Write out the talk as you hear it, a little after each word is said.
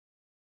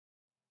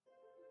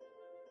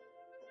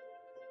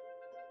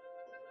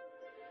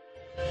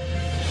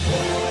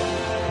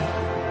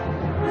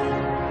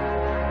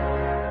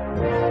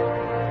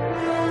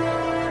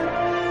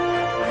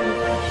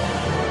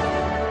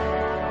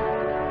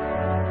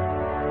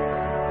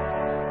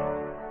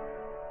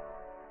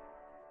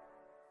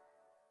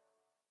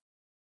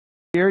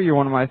here. You're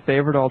one of my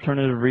favorite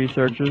alternative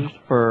researchers,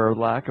 for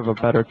lack of a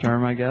better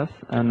term, I guess.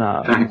 And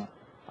I'll,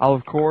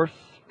 of course,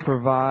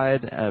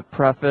 provide a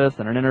preface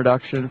and an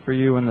introduction for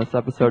you when this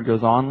episode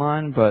goes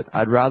online, but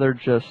I'd rather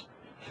just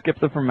skip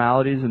the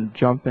formalities and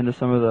jump into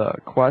some of the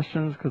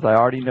questions, because I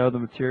already know the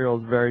material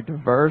is very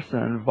diverse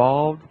and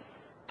involved,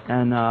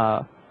 and,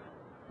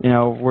 you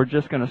know, we're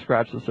just going to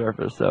scratch the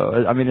surface.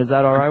 So, I mean, is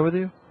that all right with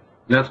you?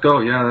 Let's go.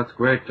 Yeah, that's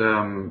great.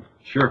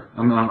 Sure.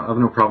 I have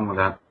no problem with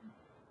that.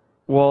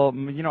 Well,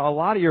 you know, a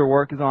lot of your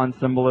work is on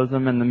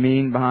symbolism and the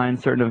meaning behind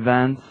certain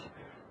events,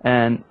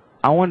 and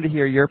I wanted to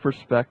hear your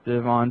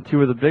perspective on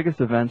two of the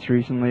biggest events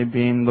recently,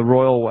 being the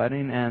royal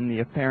wedding and the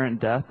apparent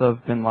death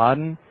of bin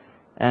Laden,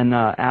 and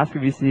ask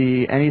if you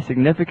see any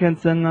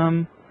significance in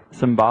them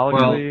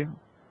symbolically. Well,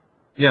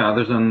 yeah,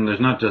 there's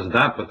not just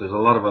that, but there's a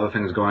lot of other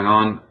things going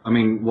on. I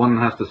mean, one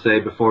has to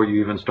say, before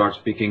you even start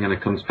speaking in a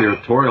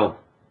conspiratorial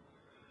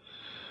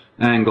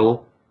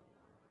angle,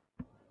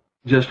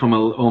 just from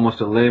almost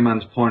a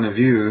layman's point of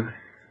view,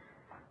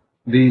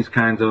 these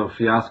kinds of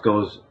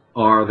fiascos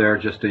are there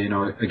just to, you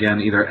know, again,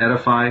 either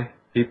edify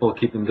people,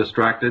 keep them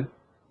distracted,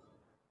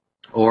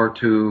 or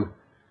to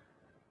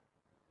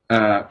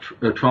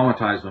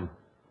traumatize them.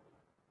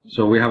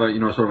 So we have a, you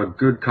know, sort of a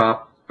good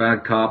cop,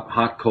 bad cop,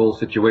 hot cold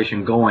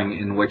situation going,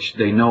 in which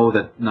they know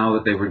that now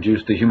that they've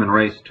reduced the human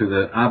race to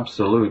the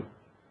absolute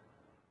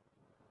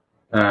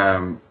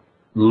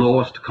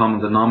lowest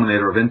common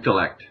denominator of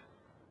intellect,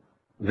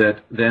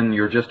 that then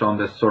you're just on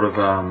this sort of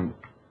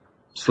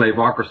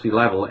slavocracy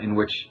level, in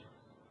which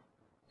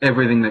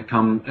everything that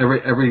comes,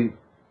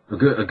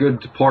 a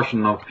good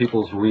portion of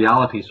people's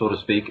reality, so to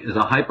speak, is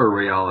a hyper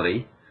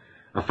reality,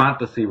 a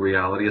fantasy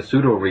reality, a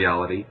pseudo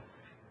reality.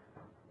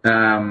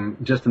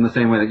 Just in the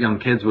same way that young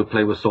kids would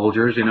play with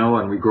soldiers, you know,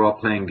 and we grow up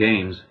playing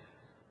games.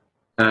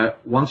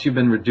 Once you've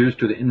been reduced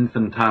to the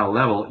infantile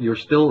level, you're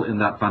still in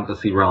that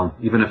fantasy realm,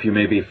 even if you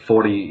may be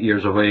 40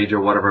 years of age or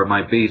whatever it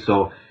might be.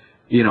 So,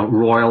 you know,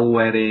 royal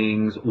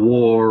weddings,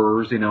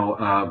 wars, you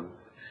know,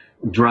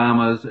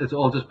 dramas, it's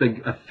all just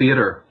a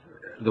theater.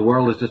 The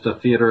world is just a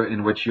theater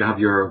in which you have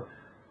your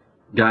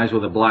guys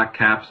with the black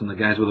caps and the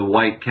guys with the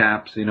white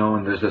caps, you know,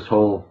 and there's this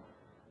whole,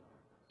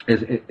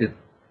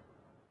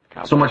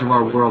 so much of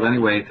our world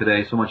anyway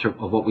today, so much of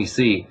what we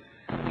see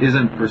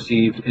isn't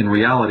perceived in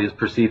reality, is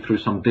perceived through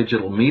some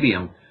digital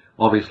medium.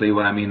 Obviously,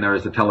 what I mean there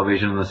is the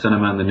television and the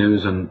cinema and the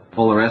news and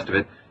all the rest of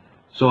it.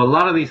 So a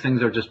lot of these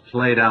things are just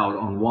played out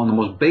on the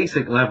most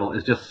basic level,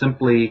 is just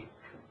simply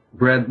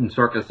bread and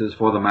circuses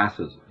for the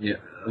masses. Yeah,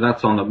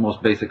 that's on the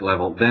most basic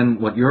level. Then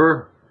what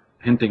you're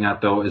hinting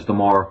at, though, is the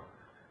more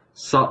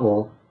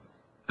subtle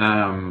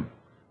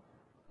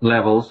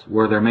levels,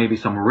 where there may be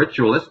some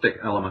ritualistic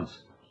elements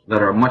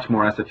that are much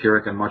more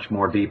esoteric and much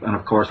more deep. And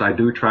of course, I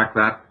do track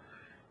that.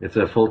 It's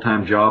a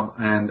full-time job,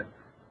 and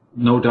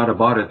no doubt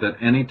about it that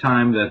any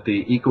time that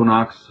the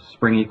equinox,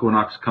 spring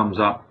equinox, comes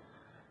up,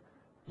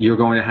 you're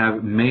going to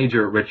have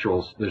major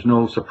rituals. There's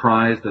no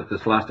surprise that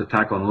this last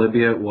attack on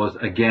Libya was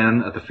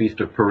again at the Feast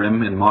of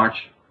Purim in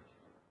March,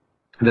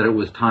 that it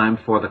was time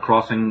for the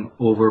crossing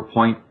over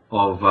point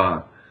of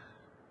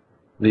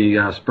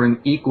the spring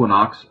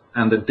equinox,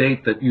 and the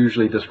date that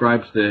usually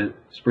describes the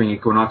spring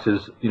equinox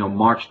is, you know,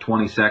 March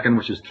 22nd,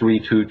 which is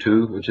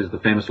 322, which is the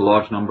famous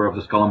lodge number of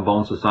the Skull and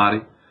Bone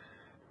Society.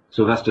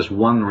 So that's just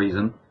one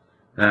reason.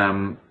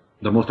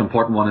 The most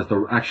important one is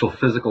the actual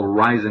physical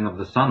rising of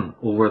the sun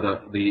over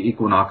the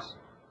equinox.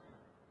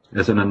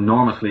 It's an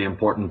enormously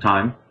important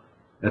time.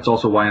 That's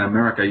also why in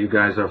America, you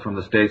guys are from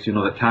the States, you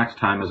know that tax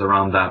time is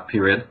around that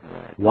period.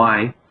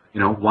 Why? You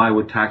know, why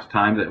would tax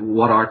time,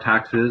 what are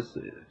taxes?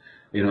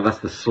 You know, that's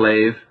the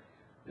slave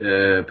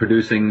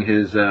producing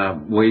his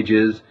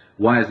wages.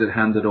 Why is it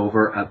handed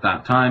over at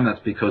that time? That's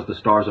because the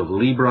stars of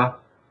Libra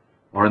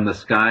are in the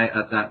sky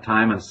at that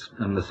time,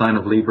 and the sign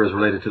of Libra is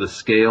related to the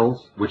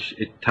scales, which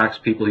tax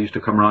people used to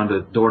come around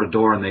to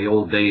door in the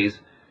old days,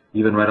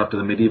 even right up to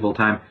the medieval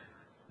time.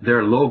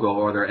 Their logo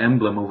or their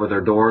emblem over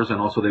their doors,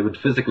 and also they would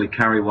physically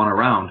carry one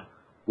around,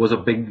 was a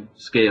big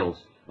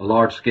scales, a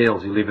large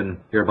scales. You'll even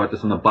hear about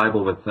this in the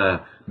Bible with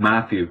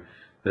Matthew,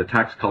 the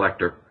tax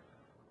collector.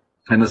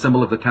 And the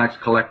symbol of the tax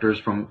collectors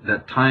from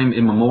that time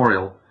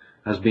immemorial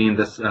has been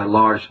this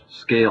large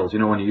scales, you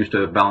know, when you used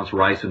to balance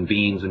rice and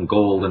beans and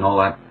gold and all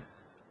that.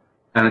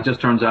 And it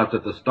just turns out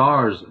that the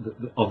stars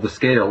of the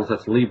scales,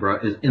 that's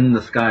Libra, is in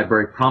the sky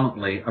very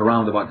prominently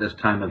around about this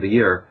time of the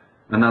year.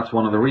 And that's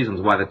one of the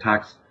reasons why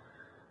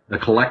the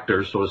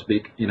collectors, so to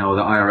speak, you know,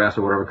 the IRS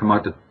or whatever, come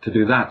out to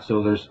do that.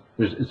 So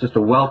it's just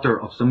a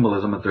welter of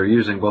symbolism that they're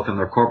using, both in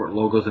their corporate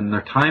logos and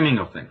their timing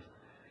of things.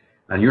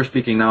 And you're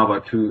speaking now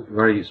about two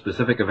very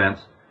specific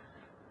events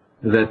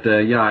that,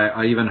 yeah,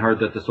 I even heard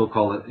that the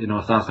so-called, you know,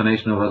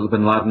 assassination of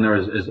bin Laden there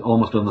is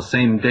almost on the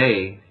same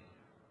day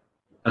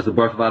as the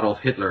birth of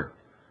Adolf Hitler.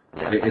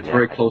 It's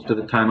very close to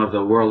the time of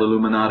the World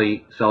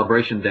Illuminati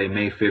Celebration Day,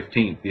 May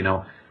 15th, you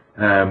know.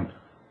 And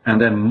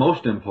then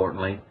most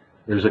importantly,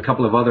 there's a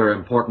couple of other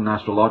important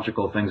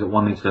astrological things that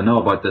one needs to know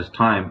about this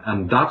time,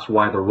 and that's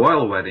why the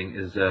royal wedding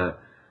is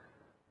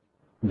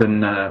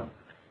been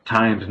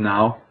timed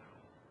now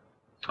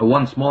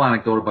one small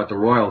anecdote about the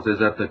royals is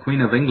that the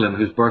Queen of England,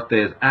 whose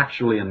birthday is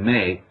actually in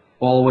May,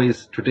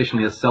 always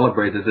traditionally has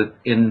celebrated it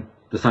in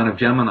the sign of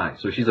Gemini.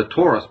 So she's a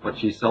Taurus, but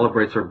she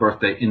celebrates her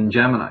birthday in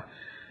Gemini.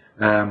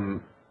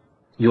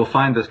 You'll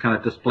find this kind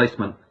of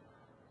displacement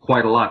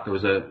quite a lot. There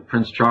was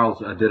Prince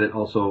Charles did it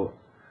also,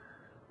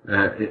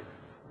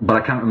 but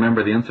I can't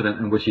remember the incident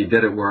in which he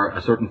did it, where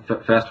a certain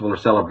festival or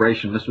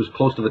celebration, this was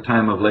close to the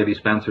time of Lady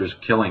Spencer's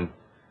killing,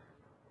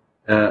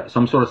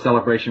 some sort of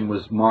celebration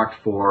was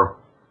marked for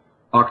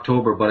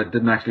October, but it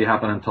didn't actually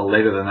happen until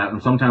later than that.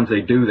 And sometimes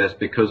they do this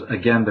because,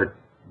 again,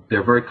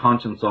 they're very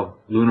conscious of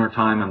lunar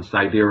time and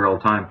sidereal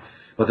time.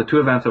 But the two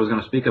events I was going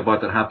to speak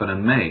about that happen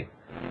in May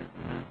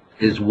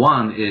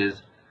one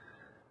is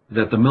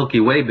that the Milky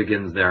Way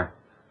begins there.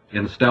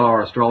 In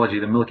stellar astrology,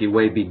 the Milky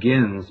Way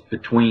begins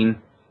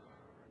between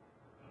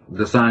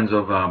the signs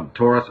of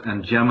Taurus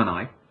and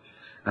Gemini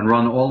and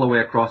run all the way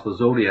across the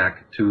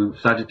zodiac to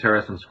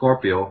Sagittarius and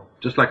Scorpio,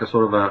 just like a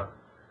sort of a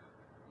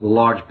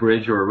large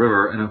bridge or a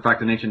river. And in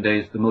fact, in ancient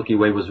days, the Milky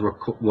Way was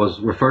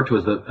referred to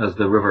as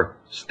the river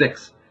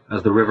Styx,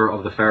 as the river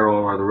of the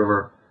pharaoh,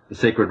 or the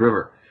sacred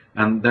river.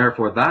 And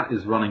therefore, that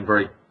is running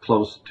very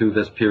close to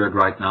this period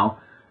right now.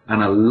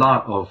 And a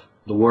lot of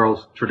the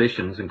world's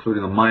traditions,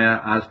 including the Maya,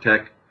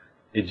 Aztec,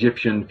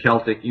 Egyptian,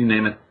 Celtic, you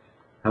name it,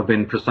 have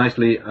been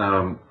precisely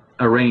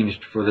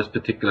arranged for this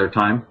particular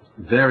time.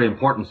 Very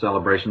important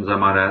celebrations, I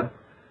might add.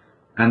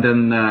 And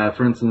then,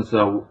 for instance,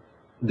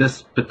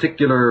 this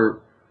particular,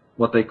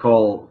 what they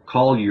call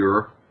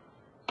colure,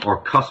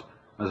 or cusp,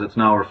 as it's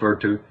now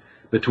referred to,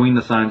 between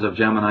the signs of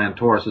Gemini and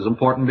Taurus is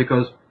important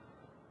because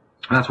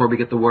that's where we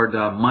get the word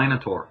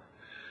Minotaur.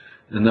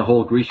 In the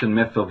whole Grecian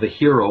myth of the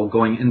hero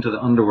going into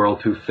the underworld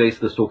to face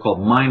the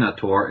so-called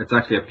Minotaur, it's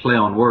actually a play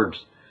on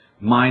words.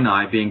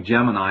 Mini being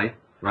Gemini,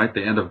 right,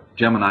 the end of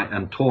Gemini,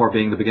 and Tor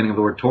being the beginning of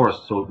the word Taurus.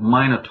 So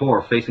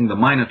Minotaur facing the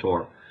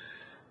Minotaur.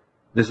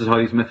 This is how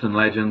these myths and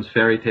legends,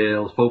 fairy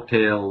tales, folk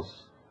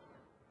tales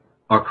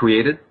are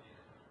created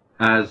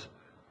as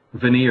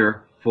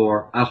veneer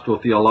for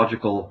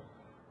astrotheological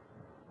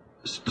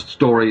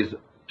stories,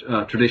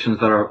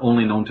 traditions that are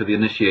only known to the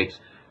initiates.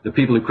 The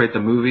people who create the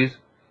movies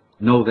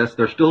know this.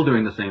 They're still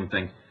doing the same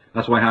thing.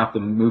 That's why half the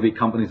movie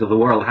companies of the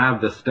world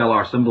have this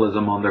stellar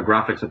symbolism on their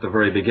graphics at the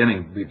very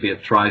beginning, be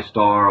it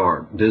TriStar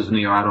or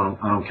Disney or I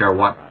don't care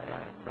what.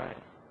 Right.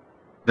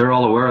 They're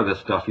all aware of this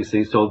stuff, you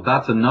see. So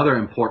that's another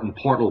important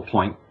portal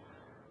point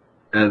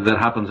that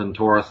happens in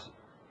Taurus.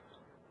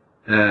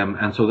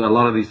 And so a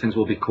lot of these things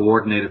will be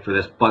coordinated for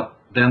this. But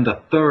then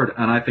the third,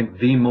 and I think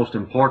the most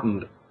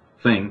important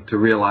thing to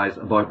realize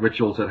about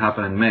rituals that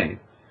happen in May,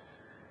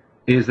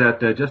 is that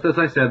just as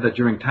I said that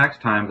during tax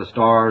time the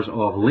stars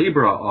of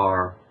Libra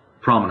are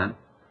prominent,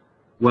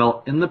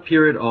 well, in the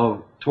period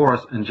of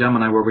Taurus and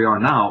Gemini where we are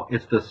now,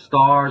 it's the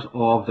stars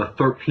of the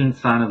 13th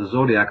sign of the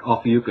zodiac,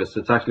 Ophiuchus.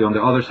 It's actually on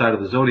the other side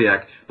of the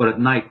zodiac, but at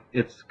night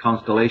its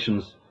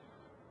constellations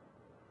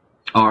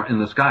are in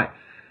the sky.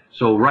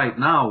 So right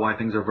now why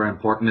things are very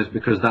important is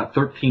because that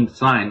 13th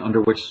sign,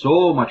 under which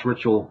so much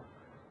ritual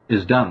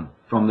is done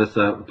from this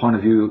point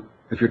of view,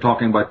 if you're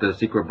talking about the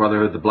Secret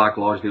Brotherhood, the Black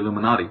Lodge, the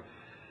Illuminati.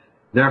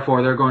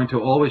 Therefore, they're going to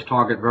always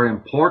target very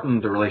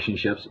important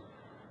relationships,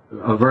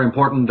 very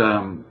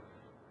important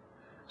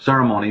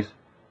ceremonies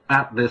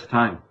at this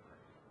time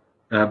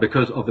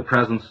because of the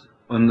presence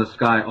in the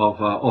sky of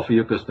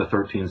Ophiuchus, the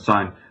 13th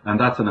sign. And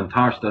that's an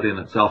entire study in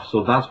itself.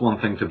 So that's one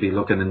thing to be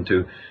looking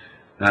into,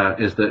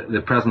 is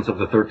the presence of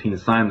the 13th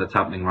sign that's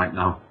happening right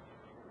now.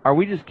 Are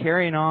we just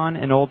carrying on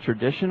an old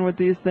tradition with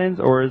these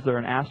things, or is there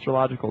an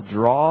astrological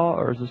draw,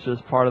 or is this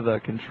just part of the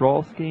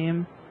control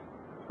scheme?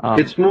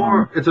 It's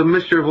a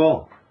mixture of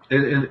all.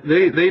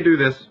 They do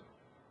this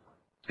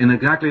in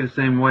exactly the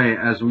same way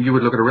as you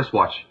would look at a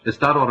wristwatch. It's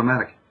that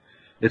automatic.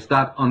 It's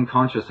that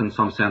unconscious in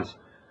some sense.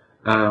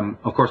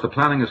 Of course, the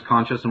planning is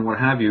conscious and what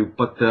have you,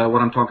 but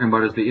what I'm talking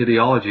about is the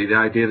ideology, the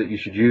idea that you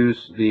should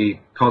use the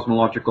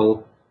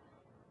cosmological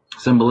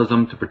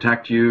symbolism to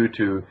protect you,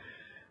 to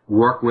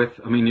work with.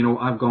 I mean,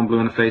 I've gone blue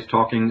in the face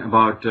talking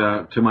about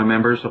to my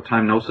members of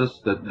Time Gnosis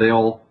that they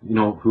all,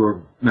 who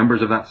are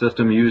members of that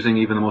system, using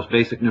even the most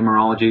basic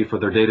numerology for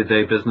their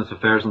day-to-day business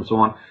affairs and so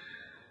on.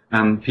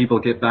 And people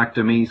get back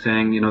to me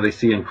saying, they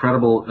see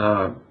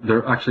incredible,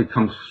 they're actually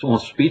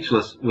almost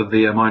speechless with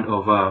the amount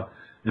of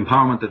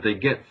empowerment that they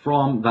get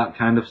from that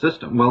kind of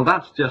system. Well,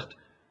 that's just,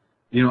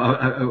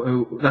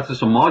 that's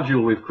just a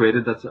module we've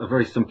created. That's a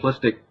very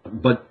simplistic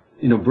but,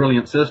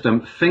 brilliant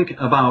system. Think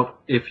about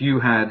if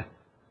you had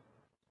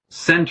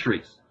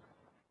centuries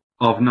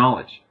of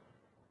knowledge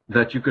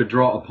that you could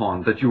draw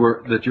upon, that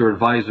your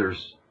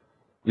advisors,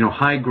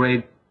 high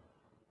grade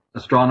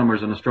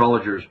astronomers and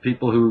astrologers,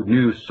 people who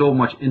knew so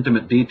much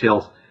intimate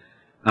details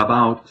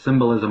about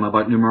symbolism,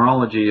 about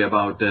numerology,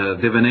 about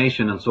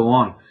divination and so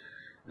on,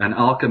 and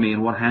alchemy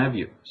and what have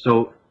you.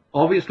 So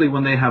obviously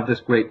when they have this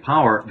great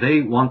power,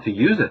 they want to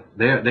use it.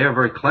 They are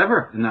very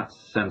clever in that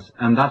sense,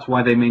 and that's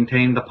why they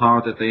maintain the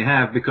power that they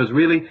have, because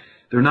really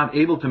they're not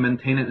able to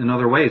maintain it in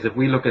other ways. If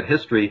we look at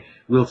history,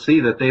 we'll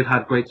see that they've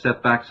had great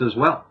setbacks as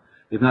well.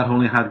 They've not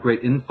only had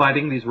great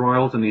infighting, these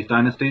royals and these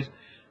dynasties,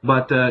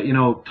 but, you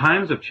know,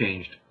 times have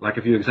changed. Like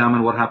if you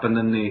examine what happened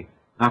in the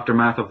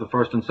aftermath of the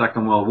First and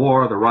Second World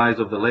War, the rise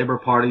of the labor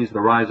parties,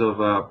 the rise of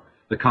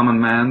the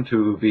common man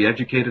to be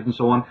educated and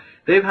so on,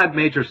 they've had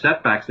major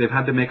setbacks. They've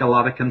had to make a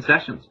lot of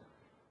concessions.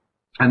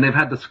 And they've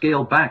had to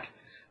scale back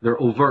their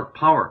overt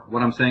power.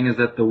 What I'm saying is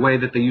that the way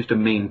that they used to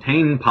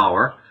maintain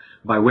power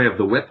by way of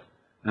the whip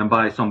and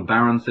by some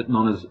baron sitting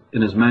on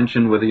in his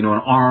mansion with, you know,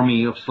 an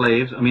army of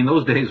slaves, I mean,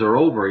 those days are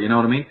over, you know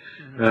what I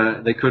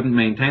mean? They couldn't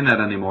maintain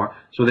that anymore.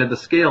 So they had to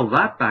scale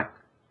that back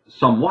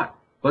somewhat.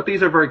 But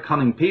these are very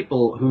cunning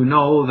people who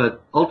know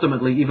that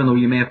ultimately, even though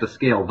you may have to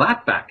scale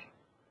that back,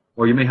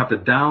 or you may have to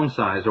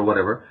downsize or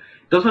whatever,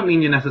 doesn't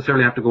mean you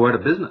necessarily have to go out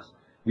of business.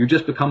 You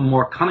just become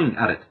more cunning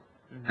at it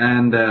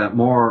and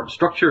more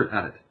structured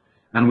at it.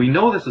 And we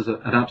know this is an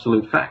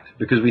absolute fact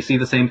because we see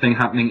the same thing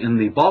happening in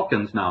the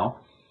Balkans now.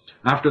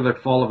 After the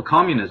fall of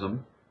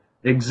communism,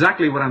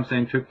 exactly what I'm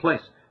saying took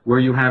place, where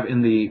you have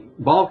in the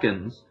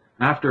Balkans,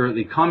 after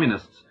the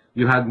communists,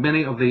 you had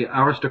many of the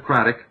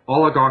aristocratic,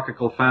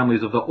 oligarchical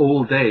families of the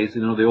old days,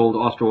 you know, the old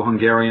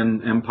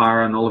Austro-Hungarian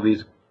Empire and all of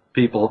these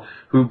people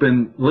who've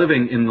been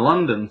living in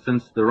London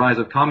since the rise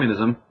of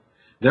communism.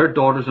 Their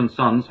daughters and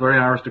sons, very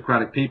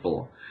aristocratic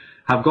people,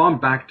 have gone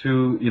back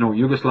to, you know,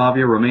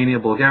 Yugoslavia, Romania,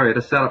 Bulgaria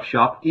to set up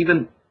shop.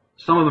 Even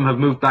some of them have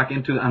moved back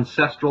into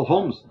ancestral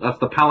homes. That's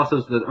the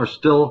palaces that are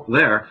still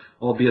there,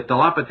 albeit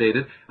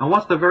dilapidated. And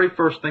what's the very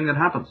first thing that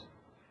happens?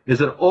 Is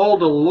that all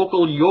the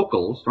local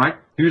yokels, right,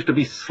 who used to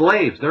be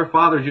slaves, their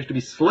fathers used to be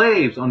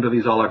slaves under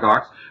these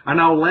oligarchs, are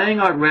now laying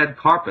out red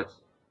carpets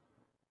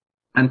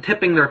and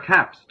tipping their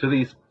caps to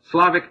these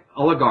Slavic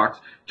oligarchs,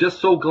 just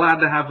so glad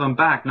to have them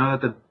back now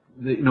that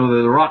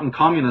the rotten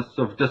communists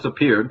have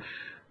disappeared.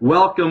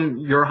 Welcome,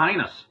 Your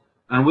Highness,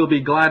 and we'll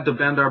be glad to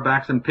bend our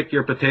backs and pick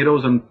your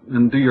potatoes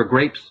and do your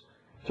grapes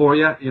for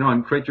you, you know,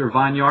 and create your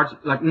vineyards.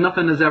 Like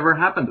nothing has ever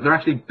happened. They're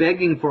actually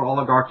begging for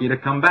oligarchy to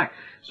come back.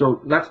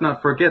 So let's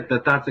not forget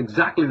that that's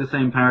exactly the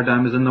same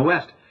paradigm as in the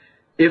West.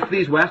 If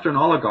these Western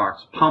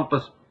oligarchs,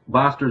 pompous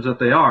bastards that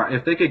they are,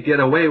 if they could get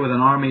away with an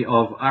army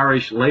of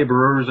Irish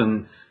laborers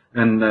and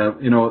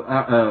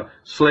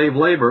slave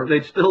labor,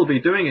 they'd still be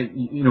doing it.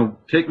 You know,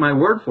 take my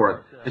word for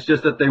it. It's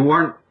just that they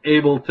weren't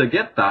able to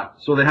get that,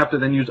 so they have to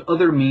then use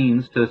other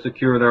means to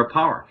secure their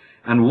power.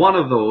 And one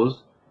of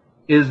those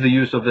is the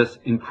use of this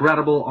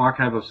incredible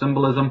archive of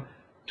symbolism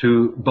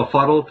to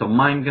befuddle, to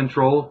mind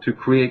control, to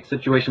create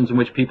situations in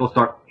which people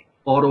start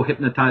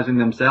auto-hypnotizing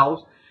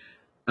themselves.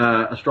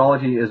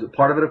 Astrology is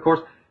part of it, of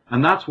course,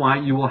 and that's why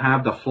you will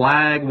have the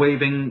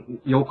flag-waving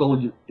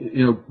yokel,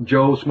 you know,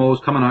 Joe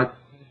Schmoes coming out,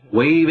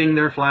 waving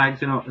their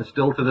flags, you know,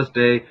 still to this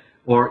day,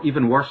 or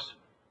even worse,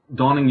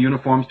 donning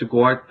uniforms to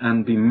go out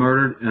and be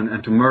murdered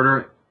and to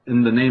murder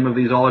in the name of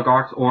these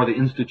oligarchs or the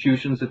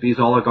institutions that these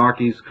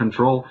oligarchies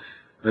control.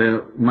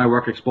 My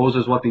work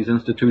exposes what these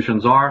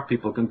institutions are.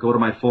 People can go to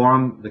my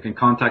forum. They can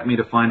contact me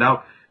to find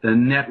out the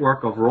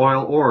network of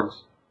royal orgs.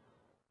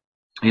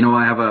 You know,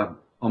 I have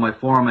on my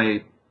forum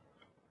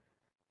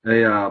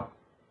a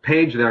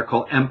page there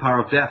called Empire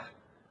of Death.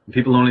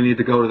 People only need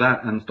to go to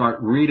that and start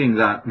reading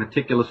that,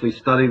 meticulously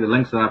study the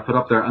links that I put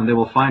up there, and they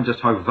will find just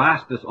how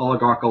vast this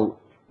oligarchical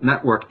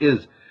network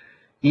is,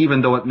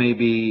 even though it may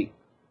be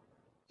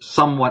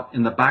somewhat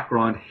in the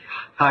background,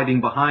 hiding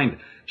behind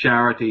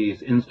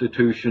charities,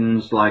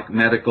 institutions like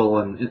medical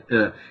and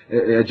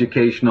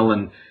educational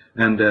and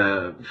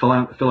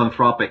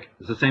philanthropic.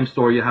 It's the same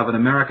story you have in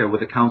America with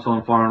the Council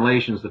on Foreign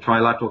Relations, the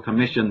Trilateral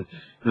Commission,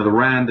 you know, the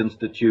Rand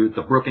Institute,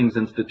 the Brookings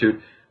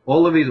Institute.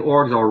 All of these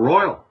orgs are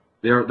royal.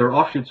 They're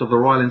offshoots of the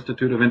Royal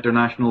Institute of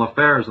International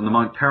Affairs and the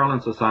Mount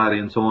Carolyn Society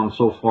and so on and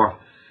so forth,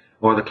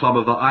 or the Club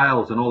of the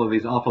Isles and all of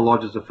these alpha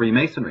lodges of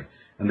Freemasonry.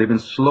 And they've been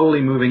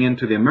slowly moving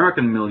into the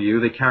American milieu.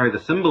 They carry the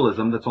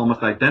symbolism that's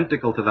almost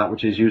identical to that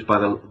which is used by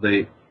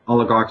the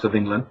oligarchs of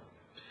England.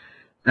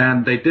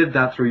 And they did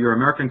that through your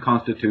American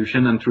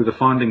Constitution and through the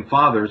Founding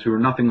Fathers, who are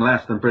nothing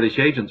less than British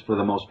agents for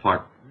the most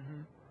part.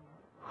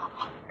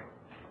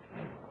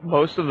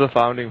 Most of the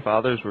Founding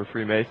Fathers were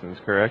Freemasons,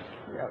 correct?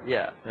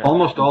 Yeah.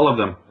 Almost all of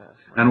them.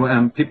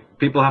 And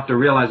people have to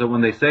realize that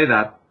when they say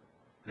that,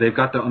 they've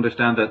got to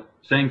understand that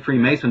saying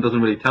Freemason doesn't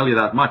really tell you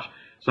that much.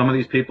 Some of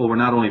these people were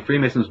not only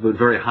Freemasons, but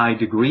very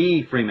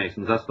high-degree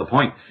Freemasons. That's the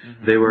point.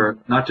 They were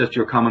not just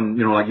your common,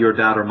 you know, like your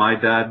dad or my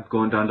dad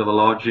going down to the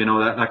lodge, you know,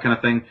 that kind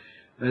of thing,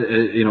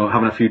 you know,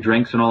 having a few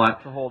drinks and all that.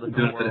 It's a whole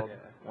different world.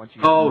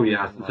 Oh,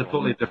 yes, it's a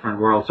totally different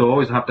world. So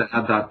always have to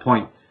add that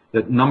point.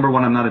 That number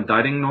one, I'm not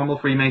indicting normal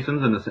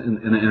Freemasons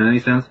in any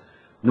sense,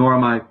 nor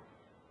am I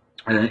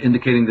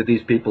indicating that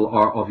these people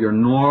are of your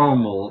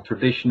normal,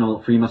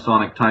 traditional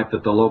Freemasonic type,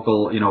 that the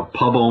local, you know,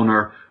 pub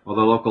owner or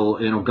the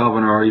local, you know,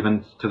 governor, or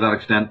even to that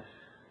extent,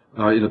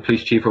 you know,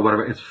 police chief or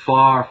whatever. It's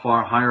far,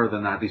 far higher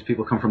than that. These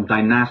people come from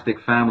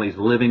dynastic families,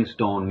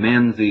 Livingstone,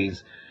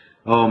 Menzies.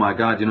 Oh my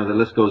God, you know, the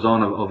list goes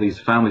on of these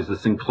families, the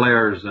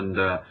Sinclairs and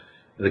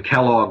the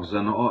Kellogg's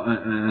and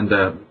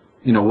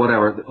you know,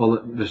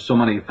 whatever. There's so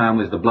many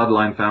families, the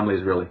bloodline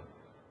families, really.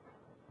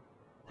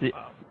 See,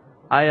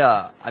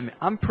 I mean,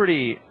 I'm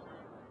pretty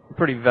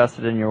pretty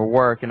vested in your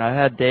work, and I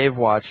had Dave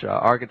watch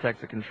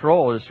Architects of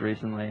Control just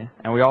recently,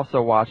 and we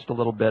also watched a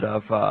little bit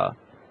of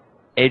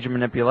Age of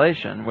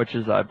Manipulation, which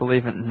is, I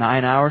believe, a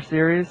 9-hour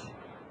series.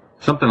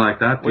 Something like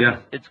that, yeah.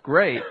 It's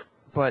great,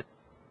 but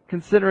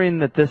considering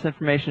that this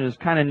information is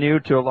kind of new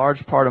to a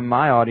large part of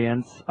my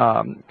audience,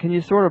 can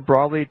you sort of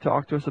broadly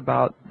talk to us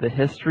about the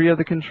history of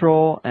the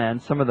control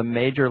and some of the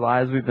major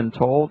lies we've been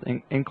told,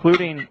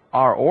 including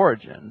our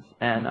origins?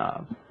 And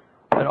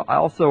I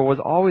also was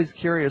always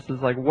curious,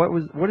 is like,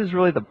 what is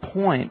really the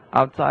point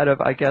outside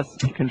of, I guess,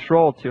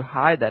 control to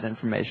hide that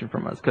information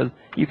from us? Because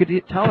you could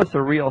tell us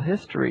a real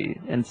history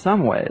in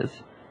some ways,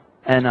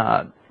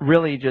 and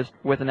really just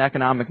with an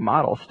economic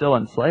model still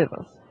enslave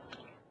us.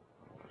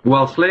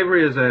 Well,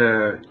 slavery is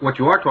what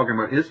you are talking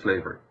about is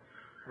slavery.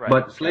 Right.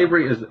 But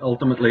slavery is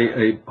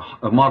ultimately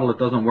a model that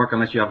doesn't work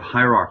unless you have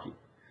hierarchy.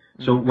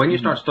 So when you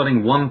start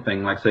studying one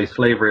thing, like say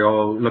slavery,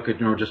 oh, look at,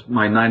 just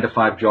my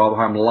 9-to-5 job,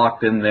 how I'm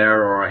locked in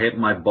there, or I hate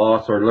my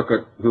boss, or look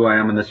at who I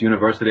am in this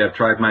university, I've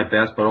tried my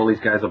best, but all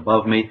these guys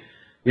above me.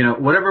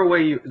 Whatever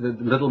way the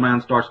little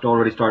man starts to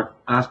already start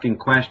asking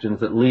questions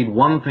that lead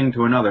one thing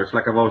to another. It's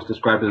like I've always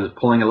described it as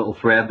pulling a little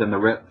thread, then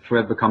the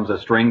thread becomes a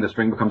string, the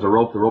string becomes a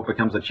rope, the rope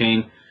becomes a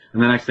chain,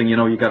 and the next thing you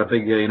know, you got a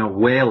big,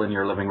 whale in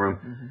your living room.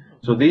 Mm-hmm.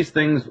 So these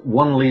things,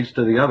 one leads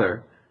to the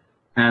other,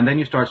 and then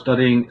you start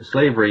studying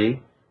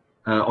slavery,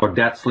 or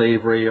debt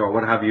slavery, or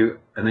what have you,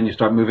 and then you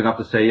start moving up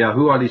to say, yeah,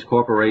 who are these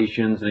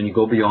corporations? And then you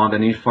go beyond,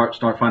 and you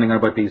start finding out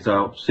about these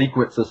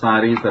secret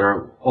societies that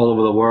are all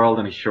over the world,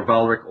 and these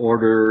chivalric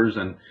orders,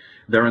 and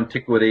their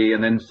antiquity.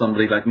 And then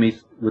somebody like me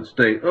would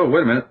say, oh,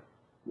 wait a minute.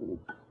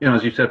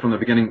 As you said from the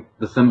beginning,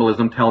 the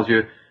symbolism tells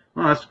you,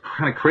 well, that's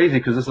kind of crazy,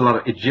 because there's a lot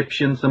of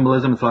Egyptian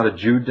symbolism, it's a lot of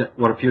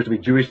what appears to be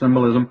Jewish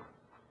symbolism.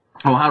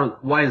 Oh,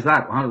 why is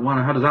that?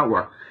 How does that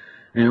work?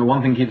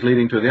 One thing keeps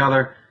leading to the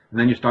other. And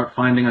then you start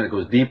finding out it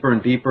goes deeper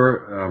and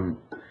deeper,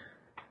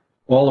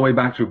 all the way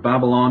back through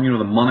Babylon,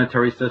 the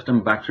monetary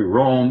system, back through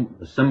Rome,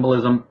 the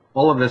symbolism.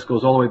 All of this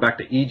goes all the way back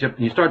to Egypt.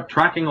 And you start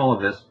tracking all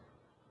of this.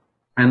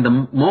 And the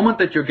moment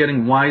that you're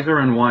getting wiser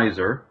and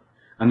wiser,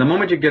 and the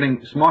moment you're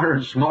getting smarter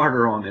and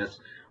smarter on this,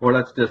 or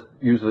let's just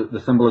use the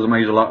symbolism I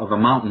use a lot of a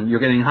mountain, you're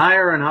getting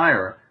higher and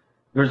higher.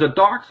 There's a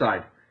dark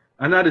side.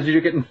 And that is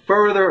you're getting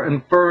further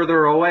and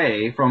further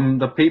away from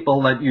the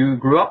people that you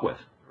grew up with.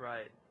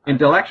 Right.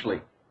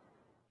 Intellectually.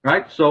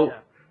 Right? So,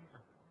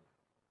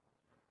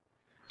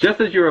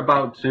 just as you're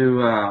about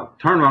to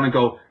turn around and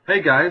go,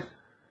 hey guys,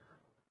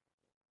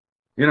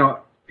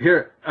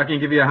 here, I can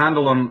give you a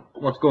handle on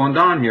what's going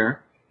on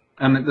here,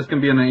 and this can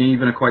be in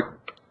even a quite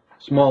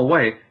small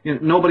way,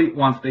 nobody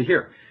wants to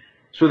hear.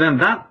 So then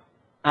that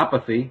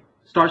apathy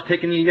starts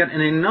taking you yet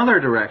in another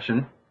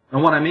direction,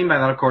 and what I mean by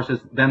that, of course, is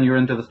then you're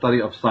into the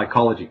study of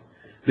psychology.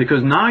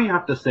 Because now you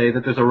have to say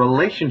that there's a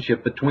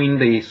relationship between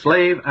the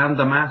slave and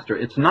the master.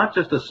 It's not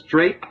just a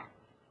straight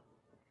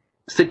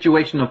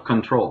situation of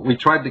control.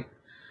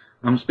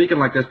 I'm speaking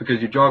like this because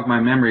you jogged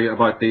my memory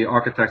about the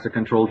Architects of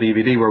Control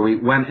DVD, where we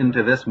went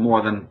into this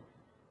more than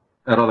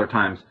at other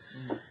times,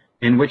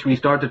 in which we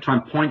started to try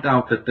and point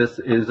out that this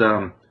is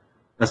a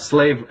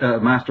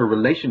slave-master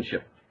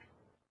relationship.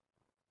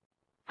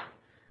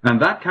 And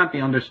that can't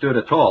be understood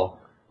at all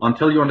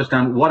until you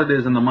understand what it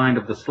is in the mind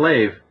of the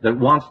slave that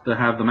wants to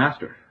have the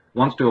master,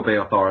 wants to obey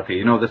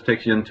authority. This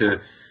takes you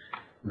into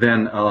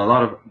then a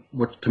lot of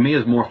what to me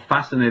is more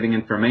fascinating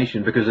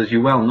information, because as you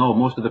well know,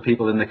 most of the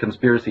people in the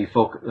conspiracy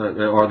folk,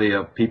 or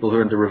the people who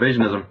are into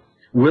revisionism,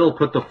 will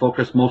put the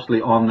focus mostly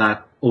on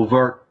that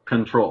overt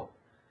control.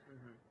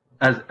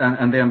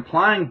 And they're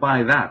implying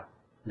by that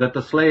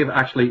the slave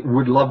actually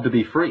would love to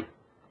be free.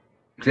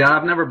 See,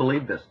 I've never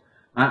believed this.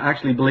 I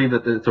actually believe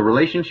that it's a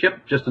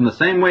relationship, just in the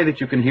same way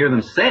that you can hear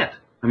them say it.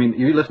 I mean,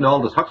 you listen to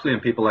Aldous Huxley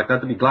and people like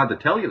that, they'd be glad to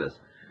tell you this.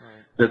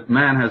 That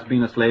man has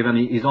been a slave, and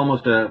he's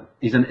almost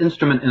he's an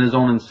instrument in his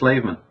own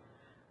enslavement.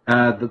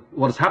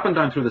 What has happened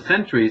down through the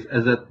centuries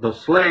is that the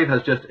slave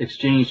has just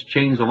exchanged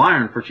chains of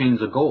iron for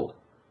chains of gold,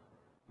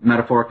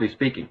 metaphorically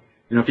speaking.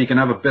 If he can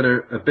have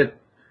a bit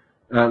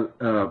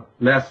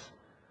less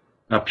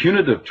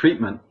punitive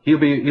treatment, he'll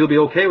be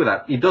okay with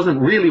that. He doesn't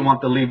really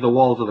want to leave the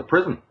walls of the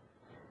prison.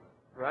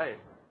 Right.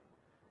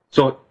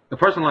 So a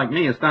person like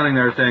me is standing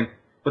there saying,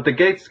 but the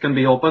gates can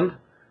be opened,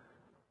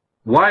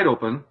 wide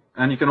open,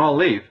 and you can all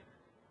leave.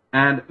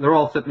 And they're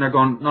all sitting there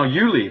going, no,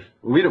 you leave.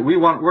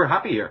 We're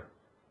happy here.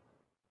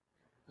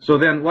 So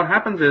then what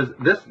happens is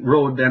this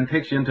road then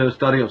takes you into a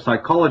study of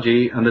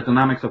psychology and the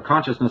dynamics of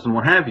consciousness and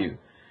what have you.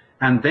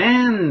 And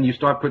then you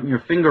start putting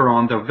your finger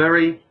on the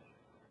very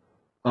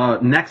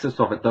nexus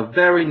of it, the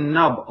very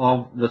nub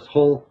of this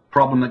whole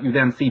problem that you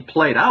then see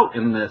played out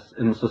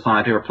in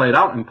society, or played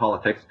out in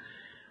politics,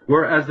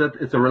 whereas that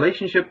it's a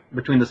relationship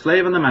between the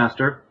slave and the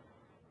master,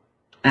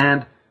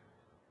 and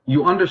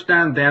you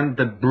understand then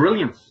the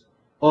brilliance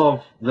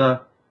of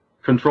the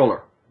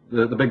controller,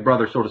 the big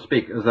brother, so to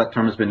speak, as that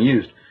term has been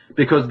used,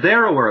 because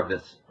they're aware of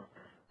this.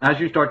 As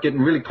you start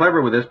getting really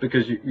clever with this,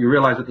 because you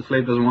realize that the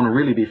slave doesn't want to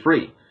really be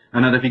free,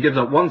 and that if he gives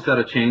up one set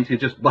of chains, he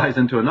just buys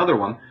into another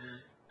one,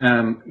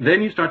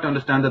 then you start to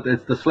understand that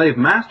it's the slave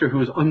master who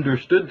has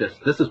understood this.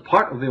 This is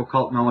part of the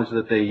occult knowledge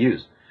that they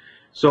use.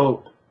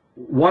 So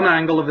one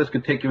angle of this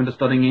could take you into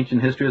studying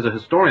ancient history as a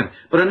historian,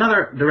 but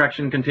another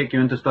direction can take you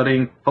into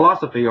studying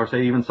philosophy or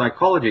say even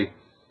psychology,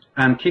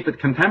 and keep it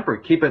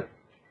contemporary, keep it,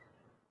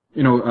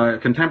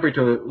 contemporary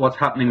to what's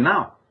happening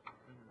now.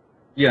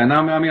 Yeah, now,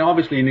 I mean,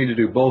 obviously you need to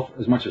do both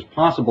as much as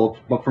possible,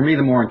 but for me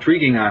the more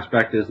intriguing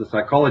aspect is the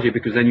psychology,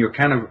 because then you're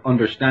kind of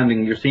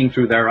understanding, you're seeing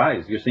through their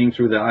eyes, you're seeing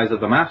through the eyes of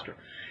the master.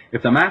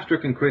 If the master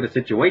can create a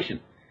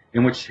situation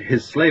in which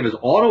his slave is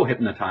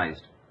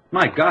auto-hypnotized,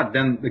 my God,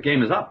 then the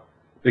game is up.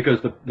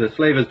 Because the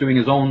slave is doing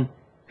his own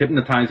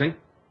hypnotizing.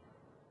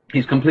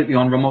 He's completely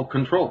on remote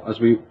control, as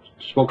we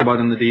spoke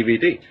about in the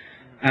DVD.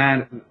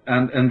 And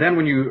then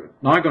when you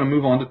now going to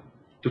move on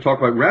to talk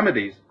about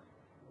remedies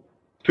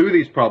to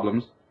these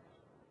problems,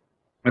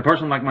 a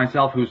person like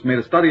myself who's made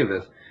a study of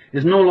this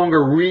is no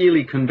longer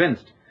really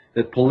convinced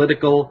that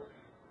political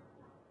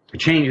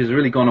change is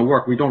really going to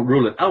work. We don't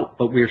rule it out,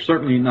 but we're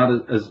certainly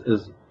not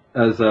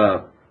as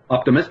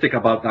optimistic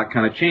about that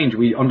kind of change.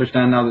 We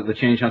understand now that the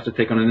change has to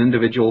take on an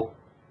individual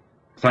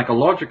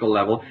psychological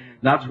level.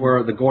 That's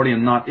where the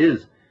Gordian knot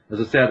is. As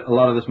I said, a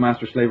lot of this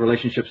master-slave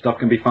relationship stuff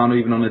can be found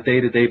even on a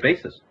day-to-day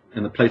basis,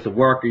 in the place of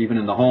work, or even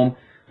in the home,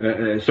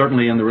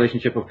 certainly in the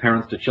relationship of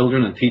parents to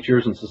children and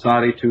teachers and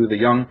society to the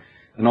young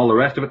and all the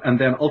rest of it, and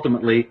then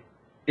ultimately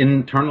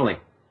internally,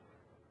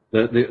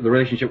 the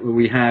relationship that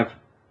we have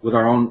with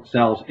our own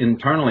selves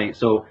internally.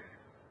 So,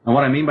 and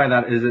what I mean by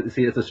that is that,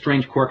 see, it's a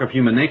strange quirk of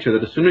human nature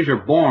that as soon as you're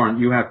born,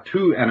 you have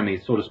two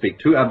enemies, so to speak,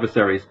 two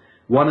adversaries.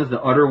 One is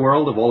the utter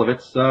world of all of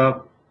its,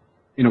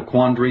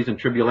 quandaries and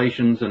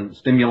tribulations and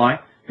stimuli.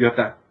 You have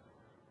to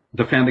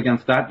defend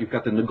against that. You've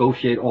got to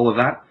negotiate all of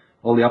that,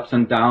 all the ups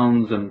and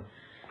downs and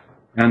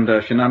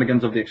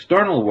shenanigans of the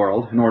external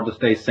world in order to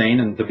stay sane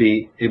and to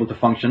be able to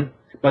function.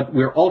 But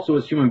we're also,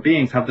 as human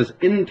beings, have this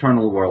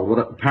internal world, what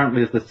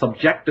apparently is the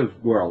subjective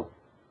world,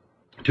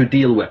 to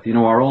deal with,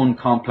 our own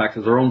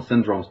complexes, our own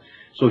syndromes.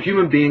 So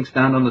human beings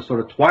stand on the sort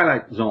of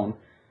twilight zone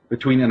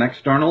between an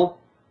external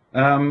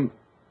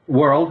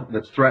world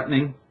that's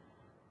threatening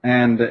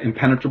and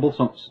impenetrable,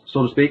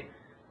 so to speak,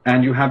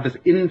 and you have this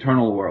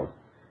internal world.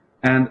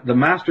 And the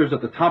masters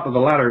at the top of the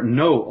ladder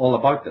know all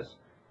about this.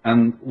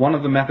 And one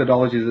of the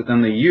methodologies that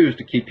then they use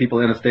to keep people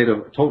in a state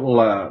of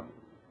total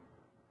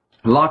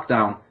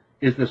lockdown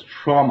is this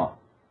trauma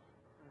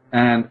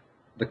and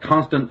the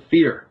constant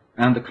fear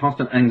and the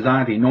constant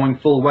anxiety, knowing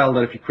full well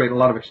that if you create a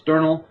lot of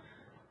external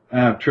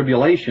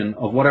tribulation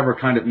of whatever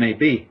kind it may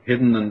be,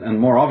 hidden and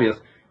more obvious,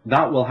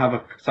 that will have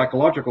a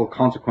psychological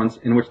consequence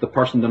in which the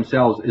person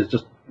themselves is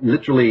just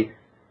literally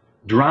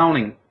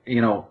drowning,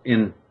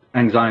 in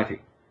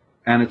anxiety.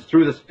 And it's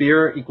through this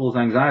fear equals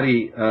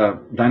anxiety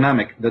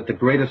dynamic that the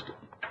greatest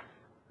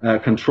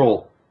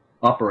control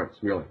operates,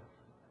 really.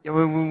 Yeah,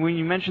 when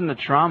you mention the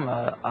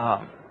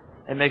trauma,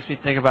 it makes me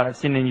think about, I've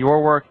seen in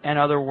your work and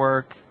other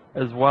work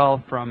as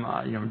well from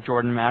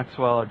Jordan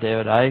Maxwell or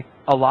David Icke.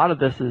 A lot of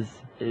this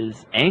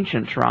is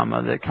ancient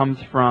trauma that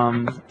comes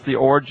from the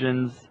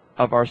origins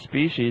of our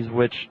species,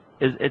 which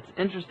is, it's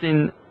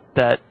interesting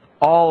that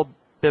all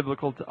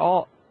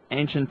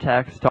ancient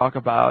texts talk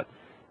about,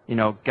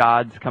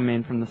 gods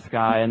coming from the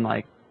sky, and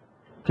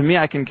to me,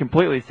 I can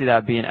completely see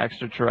that being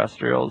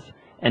extraterrestrials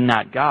and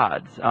not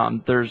gods.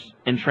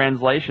 In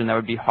translation, that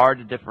would be hard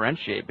to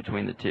differentiate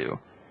between the two.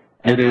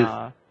 And, it is.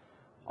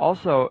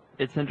 Also,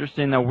 it's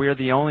interesting that we're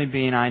the only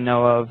being I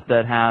know of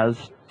that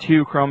has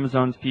two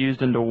chromosomes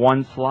fused into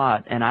one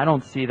slot, and I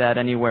don't see that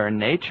anywhere in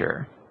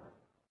nature.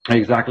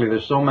 Exactly.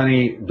 There's so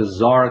many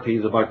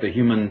bizarrities about the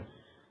human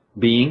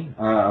being.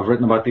 I've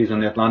written about these in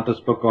the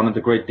Atlantis book, gone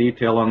into great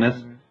detail on this.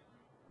 Mm-hmm.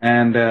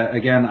 And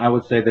again, I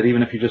would say that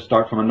even if you just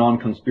start from a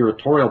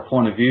non-conspiratorial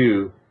point of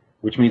view,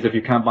 which means if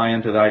you can't buy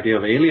into the idea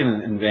of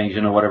alien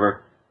invasion or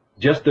whatever,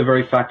 just the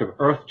very fact of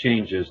earth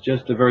changes,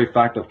 just the very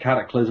fact of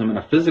cataclysm in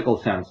a physical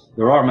sense.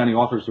 There are many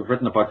authors who've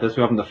written about this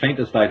who haven't the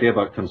faintest idea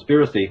about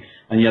conspiracy,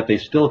 and yet they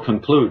still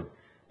conclude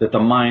that the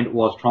mind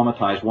was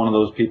traumatized. One of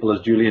those people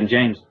is Julian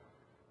James,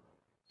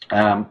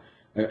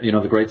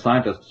 the great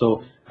scientist.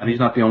 So, and he's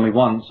not the only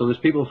one. So there's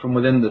people from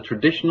within the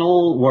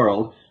traditional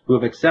world who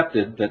have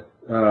accepted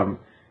that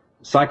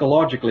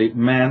psychologically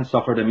man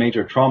suffered a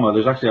major trauma.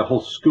 There's actually a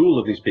whole school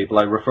of these people.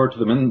 I refer to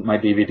them in my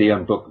DVD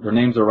and book. Their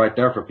names are right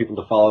there for people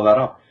to follow that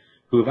up,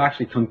 who have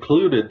actually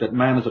concluded that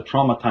man is a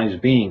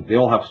traumatized being. They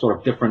all have sort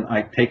of different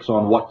takes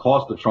on what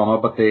caused the trauma,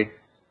 but they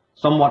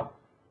somewhat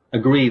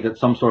agree that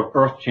some sort of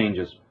earth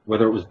changes,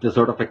 whether it was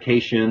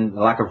desertification,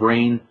 lack of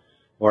rain,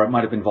 or it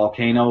might have been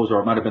volcanoes,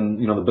 or it might have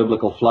been, the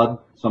biblical flood.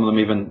 Some of them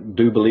even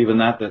do believe in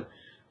that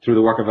through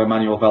the work of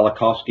Immanuel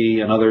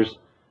Velikovsky and others,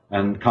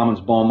 and Commons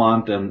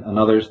Beaumont and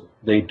others,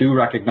 they do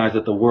recognize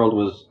that the world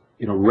was,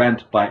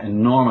 rent by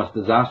enormous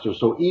disasters.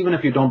 So even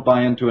if you don't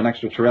buy into an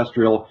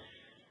extraterrestrial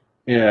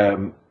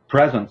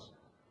presence,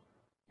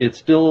 it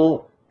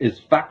still is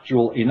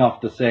factual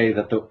enough to say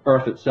that the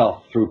earth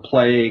itself, through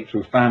plague,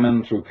 through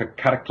famine, through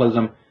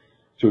cataclysm,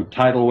 through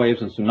tidal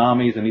waves and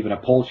tsunamis and even a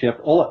pole shift,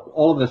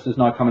 all of this is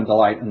now coming to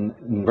light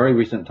in very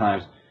recent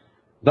times,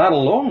 that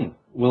alone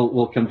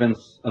will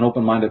convince an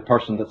open-minded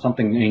person that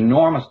something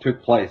enormous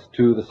took place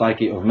to the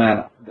psyche of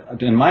man.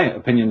 In my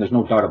opinion, there's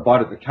no doubt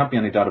about it. There can't be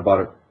any doubt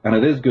about it. And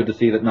it is good to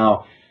see that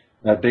now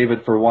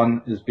David, for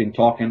one, has been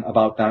talking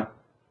about that.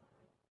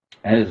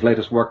 His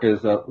latest work is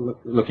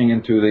looking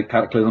into the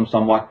cataclysm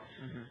somewhat.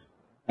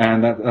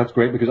 And that's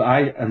great, because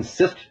I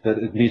insist that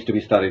it needs to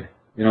be studied.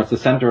 You know, it's the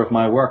center of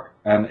my work,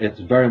 and it's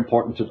very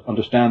important to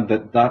understand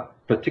that that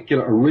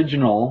particular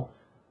original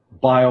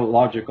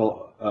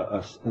biological,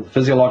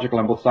 physiological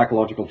and both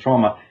psychological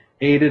trauma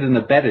aided and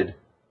abetted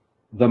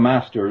the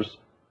masters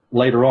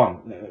later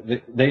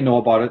on. They know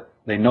about it.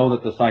 They know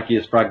that the psyche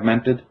is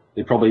fragmented.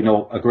 They probably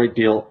know a great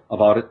deal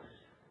about it.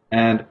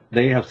 And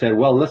they have said,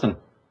 well, listen,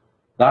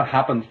 that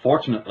happened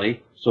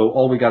fortunately, so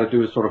all we got to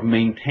do is sort of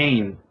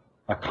maintain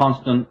a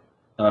constant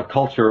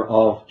culture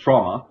of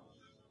trauma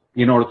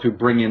in order to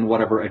bring in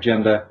whatever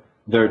agenda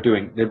they're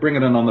doing. They bring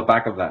it in on the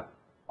back of that,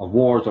 of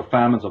wars, of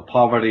famines, of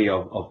poverty,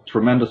 of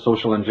tremendous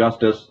social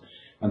injustice,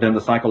 and then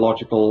the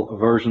psychological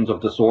versions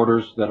of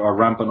disorders that are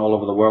rampant all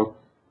over the world.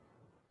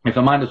 If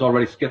the mind is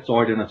already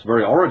schizoid in its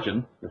very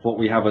origin, if what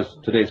we have as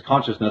today's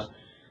consciousness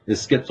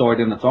is schizoid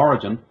in its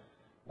origin,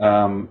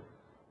 then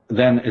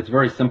it's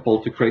very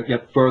simple to create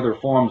yet further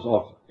forms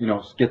of, you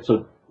know,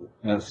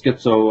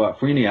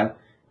 schizophrenia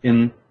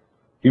in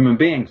human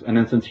beings. And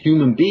then since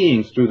human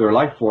beings, through their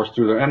life force,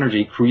 through their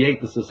energy,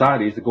 create the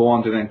societies that go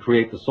on to then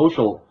create the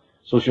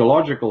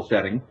sociological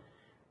setting,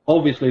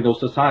 obviously those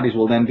societies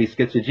will then be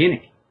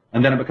schizogenic.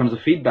 And then it becomes a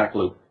feedback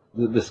loop.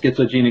 The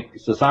schizogenic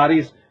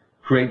societies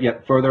create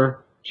yet further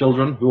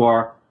children who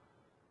are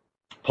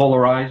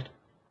polarized,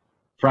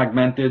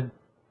 fragmented,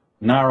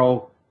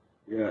 narrow,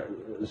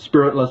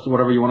 spiritless,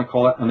 whatever you want to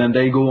call it, and then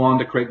they go on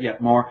to create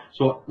yet more.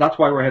 So that's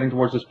why we're heading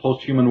towards this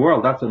post-human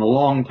world. That's in a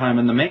long time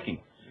in the making.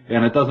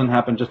 And it doesn't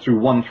happen just through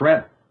one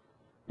thread.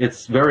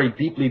 It's very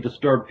deeply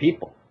disturbed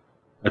people,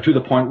 to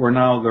the point where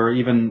now they're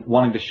even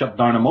wanting to shut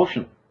down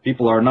emotion.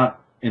 People are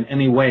not in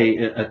any way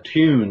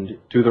attuned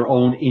to their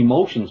own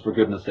emotions, for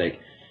goodness sake.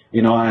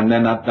 You know, and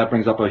then that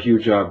brings up a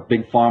huge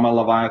big pharma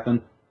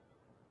leviathan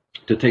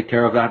to take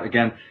care of that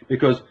again,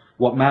 because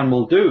what man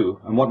will do,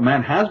 and what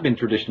man has been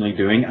traditionally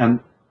doing, and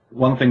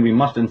one thing we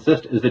must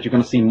insist is that you're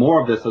going to see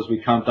more of this as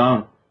we count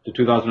down to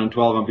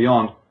 2012 and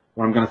beyond.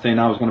 What I'm going to say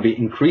now is going to be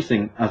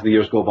increasing as the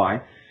years go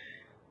by,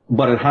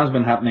 but it has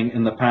been happening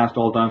in the past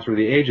all down through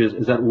the ages,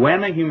 is that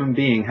when a human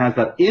being has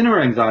that inner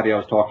anxiety I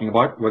was talking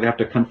about, where they have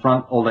to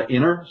confront all the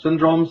inner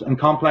syndromes and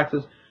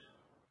complexes,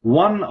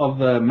 one of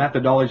the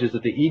methodologies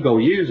that the ego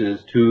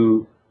uses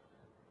to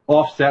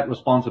offset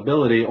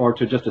responsibility or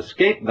to just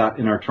escape that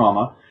inner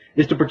trauma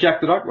is to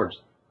project it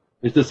outwards,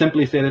 is to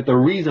simply say that the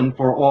reason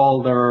for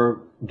all their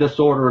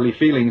disorderly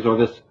feelings, or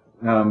this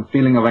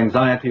feeling of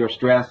anxiety or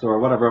stress or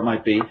whatever it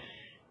might be,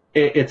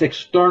 it's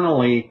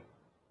externally,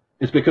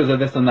 it's because of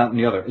this and that and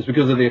the other. It's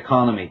because of the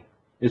economy.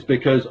 It's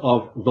because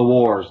of the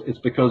wars. It's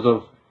because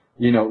of,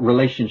 you know,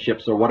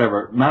 relationships or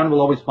whatever. Man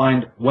will always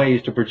find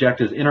ways to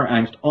project his inner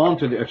angst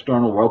onto the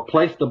external world,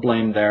 place the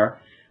blame there,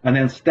 and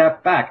then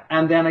step back,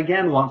 and then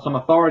again want some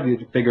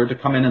authority figure to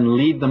come in and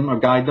lead them or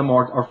guide them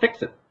or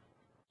fix it.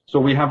 So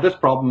we have this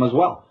problem as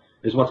well,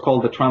 is what's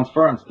called the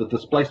transference, the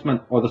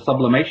displacement, or the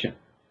sublimation.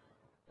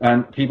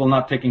 And people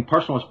not taking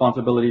personal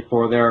responsibility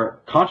for their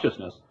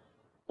consciousness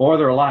or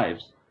their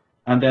lives,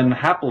 and then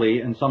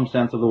happily, in some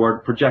sense of the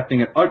word, projecting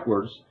it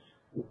outwards,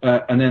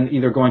 and then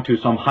either going to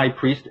some high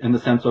priest in the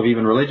sense of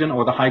even religion,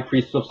 or the high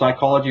priests of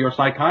psychology or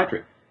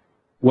psychiatry.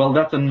 Well,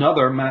 that's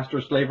another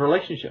master-slave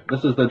relationship.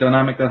 This is the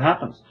dynamic that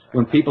happens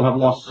when people have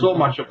lost so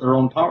much of their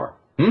own power.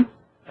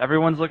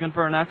 Everyone's looking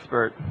for an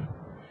expert.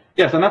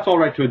 Yes, and that's all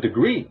right to a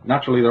degree.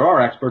 Naturally, there are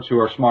experts who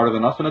are smarter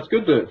than us, and it's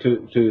good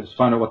to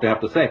find out what they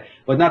have to say,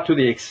 but not to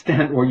the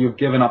extent where you've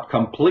given up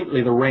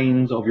completely the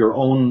reins of your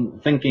own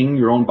thinking,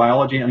 your own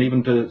biology, and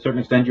even to a certain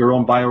extent your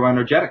own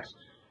bioenergetics.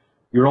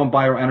 Your own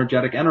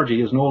bioenergetic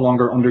energy is no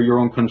longer under your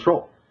own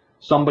control.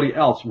 Somebody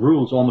else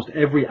rules almost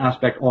every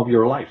aspect of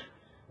your life,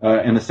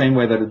 in the same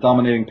way that a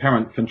dominating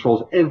parent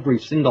controls every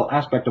single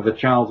aspect of the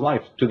child's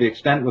life, to the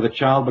extent where the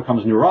child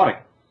becomes neurotic.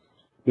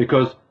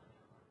 Because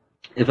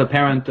if a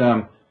parent...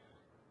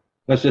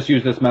 let's just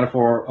use this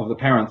metaphor of the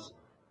parents.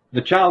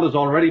 The child is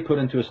already put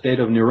into a state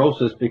of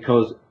neurosis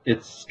because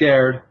it's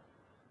scared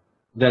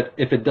that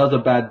if it does a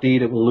bad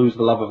deed, it will lose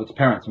the love of its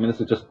parents. I mean,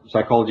 this is just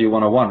psychology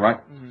 101, right?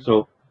 Mm-hmm.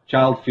 So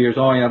child fears,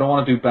 oh yeah, I don't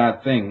want to do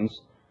bad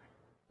things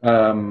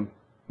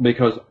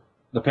because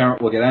the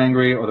parent will get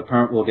angry, or the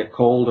parent will get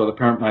cold, or the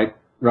parent might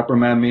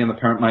reprimand me, and the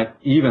parent might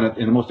even,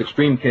 in the most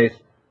extreme case,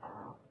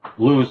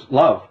 lose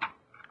love.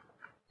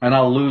 And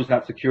I'll lose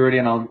that security,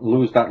 and I'll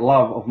lose that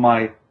love of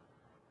my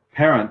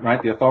parent,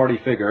 right, the authority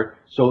figure.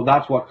 So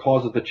that's what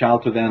causes the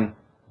child to then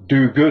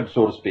do good,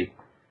 so to speak.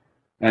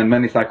 And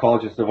many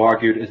psychologists have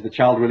argued, is the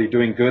child really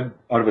doing good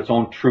out of its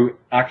own true,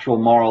 actual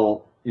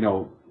moral, you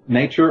know,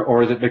 nature,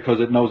 or is it because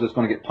it knows it's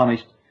going to get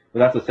punished? But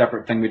that's a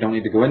separate thing we don't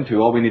need to go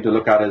into. All we need to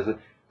look at is that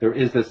there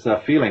is this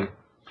feeling.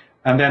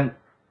 And then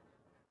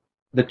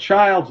the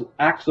child's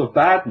acts of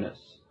badness,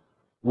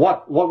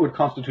 what would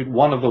constitute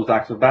one of those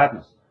acts of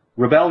badness?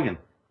 rebellion,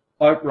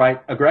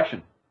 outright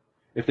aggression.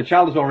 If the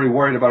child is already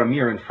worried about a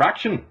mere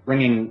infraction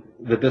bringing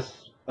the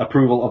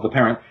disapproval of the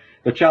parent,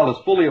 the child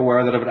is fully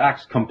aware that if it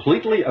acts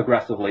completely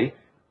aggressively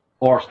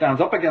or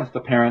stands up against the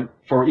parent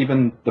for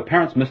even the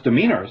parent's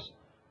misdemeanors,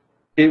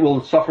 it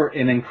will suffer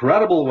an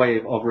incredible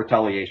wave of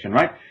retaliation,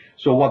 right?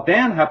 So what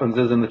then happens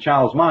is, in the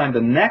child's mind,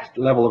 the next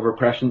level of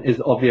repression is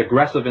of the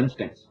aggressive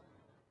instincts.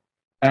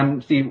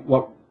 And see,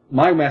 what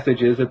my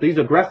message is that these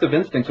aggressive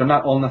instincts are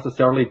not all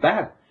necessarily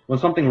bad. When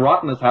something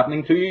rotten is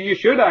happening to you, you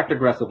should act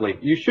aggressively.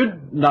 You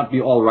should not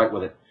be all right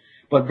with it.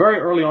 But very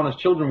early on as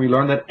children, we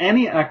learn that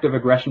any act of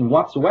aggression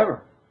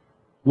whatsoever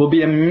will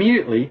be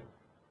immediately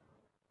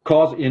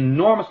cause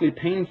enormously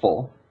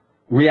painful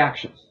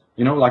reactions.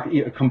 You know, like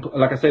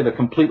I say, the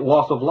complete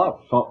loss of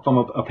love from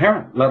a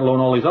parent, let alone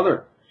all these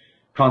other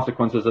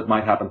consequences that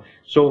might happen.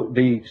 So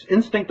the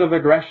instinct of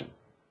aggression,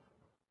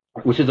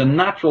 which is a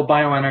natural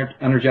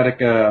bioenergetic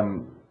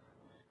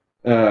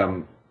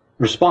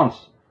response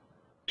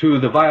to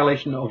the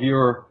violation of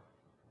your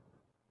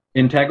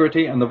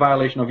integrity and the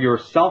violation of your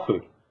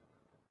selfhood,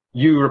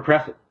 you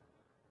repress it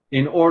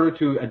in order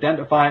to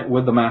identify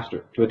with the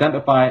master, to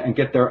identify and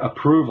get their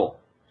approval.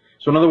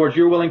 So in other words,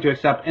 you're willing to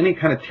accept any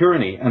kind of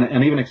tyranny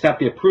and even accept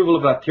the approval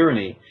of that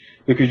tyranny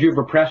because you've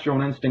repressed your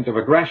own instinct of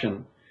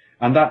aggression.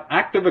 And that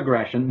act of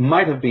aggression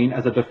might have been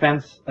as a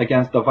defense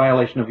against the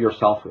violation of your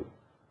selfhood.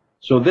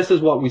 So this is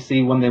what we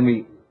see when then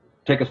we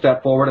take a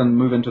step forward and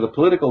move into the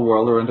political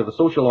world or into the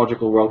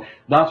sociological world.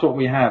 That's what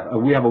we have.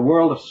 We have a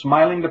world of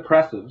smiling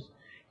depressives,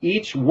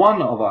 each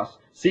one of us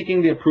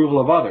seeking the approval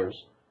of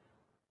others.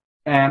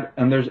 And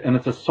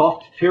it's a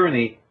soft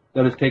tyranny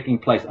that is taking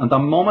place. And the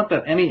moment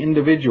that any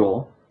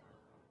individual,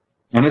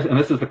 and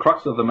this is the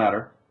crux of the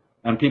matter,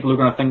 and people who are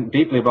going to think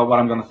deeply about what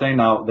I'm going to say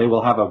now, they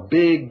will have a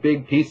big,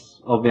 big piece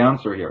of the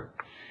answer here.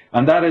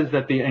 And that is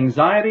that the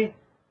anxiety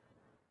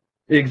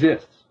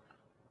exists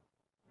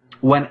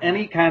when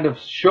any kind of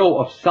show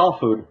of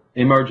selfhood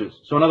emerges.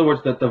 So in other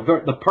words, that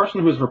the person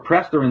who has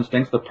repressed their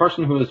instincts, the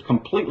person who has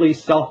completely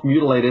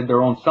self-mutilated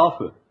their own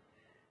selfhood,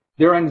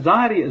 their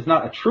anxiety is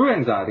not a true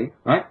anxiety,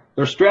 right?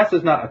 Their stress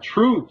is not a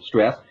true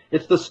stress.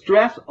 It's the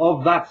stress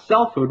of that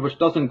selfhood which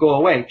doesn't go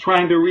away,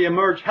 trying to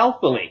reemerge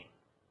healthfully.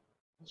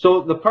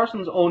 So the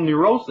person's own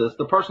neurosis,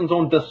 the person's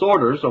own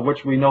disorders, of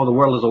which we know the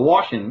world is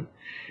awash in,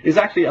 is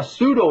actually a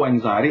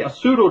pseudo-anxiety, a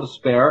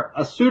pseudo-despair,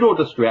 a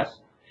pseudo-distress,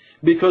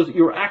 because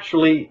you're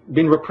actually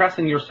been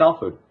repressing your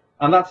selfhood.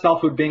 And that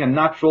selfhood, being a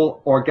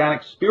natural,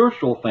 organic,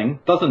 spiritual thing,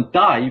 doesn't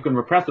die. You can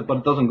repress it, but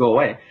it doesn't go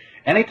away.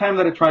 Anytime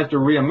that it tries to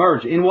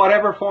reemerge in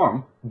whatever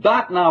form,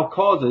 that now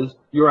causes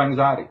your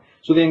anxiety.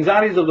 So the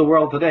anxieties of the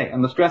world today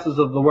and the stresses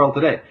of the world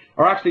today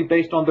are actually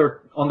based on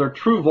their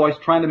true voice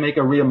trying to make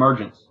a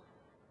reemergence.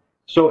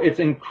 So it's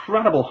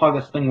incredible how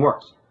this thing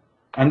works.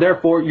 And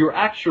therefore, you're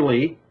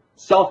actually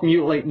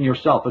self-mutilating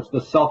yourself. It's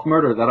the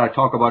self-murder that I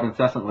talk about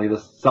incessantly,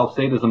 this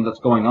self-sadism that's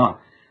going on.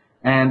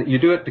 And you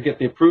do it to get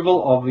the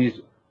approval of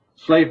these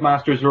slave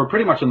masters who are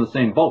pretty much in the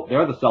same boat.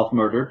 They're the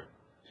self-murdered.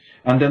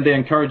 And then they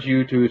encourage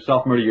you to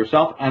self-murder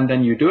yourself, and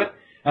then you do it.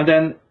 And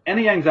then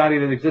any anxiety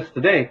that exists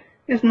today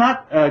is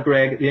not,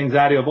 Greg, the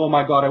anxiety of, oh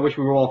my God, I wish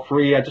we were all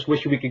free. I just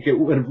wish we could get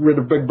rid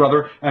of Big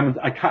Brother.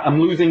 I'm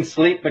losing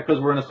sleep because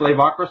we're in a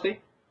slaveocracy.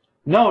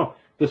 No,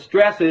 the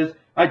stress is,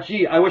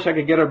 gee, I wish I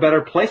could get a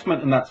better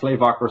placement in that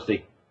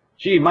slaveocracy.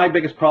 Gee, my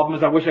biggest problem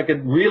is I wish I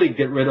could really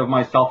get rid of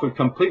my selfhood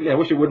completely. I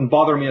wish it wouldn't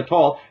bother me at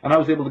all, and I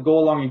was able to go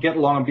along and get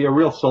along and be a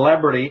real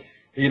celebrity,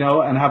 you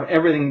know, and have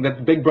everything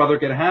that Big Brother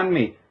could hand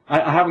me.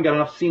 I haven't got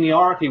enough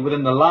seniority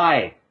within the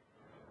lie.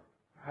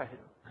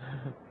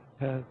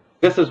 Right.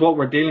 This is what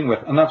we're dealing with,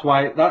 and that's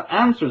why that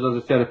answers,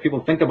 as I said, if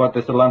people think about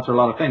this, it'll answer a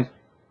lot of things.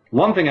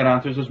 One thing it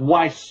answers is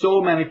why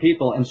so many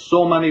people in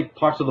so many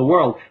parts of the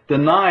world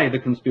deny the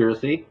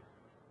conspiracy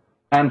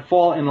and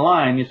fall in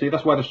line. You see,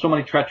 that's why there's so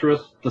many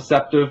treacherous,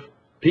 deceptive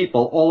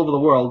people all over the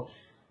world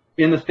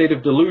in the state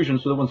of delusion,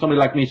 so that when somebody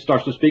like me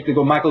starts to speak, they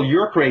go, Michael,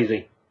 you're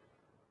crazy.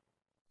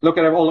 Look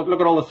at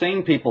all the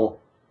sane people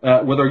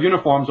with their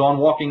uniforms on,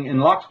 walking in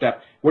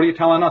lockstep. What are you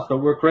telling us, that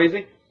we're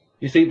crazy?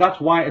 You see,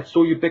 that's why it's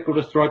so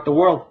ubiquitous throughout the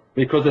world,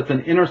 because it's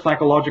an inner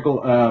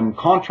psychological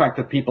contract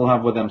that people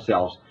have with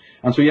themselves.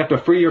 And so you have to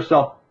free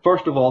yourself,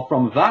 first of all,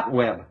 from that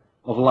web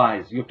of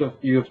lies. You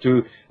have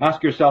to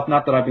ask yourself,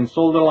 not that I've been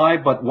sold a lie,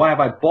 but why have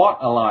I bought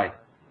a lie?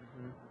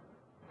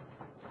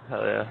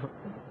 Hell yeah.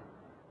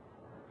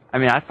 I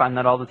mean, I find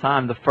that all the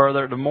time.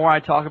 The more I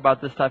talk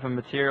about this type of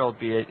material,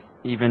 be it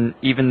even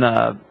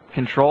the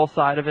control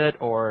side of it,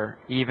 or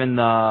even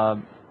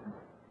the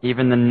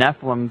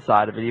Nephilim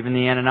side of it, even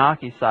the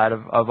Anunnaki side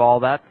of all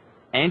that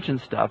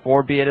ancient stuff,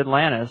 or be it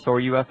Atlantis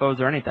or UFOs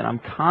or anything, I'm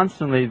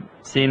constantly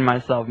seeing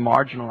myself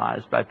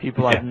marginalized by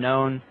people I've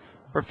known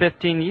for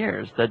 15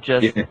 years that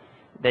just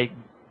they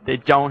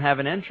don't have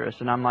an interest,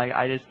 and I'm like,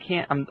 I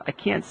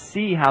can't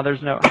see how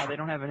they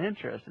don't have an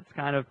interest. It's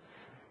kind of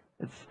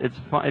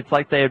it's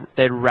like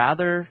they'd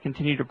rather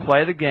continue to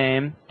play the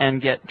game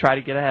and try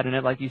to get ahead in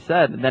it, like you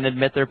said, than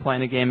admit they're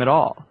playing a game at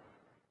all.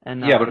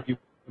 And yeah, but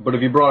But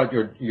if you brought out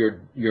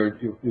your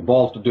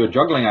balls to do a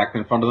juggling act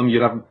in front of them,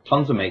 you'd have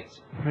tons of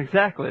mates.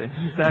 Exactly.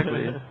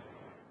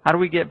 How do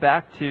we get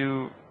back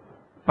to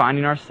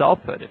finding our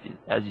selfhood,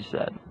 as you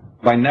said?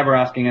 By never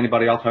asking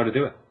anybody else how to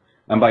do it,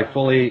 and by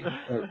fully,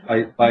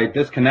 by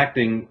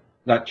disconnecting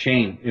that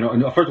chain.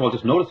 First of all,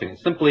 just noticing it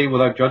simply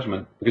without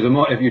judgment. Because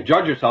if you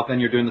judge yourself, then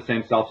you're doing the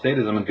same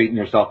self-sadism and beating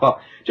yourself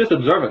up. Just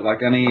observe it,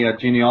 like any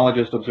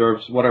genealogist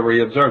observes whatever he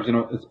observes.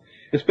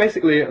 It's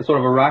basically a sort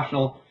of a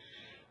rational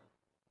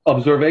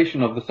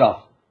observation of the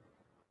self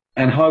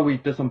and how we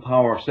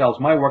disempower ourselves.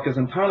 My work is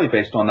entirely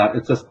based on that.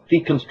 It's a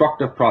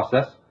deconstructive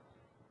process,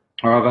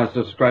 or I've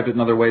described it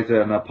in other ways,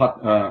 an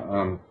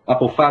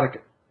apophatic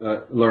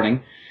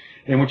learning,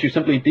 in which you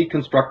simply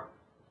deconstruct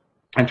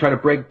and try to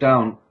break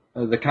down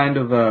the kind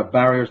of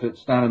barriers that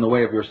stand in the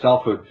way of your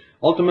selfhood.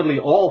 Ultimately,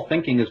 all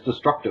thinking is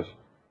destructive.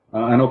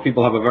 I know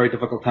people have a very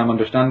difficult time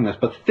understanding this,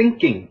 but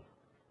thinking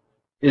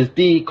is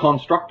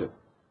deconstructive.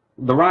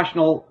 The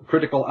rational,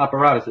 critical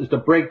apparatus is to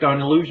break down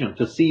illusion,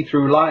 to see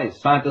through lies.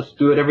 Scientists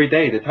do it every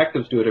day.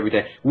 Detectives do it every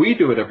day. We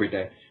do it every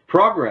day.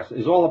 Progress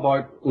is all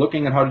about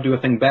looking at how to do a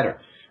thing better,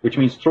 which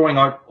means throwing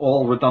out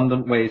all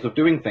redundant ways of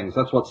doing things.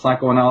 That's what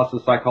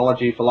psychoanalysis,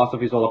 psychology,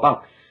 philosophy is all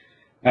about.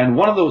 And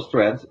one of those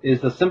threads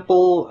is the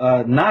simple,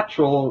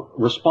 natural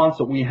response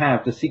that we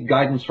have to seek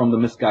guidance from the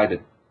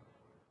misguided.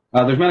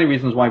 There's many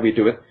reasons why we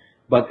do it,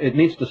 but it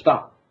needs to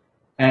stop.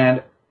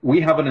 And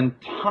we have an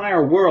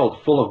entire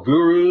world full of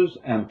gurus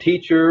and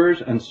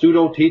teachers and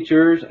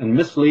pseudo-teachers and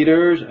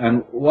misleaders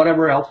and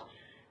whatever else,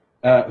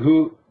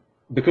 who,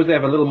 because they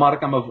have a little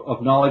modicum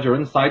of knowledge or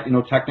insight,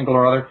 technical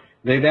or other,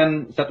 they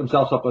then set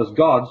themselves up as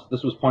gods.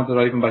 This was pointed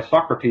out even by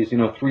Socrates,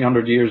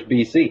 300 years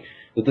BC,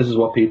 that this is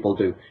what people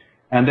do.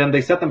 And then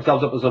they set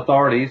themselves up as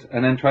authorities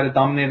and then try to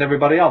dominate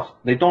everybody else.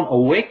 They don't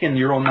awaken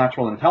your own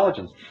natural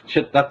intelligence.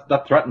 Shit,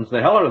 that threatens the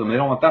hell out of them. They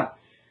don't want that.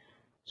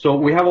 So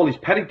we have all these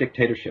petty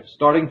dictatorships,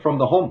 starting from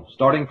the home,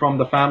 starting from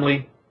the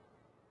family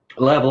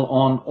level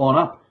on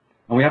up.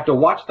 And we have to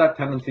watch that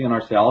tendency in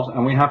ourselves,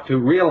 and we have to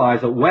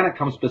realize that when it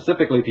comes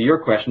specifically to your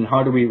question,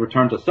 how do we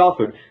return to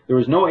selfhood, there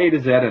is no A to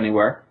Z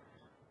anywhere.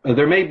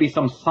 There may be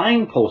some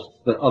signposts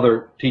that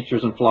other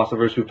teachers and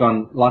philosophers who've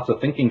done lots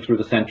of thinking through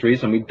the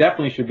centuries, and we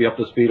definitely should be up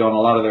to speed on a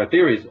lot of their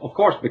theories, of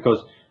course,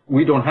 because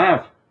we don't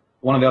have,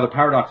 one of the other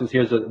paradoxes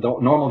here is that the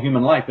normal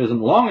human life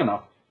isn't long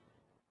enough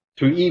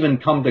to even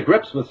come to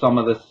grips with some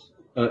of this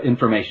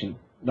information.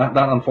 That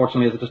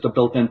unfortunately is just a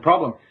built-in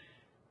problem.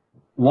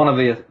 One of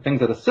the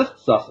things that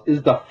assists us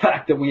is the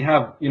fact that we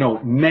have,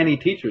 many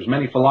teachers,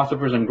 many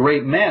philosophers and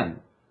great men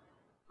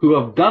who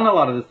have done a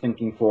lot of this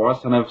thinking for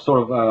us and have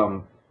sort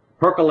of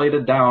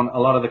percolated down a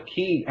lot of the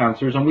key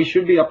answers, and we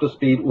should be up to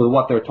speed with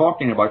what they're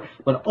talking about,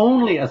 but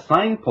only as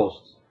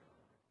signposts.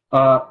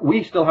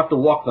 We still have to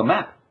walk the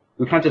map.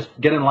 We can't just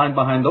get in line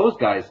behind those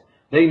guys.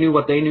 They knew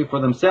what they knew for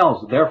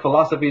themselves. Their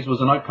philosophies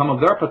was an outcome of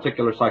their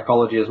particular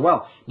psychology as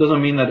well.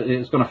 Doesn't mean that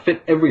it's going to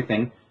fit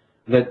everything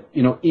that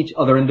each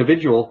other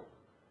individual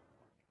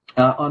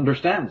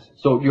understands.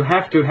 So you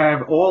have to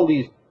have all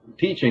these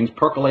teachings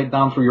percolate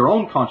down through your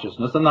own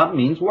consciousness, and that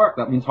means work.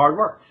 That means hard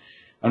work,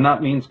 and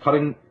that means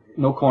cutting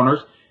no corners.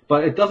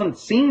 But it doesn't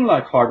seem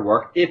like hard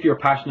work if you're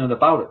passionate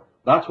about it.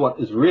 That's what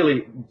is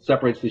really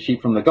separates the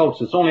sheep from the goats.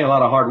 It's only a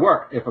lot of hard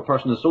work if a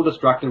person is so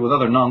distracted with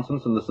other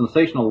nonsense in the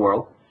sensational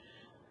world.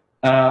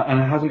 And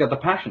it hasn't got the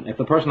passion. If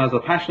the person has the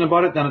passion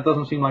about it, then it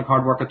doesn't seem like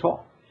hard work at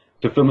all.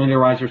 To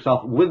familiarize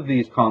yourself with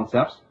these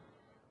concepts,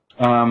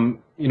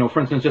 for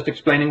instance, just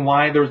explaining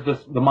why there's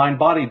the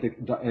mind-body,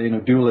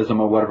 dualism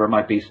or whatever it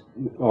might be,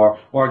 or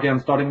again,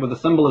 starting with the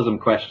symbolism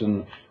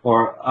question,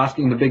 or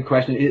asking the big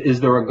question,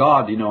 is there a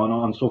God,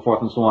 and so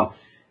forth and so on.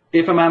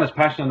 If a man is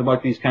passionate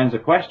about these kinds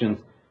of questions,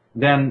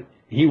 then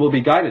he will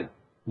be guided,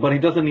 but he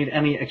doesn't need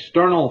any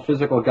external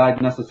physical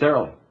guide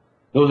necessarily.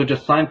 Those are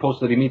just signposts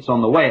that he meets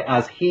on the way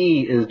as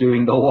he is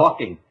doing the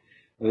walking.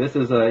 This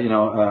is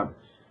the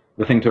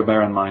thing to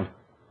bear in mind.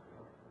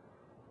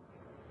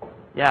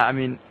 Yeah,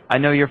 I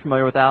know you're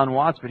familiar with Alan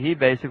Watts, but he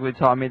basically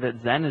taught me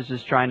that Zen is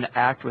just trying to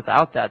act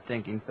without that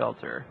thinking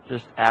filter.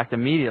 Just act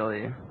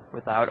immediately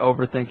without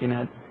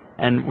overthinking it.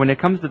 And when it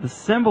comes to the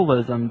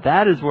symbolism,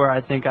 that is where I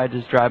think I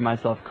just drive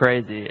myself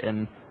crazy.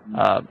 And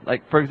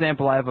for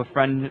example, I have a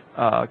friend,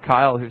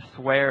 Kyle, who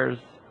swears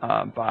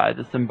by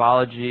the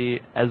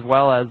symbology as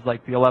well as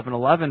like the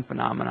 11/11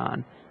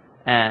 phenomenon.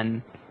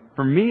 And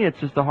for me, it's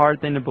just a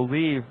hard thing to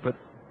believe,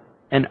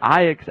 and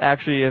I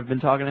actually have been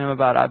talking to him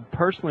about, I've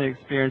personally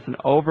experienced an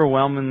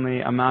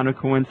overwhelmingly amount of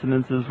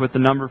coincidences with the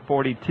number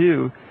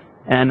 42,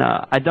 and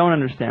I don't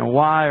understand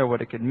why or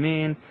what it could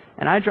mean,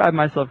 and I drive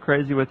myself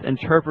crazy with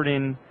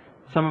interpreting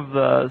some of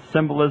the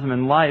symbolism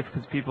in life,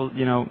 because people,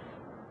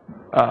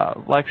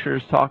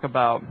 lectures talk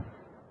about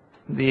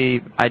the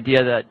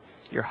idea that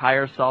your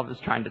higher self is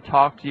trying to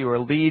talk to you or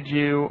lead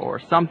you, or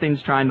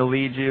something's trying to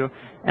lead you,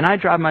 and I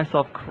drive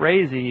myself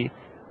crazy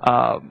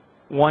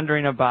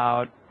wondering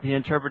about the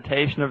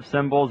interpretation of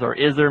symbols, or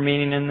is there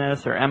meaning in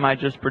this, or am I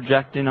just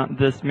projecting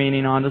this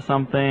meaning onto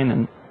something,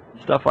 and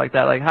stuff like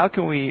that. Like, how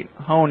can we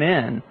hone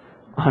in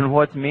on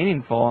what's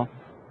meaningful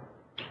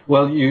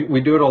Well,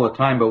 we do it all the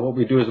time, but what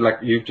we do is, like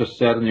you've just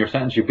said in your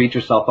sentence, you beat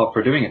yourself up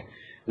for doing it.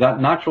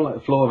 That natural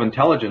flow of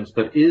intelligence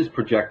that is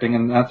projecting,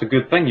 and that's a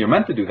good thing. You're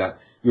meant to do that.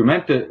 You're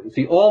meant to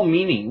see all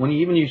meaning. When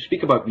you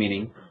speak about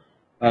meaning,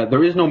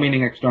 there is no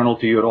meaning external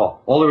to you at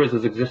all. All there is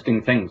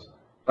existing things.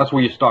 That's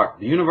where you start.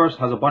 The universe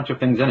has a bunch of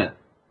things in it,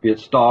 be it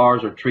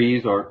stars or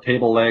trees or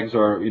table legs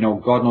or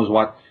God knows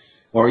what,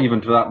 or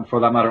even for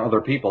that matter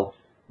other people.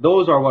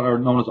 Those are what are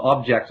known as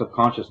objects of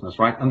consciousness,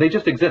 right? And they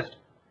just exist,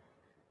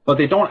 but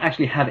they don't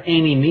actually have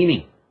any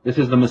meaning. This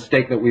is the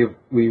mistake that we've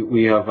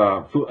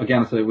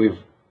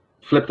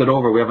flipped it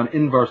over. We have an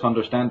inverse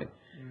understanding.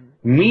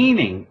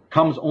 Meaning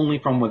comes only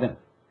from within.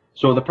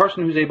 So the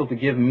person who's able to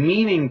give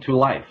meaning to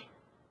life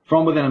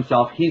from within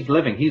himself, he's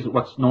living. He's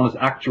what's known as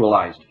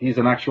actualized. He's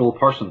an actual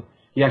person.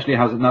 He actually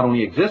has not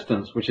only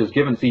existence, which is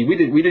given. See, we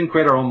didn't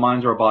create our own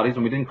minds or our bodies,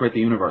 and we didn't create the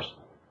universe.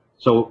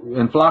 So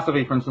in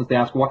philosophy, for instance, they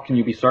ask, what can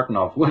you be certain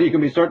of? Well, you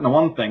can be certain of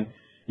one thing.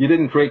 You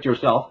didn't create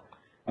yourself,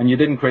 and you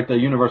didn't create the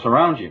universe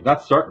around you.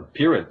 That's certain,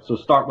 period. So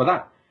start with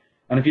that.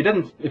 And if you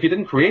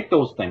didn't create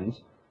those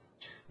things,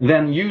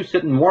 then you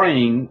sitting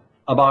worrying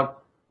about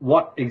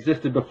what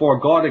existed before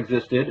God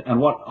existed and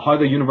how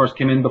the universe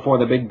came in before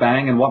the Big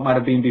Bang and what might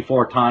have been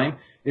before time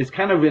is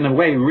kind of in a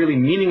way really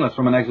meaningless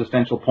from an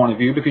existential point of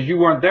view, because you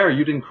weren't there,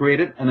 you didn't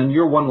create it, and in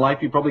your one life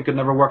you probably could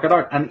never work it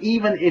out. And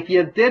even if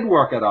you did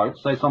work it out,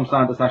 say some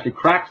scientists actually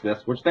cracks this,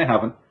 which they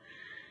haven't,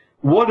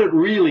 would it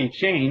really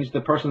change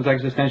the person's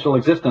existential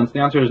existence? The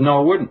answer is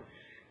no, it wouldn't.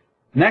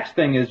 Next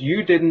thing is,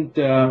 you didn't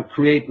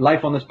create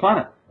life on this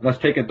planet. Let's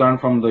take it down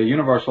from the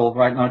universal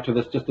right now to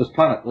just this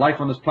planet. Life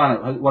on this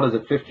planet, what is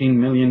it, 15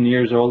 million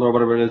years old or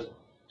whatever it is?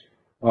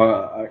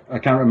 I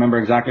can't remember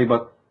exactly,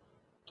 but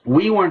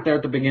we weren't there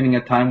at the beginning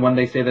of time when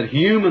they say that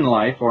human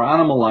life or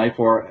animal life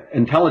or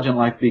intelligent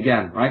life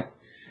began, right?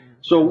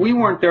 So we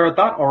weren't there at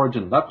that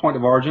point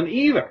of origin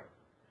either.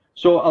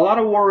 So a lot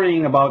of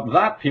worrying about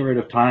that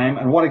period of time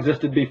and what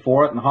existed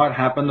before it and how it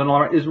happened and all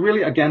that is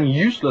really, again,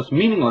 useless,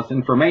 meaningless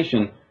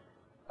information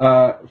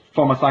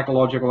from a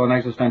psychological and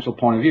existential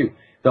point of view.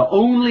 The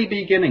only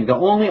beginning, the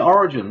only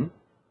origin,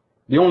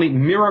 the only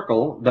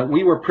miracle that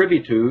we were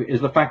privy to is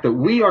the fact that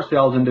we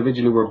ourselves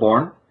individually were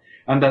born,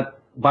 and that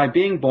by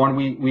being born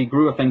we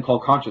grew a thing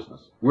called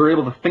consciousness. We're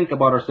able to think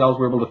about ourselves,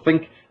 we're able to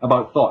think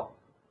about thought,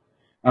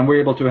 and we're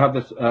able to have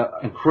this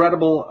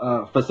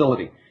incredible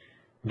facility.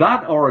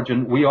 That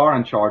origin we are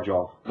in charge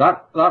of.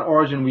 That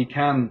origin we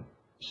can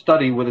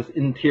study with this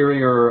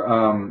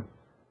interior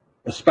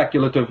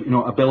speculative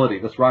ability,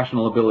 this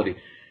rational ability.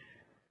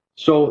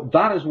 So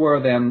that is where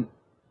then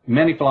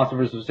many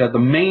philosophers have said the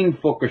main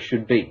focus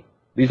should be.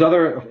 These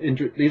other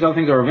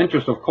things are of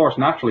interest, of course,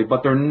 naturally,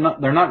 but they're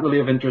not really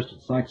of interest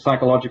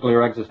psychologically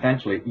or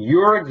existentially.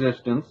 Your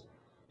existence,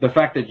 the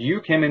fact that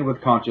you came in with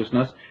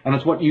consciousness, and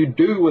it's what you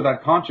do with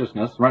that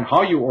consciousness, right?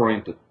 How you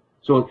orient it.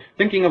 So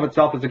thinking of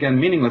itself is again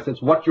meaningless.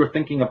 It's what you're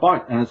thinking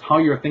about, and it's how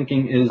your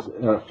thinking is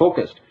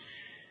focused.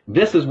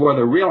 This is where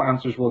the real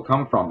answers will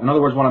come from. In other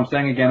words, what I'm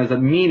saying again is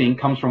that meaning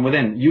comes from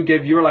within. You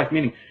give your life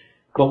meaning.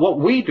 But what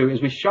we do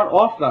is we shut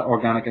off that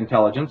organic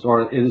intelligence,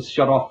 or it is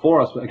shut off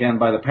for us, again,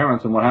 by the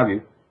parents and what have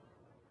you.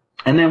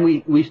 And then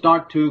we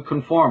start to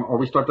conform, or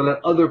we start to let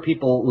other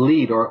people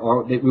lead,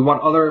 or we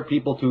want other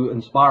people to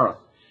inspire us.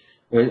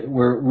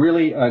 We're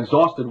really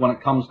exhausted when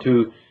it comes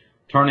to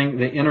turning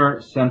the inner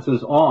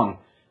senses on,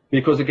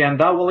 because again,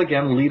 that will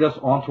again lead us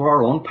onto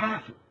our own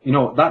path.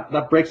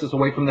 That breaks us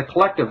away from the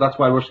collective. That's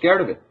why we're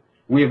scared of it.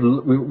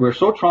 We're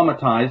so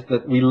traumatized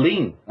that we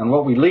lean, and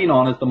what we lean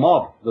on is the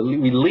mob.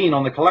 We lean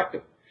on the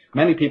collective.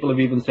 Many people have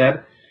even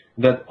said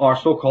that our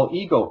so-called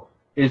ego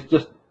is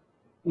just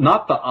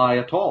not the I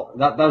at all.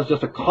 That is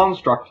just a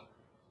construct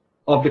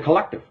of the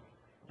collective.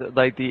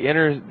 Like the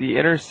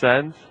inner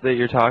sense that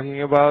you're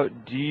talking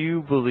about, do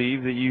you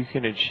believe that you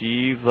can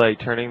achieve like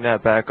turning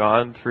that back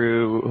on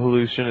through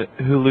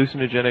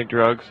hallucinogenic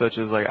drugs such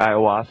as like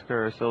ayahuasca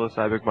or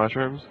psilocybin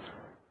mushrooms?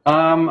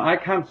 I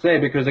can't say,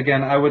 because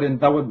again,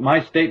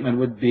 my statement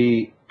would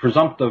be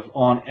presumptive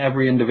on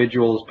every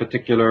individual's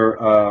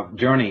particular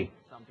journey.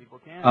 Some people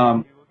can.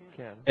 Some people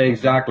can.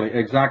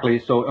 Exactly.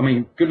 So I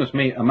mean, goodness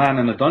me, a man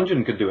in a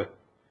dungeon could do it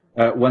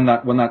when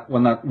that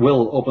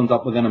will opens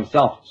up within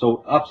himself.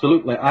 So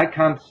absolutely, I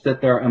can't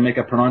sit there and make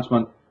a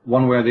pronouncement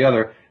one way or the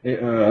other,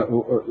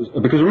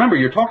 because remember,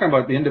 you're talking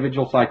about the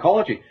individual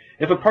psychology.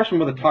 If a person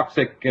with a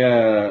toxic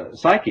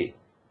psyche,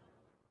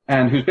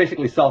 and who's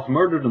basically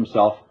self-murdered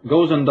himself,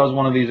 goes and does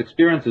one of these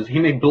experiences, he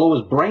may blow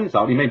his brains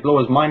out, he may blow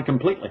his mind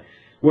completely.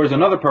 Whereas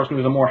another person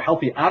with a more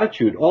healthy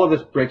attitude, all of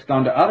this breaks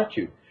down to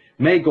attitude,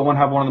 may go and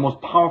have one of the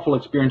most powerful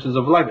experiences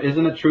of life.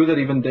 Isn't it true that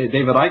even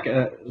David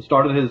Icke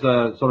started his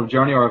sort of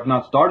journey, or if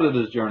not started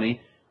his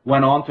journey,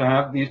 went on to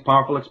have these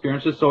powerful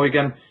experiences? So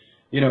again,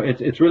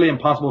 it's really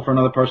impossible for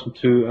another person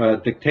to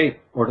dictate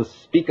or to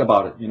speak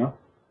about it,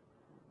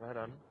 Right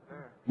on.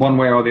 One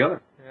way or the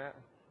other.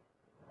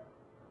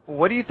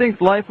 What do you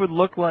think life would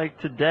look like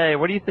today?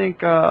 What do you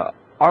think our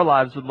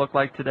lives would look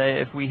like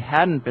today if we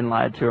hadn't been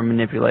lied to or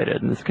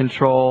manipulated, and this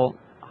control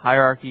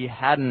hierarchy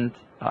hadn't,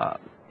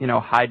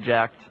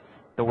 hijacked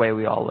the way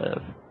we all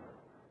live?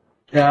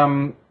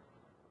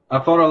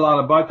 I've thought a lot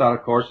about that,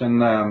 of course,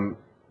 and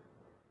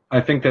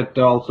I think that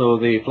also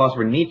the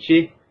philosopher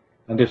Nietzsche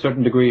and to a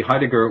certain degree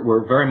Heidegger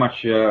were very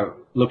much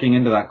looking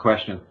into that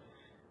question.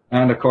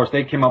 And of course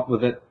they came up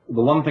with it.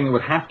 The one thing that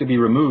would have to be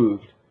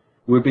removed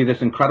would be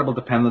this incredible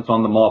dependence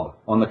on the mob,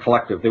 on the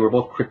collective. They were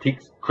both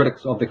critics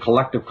of the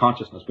collective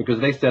consciousness,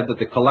 because they said that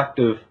the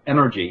collective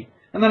energy,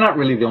 and they're not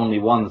really the only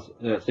ones,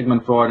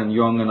 Sigmund Freud and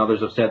Jung and others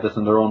have said this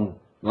in their own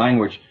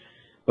language,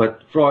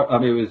 but Freud, I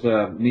mean, it was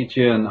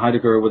Nietzsche and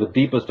Heidegger were the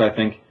deepest, I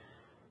think,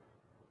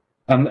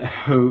 and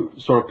who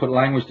sort of put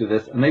language to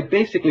this. And they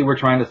basically were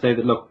trying to say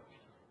that, look,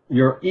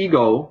 your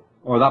ego,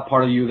 or that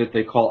part of you that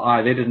they call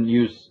I, they didn't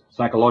use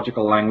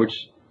psychological language.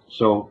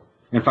 So,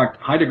 in fact,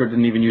 Heidegger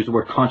didn't even use the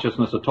word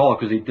consciousness at all,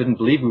 because he didn't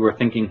believe we were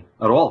thinking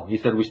at all. He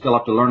said we still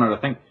have to learn how to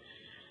think.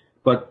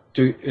 But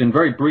in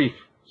very brief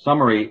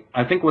summary,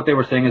 I think what they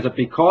were saying is that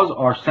because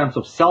our sense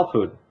of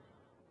selfhood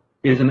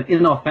is an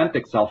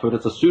inauthentic selfhood,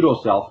 it's a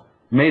pseudo-self,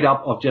 made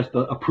up of just the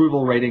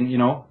approval rating, you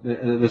know,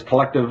 this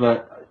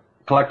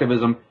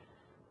collectivism.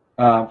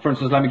 For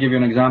instance, let me give you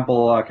an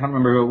example. I can't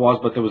remember who it was,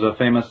 but there was a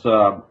famous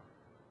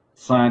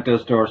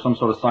scientist or some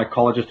sort of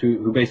psychologist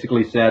who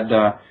basically said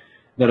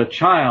that a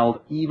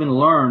child even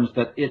learns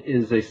that it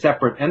is a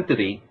separate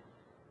entity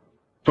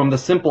from the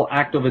simple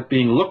act of it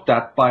being looked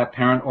at by a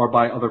parent or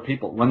by other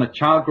people. When the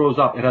child grows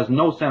up, it has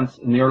no sense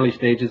in the early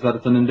stages that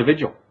it's an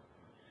individual.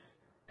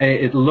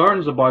 It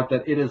learns about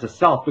that it is a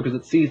self because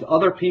it sees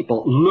other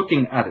people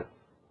looking at it.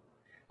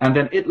 And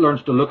then it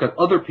learns to look at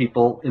other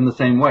people in the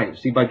same way.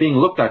 See, by being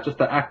looked at, just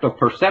the act of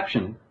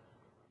perception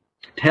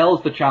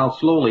tells the child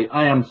slowly,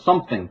 I am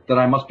something that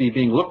I must be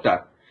being looked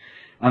at.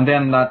 And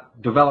then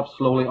that develops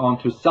slowly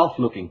onto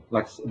self-looking,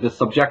 like the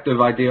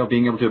subjective idea of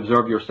being able to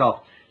observe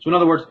yourself. So in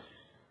other words,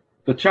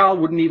 the child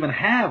wouldn't even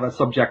have a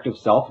subjective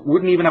self,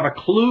 wouldn't even have a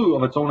clue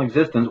of its own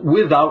existence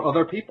without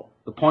other people.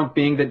 The point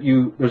being that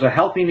there's a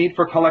healthy need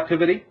for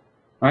collectivity,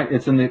 right?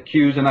 It's in the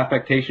cues and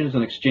affectations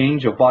and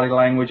exchange of body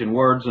language and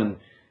words and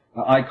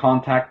eye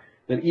contact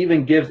that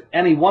even gives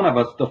any one of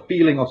us the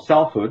feeling of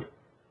selfhood.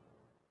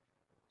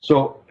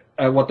 So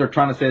what they're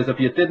trying to say is if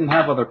you didn't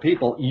have other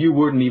people, you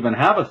wouldn't even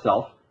have a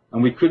self,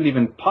 and we couldn't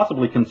even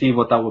possibly conceive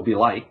what that would be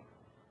like.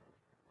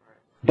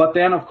 But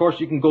then, of course,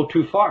 you can go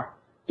too far.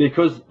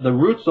 Because the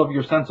roots of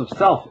your sense of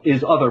self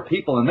is other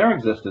people and their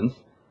existence,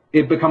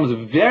 it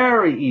becomes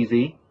very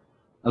easy,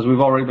 as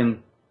we've already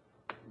been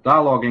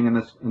dialoguing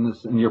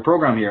in your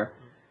program here.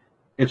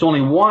 It's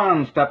only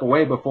one step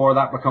away before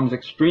that becomes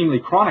extremely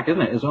chronic,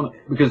 isn't it?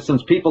 Because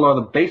since people are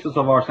the basis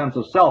of our sense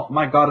of self,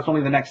 my God, it's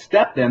only the next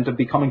step then to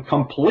becoming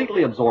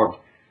completely absorbed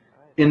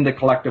in the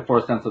collective for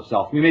a sense of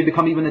self. We may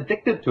become even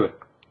addicted to it.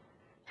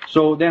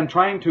 So then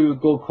trying to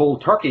go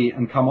cold turkey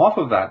and come off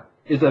of that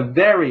is a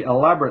very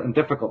elaborate and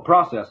difficult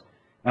process.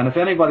 And if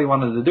anybody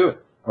wanted to do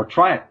it or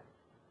try it,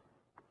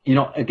 you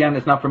know, again,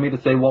 it's not for me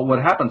to say what would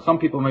happen. Some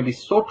people may be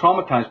so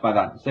traumatized by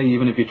that. Say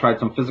even if you tried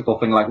some physical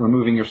thing like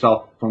removing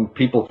yourself from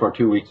people for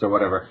 2 weeks or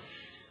whatever,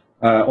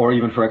 or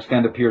even for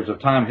extended periods of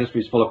time.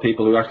 History is full of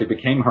people who actually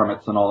became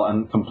hermits and all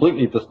and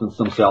completely distanced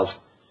themselves.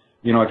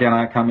 You know, again,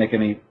 I can't make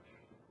any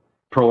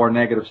pro or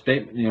negative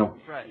statement, you know,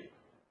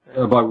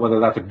 about whether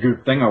that's a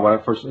good thing or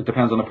whatever. It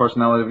depends on the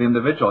personality of the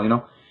individual, you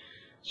know.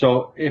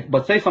 So,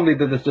 but say somebody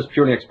did this just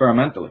purely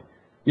experimentally,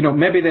 you know,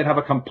 maybe they'd have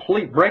a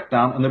complete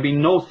breakdown and there'd be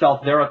no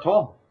self there at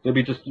all. They'd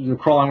be just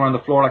crawling around the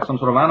floor like some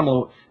sort of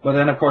animal. But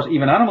then, of course,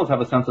 even animals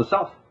have a sense of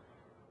self.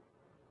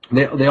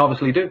 They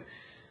obviously do.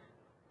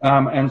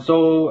 And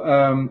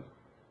so,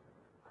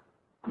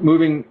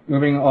 moving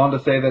on to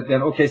say that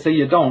then, okay, say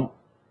you don't,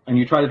 and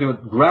you try to do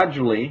it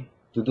gradually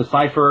to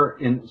decipher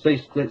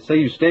say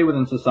you stay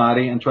within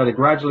society and try to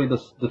gradually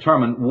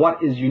determine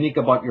what is unique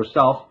about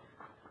yourself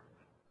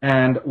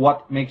and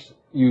what makes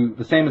you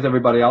the same as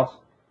everybody else.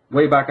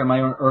 Way back in my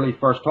early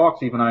first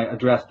talks, even I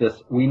addressed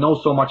this. We know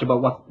so much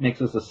about what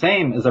makes us the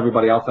same as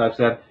everybody else. I've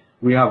said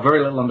we have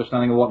very little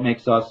understanding of what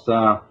makes us,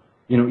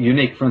 you know,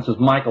 unique. For instance,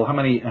 Michael. How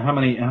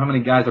many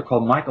guys are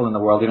called Michael in the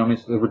world? You know, I mean,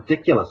 it's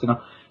ridiculous. You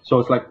know, so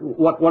it's like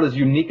what is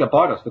unique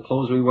about us? The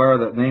clothes we wear,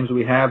 the names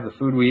we have, the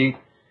food we eat,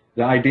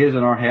 the ideas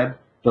in our head,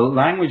 the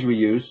language we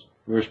use.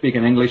 We're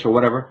speaking English or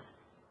whatever.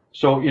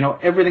 So you know,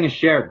 everything is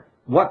shared.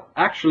 What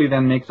actually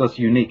then makes us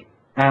unique?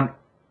 And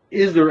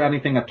is there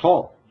anything at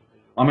all?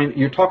 I mean,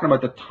 you're talking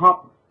about the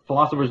top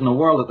philosophers in the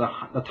world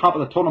at the top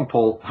of the totem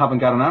pole haven't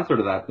got an answer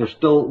to that. They're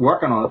still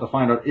working on it to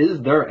find out, is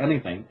there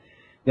anything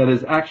that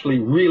is actually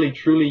really,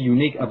 truly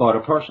unique about a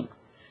person?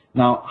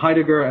 Now,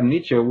 Heidegger and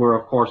Nietzsche were,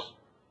 of course,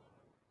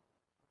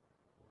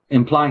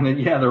 implying that,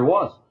 yeah, there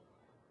was.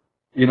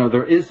 You know,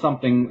 there is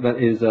something that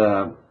is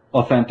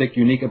authentic,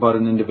 unique about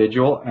an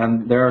individual,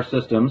 and their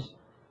systems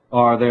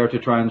are there to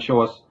try and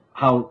show us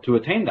how to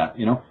attain that,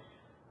 you know.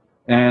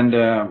 And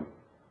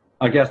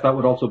I guess that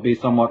would also be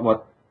somewhat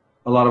what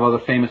a lot of other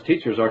famous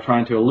teachers are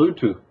trying to allude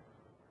to.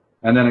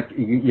 And then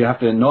you have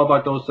to know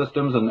about those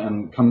systems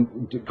and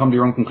come to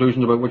your own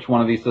conclusions about which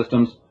one of these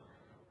systems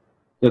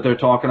that they're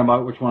talking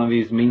about, which one of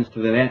these means to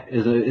the end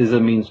is a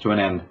means to an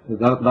end.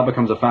 That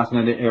becomes a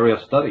fascinating area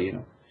of study, you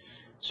know.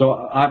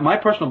 So my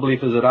personal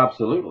belief is that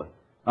absolutely.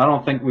 I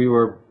don't think we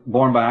were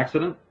born by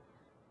accident.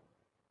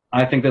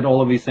 I think that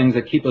all of these things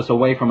that keep us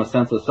away from a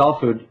sense of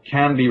selfhood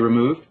can be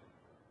removed.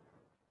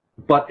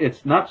 But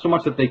it's not so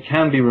much that they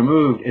can be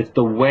removed, it's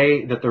the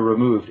way that they're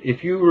removed.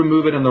 If you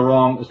remove it in the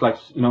wrong, it's like,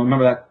 you know,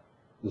 remember that,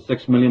 the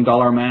 $6 million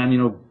man, you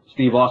know,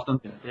 Steve Austin?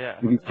 Yeah.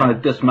 He's trying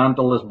to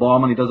dismantle this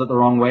bomb and he does it the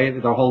wrong way,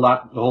 the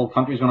whole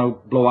country's going to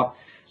blow up.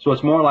 So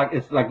it's more like,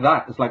 it's like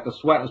that. It's like the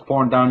sweat is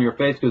pouring down your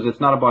face, because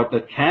it's not about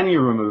that can you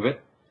remove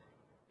it.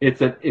 It's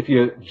that if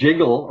you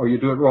jiggle or you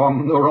do it the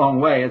wrong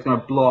way, it's going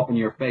to blow up in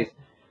your face.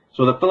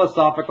 So the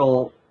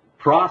philosophical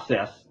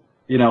process,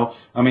 you know,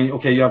 I mean,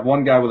 okay, you have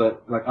one guy with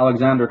like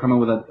Alexander coming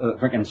with a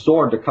freaking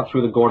sword to cut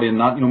through the Gordian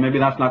knot. You know, maybe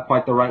that's not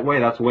quite the right way.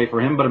 That's a way for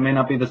him, but it may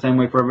not be the same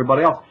way for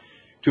everybody else.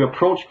 To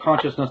approach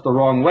consciousness the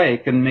wrong way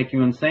can make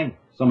you insane.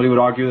 Somebody would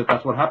argue that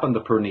that's what happened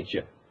to poor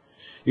Nietzsche,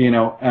 you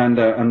know, and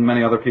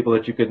many other people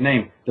that you could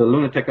name. The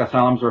lunatic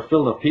asylums are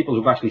filled of people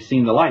who've actually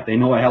seen the light. They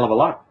know a hell of a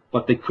lot,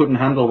 but they couldn't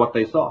handle what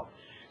they saw.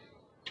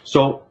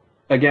 So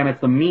again,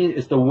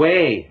 it's the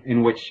way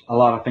in which a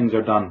lot of things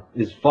are done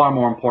is far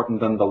more important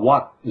than the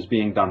what is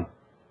being done.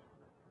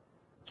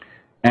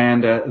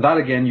 And that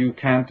again, you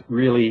can't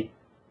really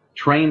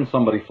train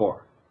somebody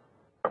for.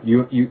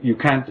 You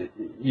can't.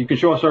 You can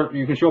show a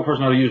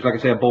person how to use, like I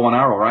say, a bow and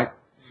arrow, right?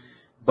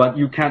 But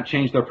you can't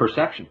change their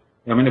perception.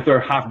 I mean, if they're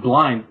half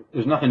blind,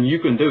 there's nothing you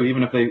can do.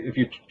 Even if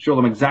you show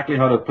them exactly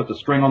how to put the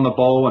string on the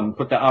bow and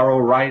put the arrow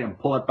right and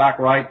pull it back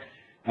right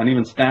and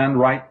even stand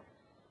right.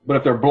 But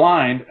if they're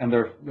blind and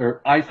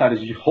their eyesight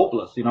is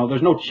hopeless, you know,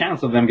 there's no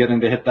chance of them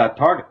getting to hit that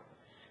target.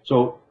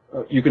 So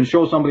you can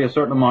show somebody a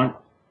certain amount,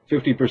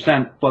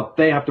 50%, but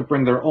they have to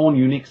bring their own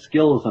unique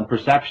skills and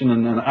perception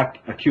and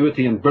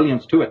acuity and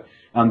brilliance to it.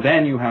 And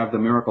then you have the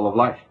miracle of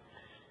life.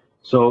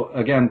 So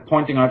again,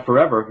 pointing out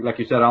forever, like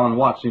you said, Alan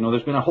Watts, you know,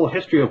 there's been a whole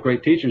history of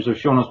great teachers who have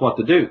shown us what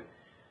to do.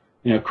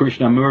 You know,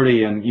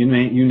 Krishnamurti and you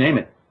name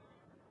it.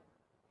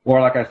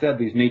 Or like I said,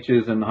 these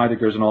Nietzsches and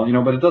Heideggers and all, you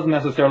know, but it doesn't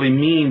necessarily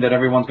mean that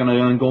everyone's going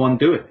to go and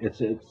do it.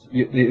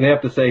 They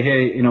have to say,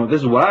 hey, you know,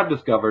 this is what I've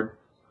discovered.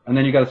 And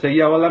then you got to say,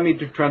 yeah, well, let me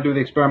try and do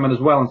the experiment as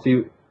well and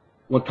see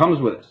what comes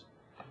with this.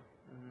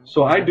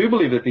 So I do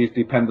believe that these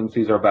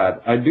dependencies are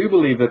bad. I do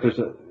believe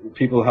that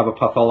people have a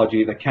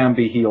pathology that can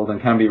be healed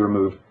and can be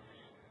removed.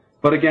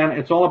 But again,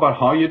 it's all about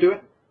how you do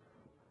it.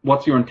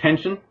 What's your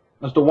intention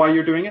as to why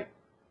you're doing it?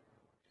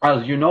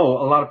 As you know,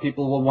 a lot of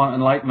people will want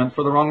enlightenment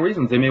for the wrong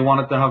reasons. They may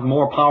want it to have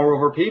more power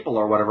over people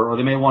or whatever, or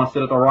they may want to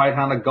sit at the right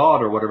hand of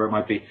God or whatever it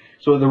might be.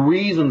 So the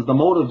reasons, the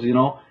motives, you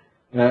know,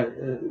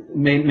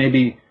 may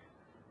be,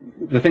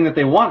 the thing that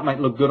they want might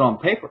look good on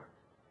paper.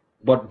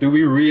 But do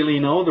we really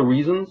know the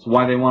reasons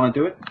why they want to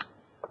do it?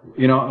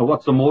 You know,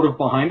 what's the motive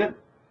behind it?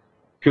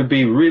 Could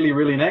be really,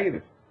 really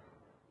negative.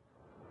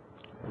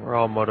 We're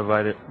all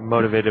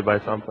motivated by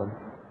something.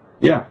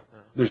 Yeah.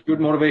 There's good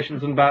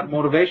motivations and bad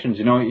motivations,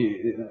 you know.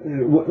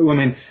 I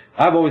mean,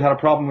 I've always had a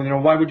problem with, you know,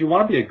 why would you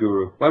want to be a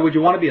guru? Why would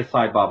you want to be a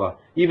Sai Baba?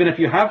 Even if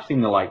you have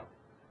seen the light.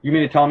 You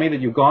mean to tell me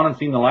that you've gone and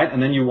seen the light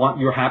and then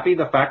you're happy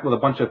the fact with a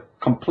bunch of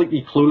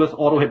completely clueless,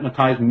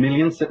 auto-hypnotized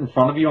millions sit in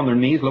front of you on their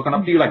knees looking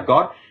up to you like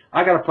God?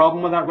 I got a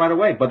problem with that right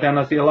away. But then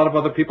I see a lot of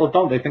other people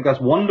don't. They think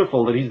that's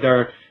wonderful that he's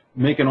there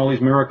making all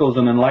these miracles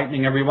and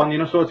enlightening everyone, you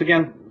know. So it's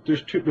again,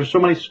 there's so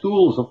many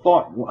schools of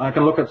thought. I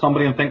can look at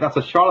somebody and think that's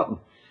a charlatan.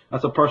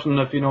 That's a person,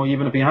 if you know,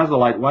 even if he has the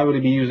light, why would he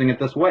be using it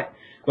this way?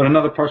 But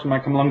another person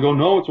might come along and go,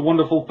 no, it's a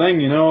wonderful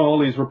thing, you know, all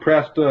these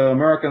repressed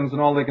Americans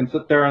and all, they can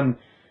sit there and,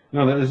 you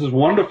know, this is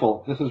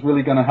wonderful. This is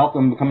really going to help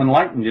them become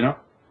enlightened, you know.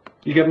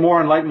 You get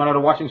more enlightenment out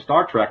of watching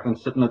Star Trek than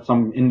sitting at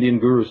some Indian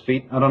guru's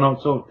feet. I don't know.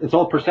 So it's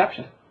all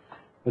perception.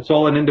 It's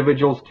all an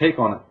individual's take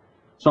on it.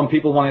 Some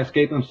people want to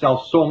escape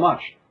themselves so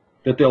much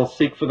that they'll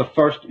seek for the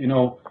first, you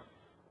know,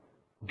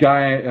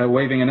 guy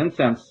waving an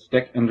incense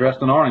stick and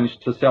dressed in orange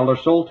to sell their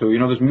soul to. You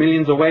know, there's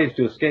millions of ways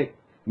to escape.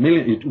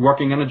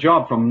 Working in a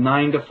job from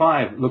 9 to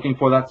 5, looking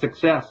for that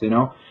success, you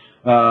know.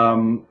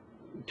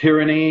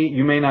 Tyranny,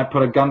 you may not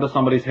put a gun to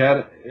somebody's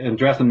head and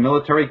dress in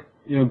military,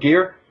 you know,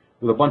 gear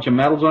with a bunch of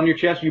medals on your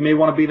chest. You may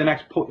want to be the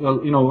next,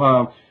 you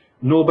know,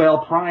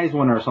 Nobel Prize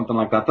winner or something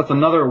like that. That's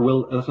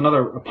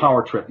another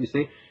power trip, you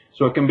see.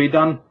 So it can be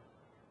done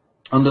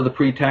under the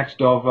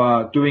pretext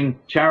of doing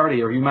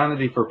charity or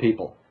humanity for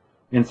people.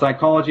 In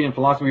psychology and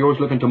philosophy, you always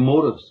look into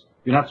motives.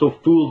 You're not so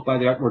fooled by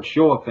the outward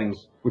show of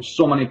things, which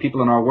so many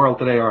people in our world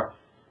today are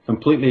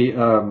completely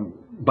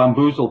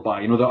bamboozled by,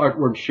 you know, the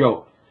outward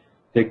show.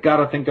 They got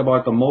to think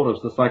about the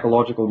motives, the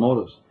psychological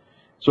motives.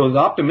 So the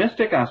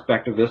optimistic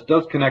aspect of this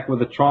does connect with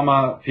the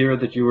trauma period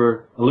that you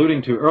were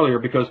alluding to earlier,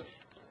 because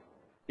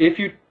if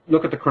you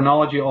look at the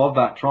chronology of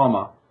that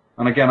trauma,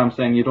 and again, I'm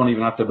saying you don't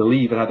even have to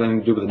believe it had anything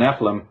to do with the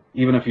Nephilim,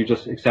 even if you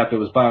just accept it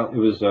was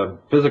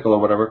physical or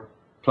whatever,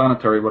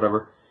 planetary,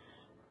 whatever.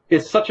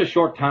 It's such a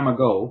short time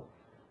ago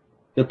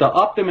that the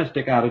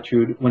optimistic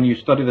attitude, when you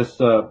study this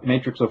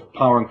matrix of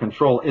power and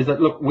control, is that,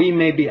 look, we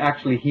may be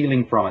actually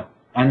healing from it.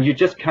 And you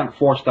just can't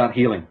force that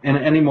healing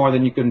any more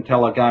than you can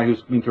tell a guy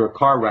who's been through a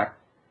car wreck,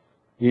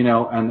 you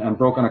know, and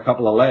broken a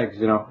couple of legs,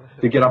 you know,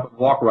 to get up and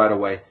walk right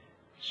away.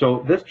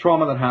 So this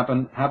trauma that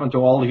happened to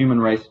all the human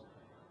race.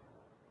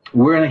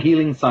 We're in a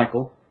healing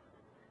cycle.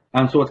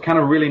 And so it's kind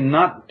of really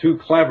not too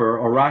clever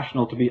or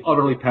rational to be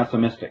utterly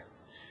pessimistic,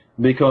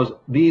 because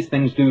these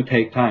things do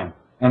take time.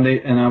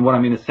 And what I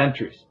mean is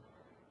centuries.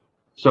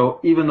 So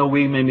even though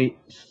we maybe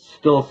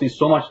still see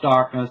so much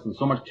darkness and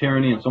so much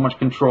tyranny and so much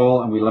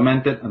control, and we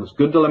lament it, and it's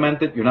good to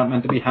lament it, you're not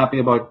meant to be happy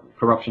about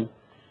corruption.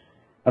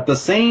 At the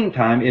same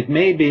time, it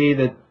may be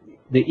that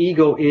the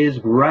ego is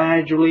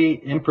gradually,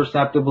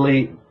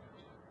 imperceptibly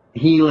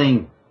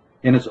healing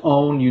in its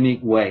own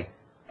unique way.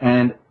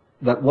 And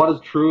that what is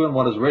true and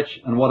what is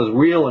rich and what is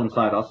real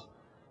inside us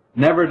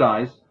never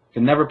dies,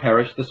 can never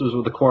perish. This was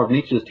with the core of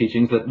Nietzsche's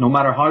teachings, that no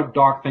matter how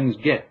dark things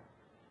get,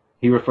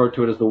 he referred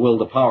to it as the will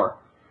to power.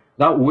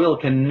 That will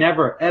can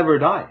never, ever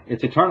die.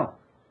 It's eternal.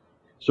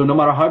 So no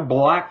matter how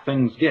black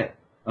things get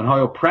and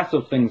how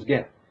oppressive things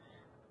get,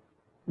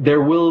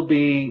 there will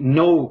be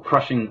no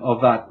crushing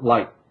of that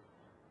light.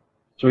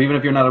 So even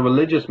if you're not a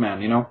religious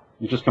man, you know,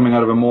 you're just coming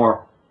out of a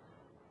more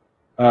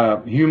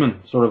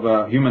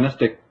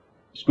humanistic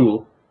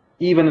school,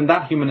 even in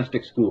that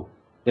humanistic school,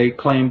 they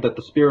claim that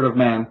the spirit of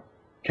man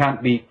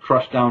can't be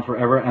crushed down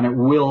forever, and it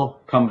will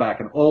come back,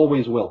 and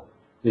always will.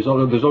 There's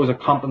always a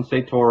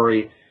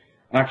compensatory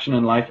action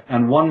in life,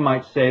 and one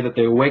might say that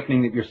the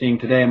awakening that you're seeing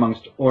today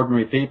amongst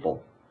ordinary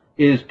people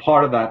is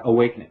part of that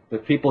awakening.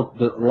 That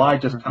the lie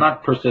just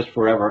cannot persist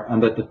forever,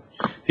 and that the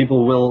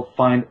people will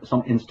find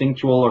some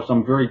instinctual or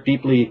some very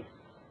deeply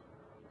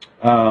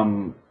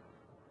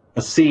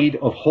a seed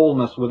of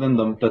wholeness within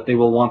them that they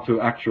will want to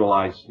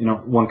actualize. You know,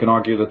 one can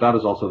argue that that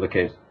is also the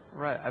case.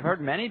 Right. I've heard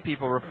many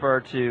people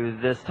refer to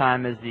this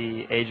time as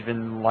the Age of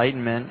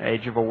Enlightenment,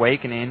 Age of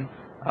Awakening,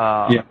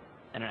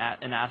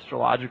 in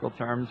astrological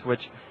terms,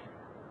 which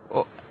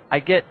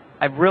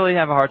I really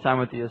have a hard time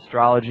with the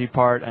astrology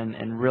part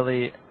and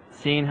really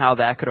seeing how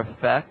that could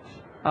affect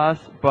us.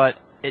 But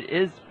it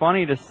is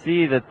funny to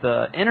see that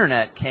the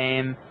internet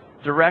came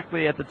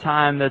directly at the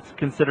time that's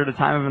considered a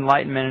time of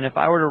enlightenment. And if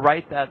I were to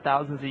write that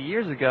thousands of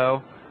years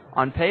ago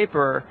on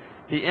paper,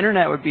 the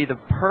internet would be the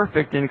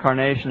perfect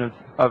incarnation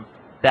of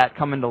that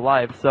coming to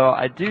life. So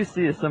I do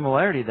see a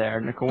similarity there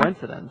and a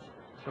coincidence.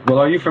 Well,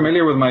 are you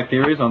familiar with my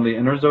theories on the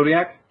inner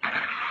zodiac?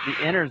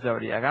 The inner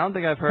zodiac. I don't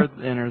think I've heard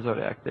the inner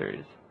zodiac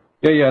theories.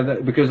 Yeah,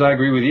 because I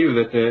agree with you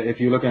that if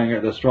you're looking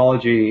at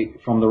astrology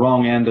from the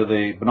wrong end of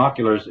the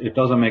binoculars, it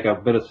doesn't make a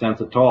bit of sense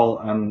at all,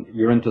 and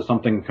you're into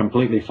something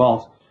completely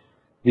false.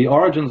 The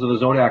origins of the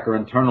zodiac are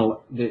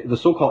internal. The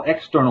so-called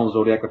external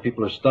zodiac that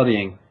people are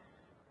studying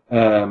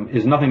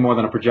is nothing more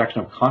than a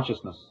projection of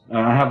consciousness. And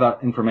I have that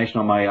information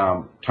on my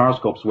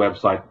Taroscopes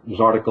website. There's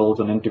articles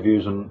and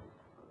interviews and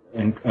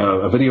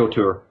a video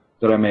tour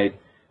that I made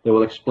that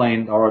will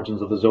explain the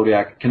origins of the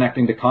zodiac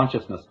connecting to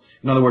consciousness.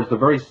 In other words, the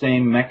very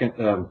same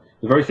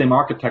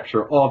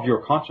architecture of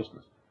your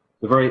consciousness,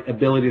 the very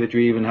ability that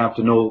you even have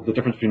to know the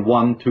difference between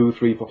 1, 2,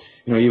 3, 4,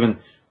 you know, even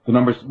the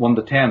numbers 1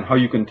 to 10, how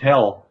you can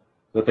tell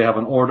that they have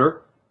an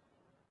order,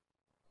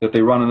 that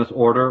they run in this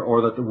order,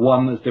 or that the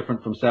 1 is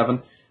different from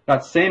 7.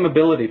 That same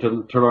ability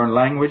to learn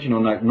language, you know,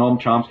 like Noam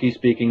Chomsky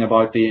speaking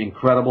about the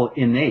incredible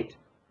innate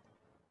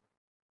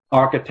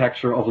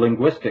architecture of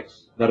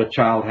linguistics that a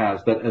child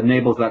has that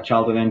enables that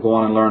child to then go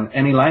on and learn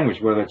any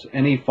language, whether it's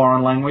any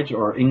foreign language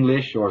or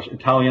English or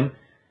Italian.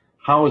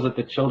 How is it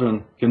that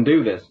children can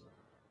do this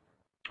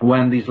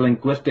when these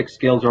linguistic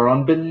skills are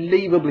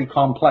unbelievably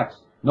complex?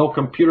 No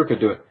computer could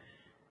do it.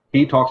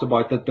 He talks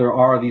about that there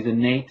are these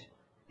innate,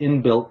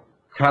 inbuilt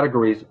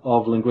categories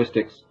of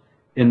linguistics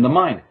in the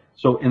mind.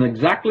 So in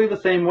exactly the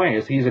same way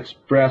as he's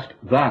expressed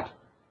that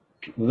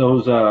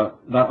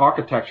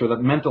architecture,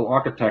 that mental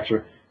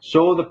architecture,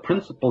 so the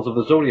principles of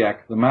the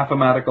zodiac, the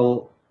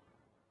mathematical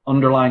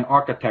underlying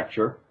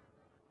architecture,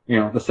 you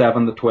know, the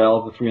 7, the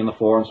 12, the 3, and the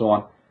 4, and so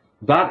on,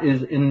 that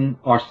is in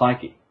our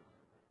psyche.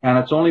 And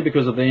it's only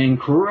because of the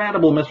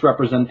incredible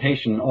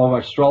misrepresentation of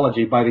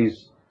astrology by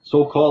these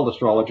so-called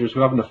astrologers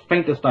who haven't the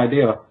faintest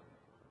idea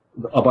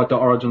about the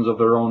origins of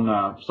their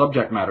own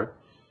subject matter.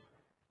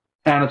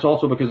 And it's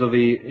also because of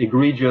the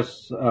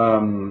egregious,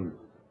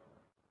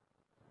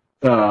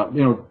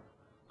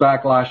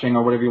 backlashing,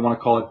 or whatever you want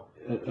to call it,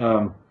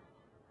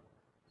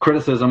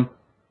 criticism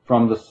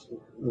from the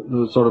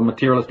sort of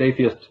materialist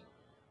atheist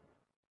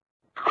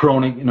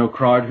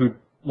crowd who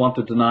want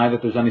to deny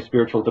that there's any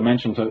spiritual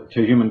dimension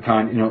to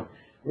humankind. You know,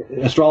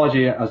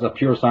 astrology as a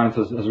pure science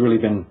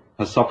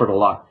has suffered a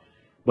lot.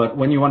 But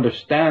when you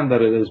understand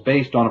that it is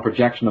based on a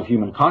projection of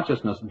human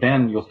consciousness,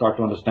 then you'll start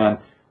to understand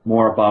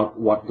more about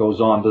what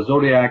goes on. The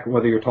zodiac,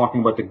 whether you're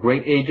talking about the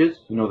great ages,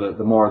 you know,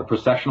 the more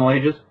processional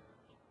ages,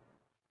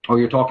 or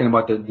you're talking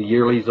about the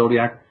yearly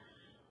zodiac,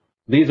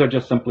 these are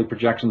just simply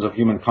projections of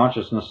human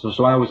consciousness.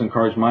 So I always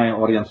encourage my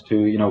audience to,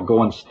 you know,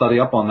 go and study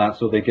up on that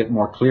so they get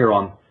more clear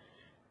on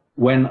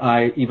when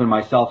I even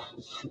myself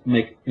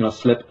make, you know,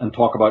 slip and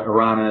talk about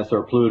Uranus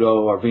or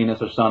Pluto or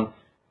Venus or Sun.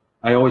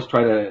 I always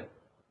try to,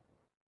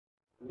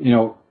 you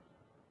know,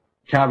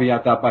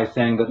 caveat that by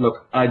saying that,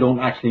 look, I don't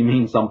actually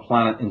mean some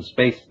planet in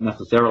space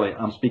necessarily.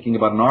 I'm speaking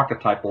about an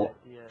archetypal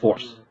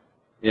force.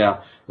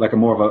 Yeah, like a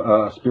more of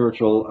a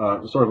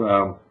spiritual, sort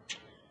of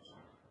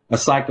a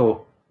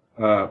psycho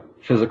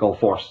physical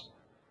force.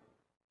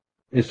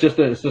 It's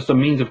just a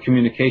means of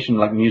communication,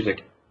 like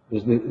music.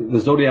 The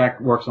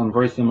zodiac works on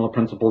very similar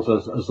principles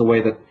as the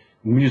way that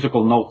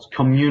musical notes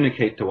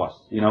communicate to us.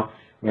 You know,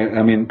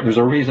 I mean, there's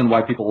a reason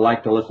why people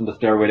like to listen to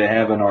Stairway to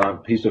Heaven or a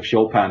piece of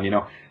Chopin. You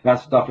know,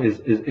 that stuff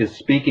is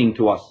speaking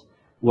to us.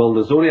 Well,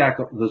 the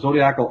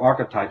zodiacal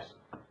archetypes,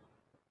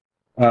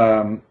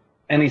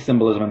 any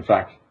symbolism, in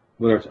fact,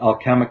 whether it's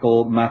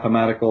alchemical,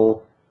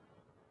 mathematical,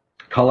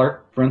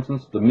 color, for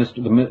instance, the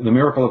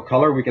miracle of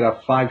color, we could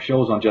have 5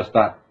 shows on just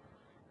that.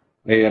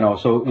 You know,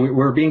 so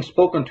we're being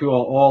spoken to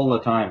all the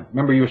time.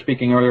 Remember, you were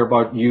speaking earlier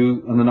about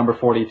you and the number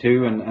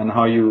 42 and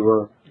how you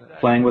were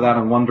playing with that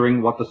and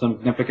wondering what the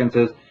significance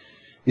is.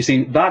 You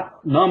see,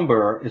 that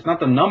number, it's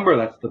not the number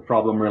that's the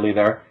problem really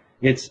there.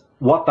 It's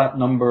what that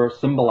number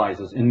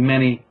symbolizes in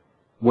many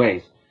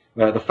ways.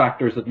 The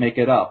factors that make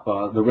it up,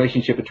 the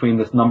relationship between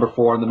this number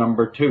 4 and the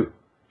number 2.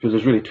 Because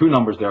there's really 2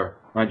 numbers there,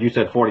 right? You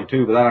said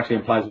 42, but that actually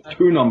implies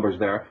 2 numbers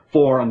there,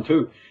 4 and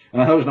 2.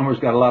 And those numbers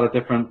got a lot of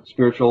different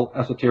spiritual,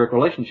 esoteric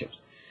relationships.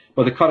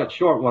 But to cut it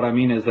short, what I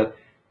mean is that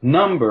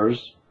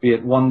numbers, be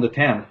it 1 to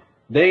 10,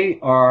 they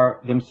are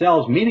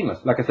themselves meaningless.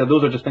 Like I said,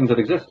 those are just things that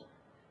exist.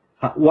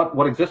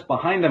 What exists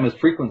behind them is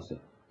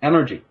frequency,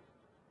 energy.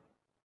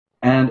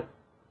 And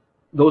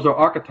those are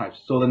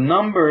archetypes. So the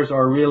numbers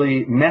are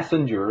really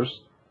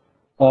messengers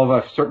of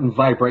a certain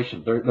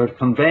vibration. They're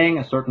conveying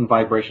a certain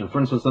vibration. For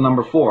instance, the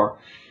number 4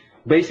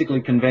 basically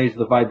conveys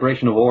the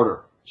vibration of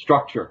order,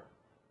 structure,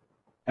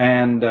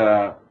 and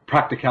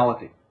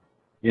practicality.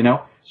 You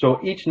know? So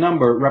each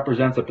number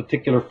represents a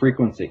particular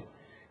frequency.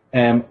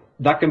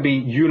 That can be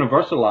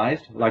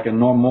universalized, like in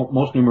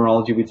most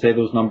numerology, we'd say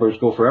those numbers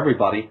go for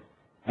everybody,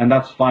 and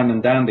that's fine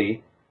and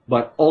dandy,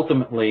 but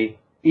ultimately,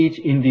 each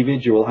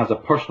individual has a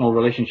personal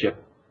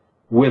relationship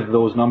with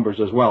those numbers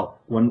as well.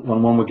 When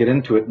one would get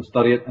into it and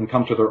study it and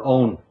come to their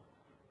own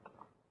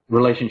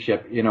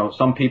relationship. You know,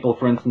 some people,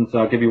 for instance,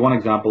 I'll give you one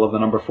example of the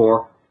number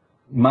 4,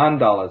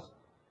 mandalas.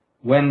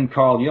 When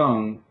Carl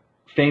Jung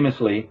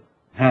famously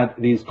had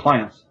these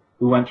clients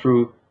who went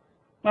through,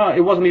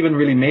 it wasn't even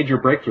really major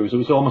breakthroughs. It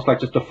was almost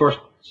like just the first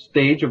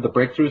stage of the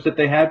breakthroughs that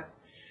they had.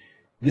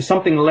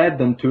 Something led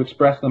them to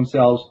express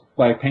themselves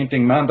by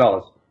painting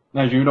mandalas.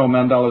 As you know,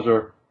 mandalas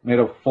are made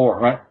of 4,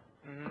 right?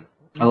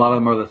 A lot of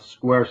them are the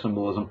square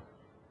symbolism.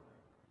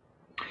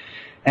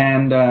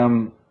 And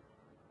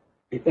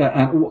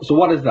so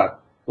what is that?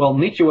 Well,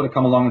 Nietzsche would have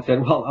come along and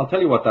said, well, I'll tell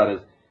you what that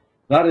is.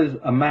 That is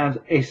a man's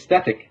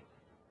aesthetic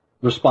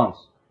response.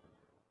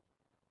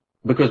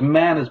 Because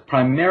man is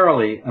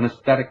primarily an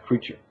aesthetic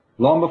creature.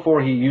 Long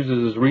before he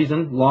uses his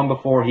reason, long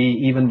before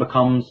he even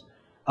becomes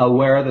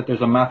aware that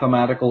there's a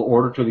mathematical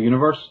order to the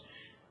universe,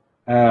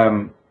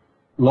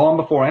 long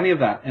before any of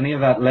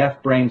that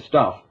left brain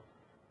stuff,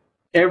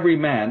 every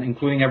man,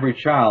 including every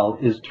child,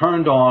 is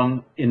turned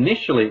on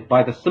initially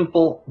by the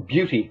simple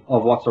beauty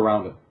of what's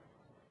around him.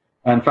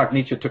 And in fact,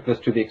 Nietzsche took this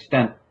to the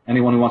extent,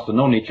 anyone who wants to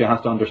know Nietzsche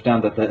has to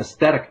understand that the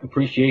aesthetic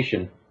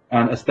appreciation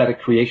and aesthetic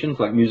creations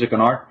like music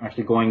and art,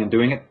 actually going and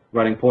doing it,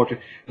 writing poetry,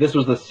 this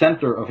was the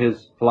center of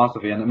his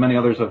philosophy, and many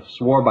others have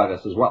swore by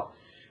this as well,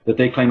 that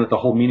they claim that the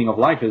whole meaning of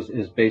life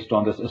is based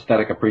on this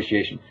aesthetic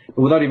appreciation.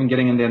 But without even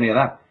getting into any of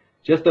that,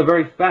 just the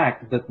very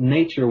fact that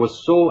nature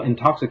was so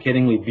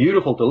intoxicatingly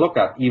beautiful to look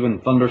at, even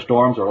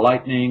thunderstorms or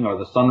lightning or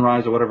the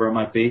sunrise or whatever it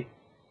might be,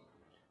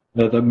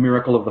 the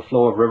miracle of the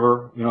flow of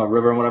river, a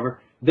river and whatever,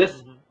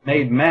 this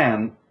made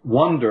man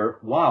wonder,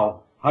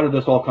 wow, how did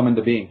this all come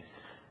into being?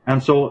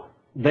 And so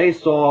they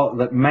saw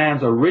that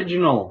man's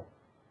original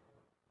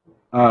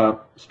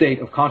state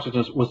of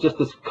consciousness was just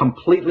this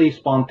completely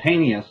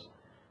spontaneous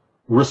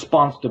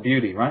response to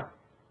beauty, right?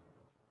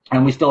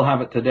 And we still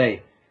have it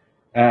today.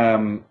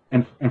 And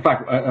in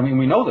fact, I mean,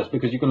 we know this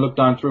because you can look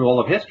down through all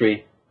of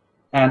history,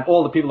 and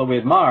all the people that we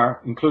admire,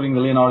 including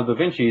the Leonardo da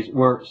Vinci's,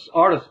 were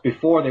artists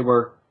before they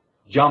were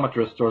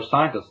geometrists or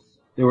scientists.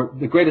 They were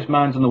the greatest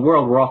minds in the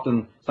world, were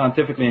often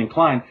scientifically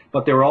inclined,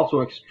 but they were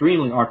also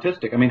extremely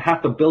artistic. I mean,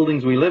 half the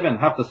buildings we live in,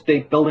 half the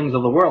state buildings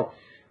of the world,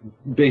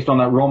 based on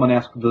that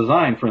Romanesque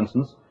design, for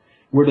instance,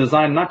 were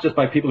designed not just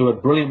by people who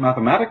had brilliant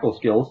mathematical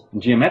skills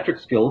and geometric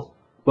skills,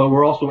 but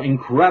were also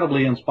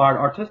incredibly inspired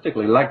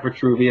artistically, like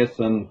Vitruvius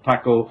and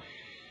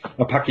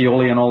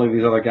Pacioli and all of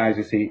these other guys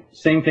you see.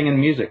 Same thing in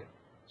music.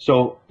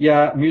 So,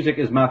 yeah, music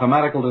is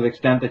mathematical to the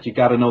extent that you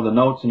got to know the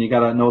notes and you got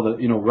to know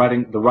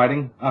the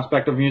writing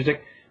aspect of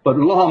music. But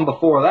long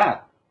before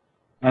that,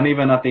 and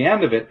even at the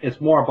end of it,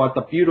 it's more about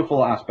the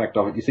beautiful aspect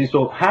of it. You see,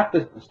 so half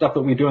the stuff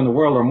that we do in the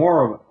world, or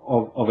more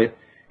of it,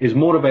 is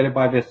motivated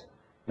by this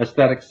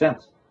aesthetic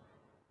sense.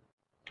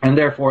 And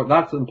therefore,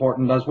 that's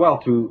important as well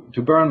to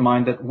bear in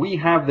mind that we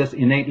have this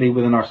innately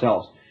within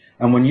ourselves.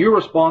 And when you're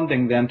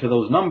responding then to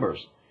those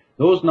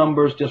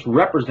numbers just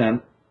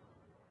represent,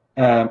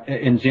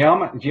 in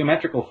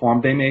geometrical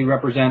form, they may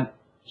represent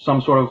some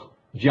sort of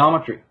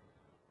geometry.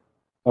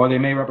 or they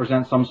may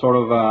represent some sort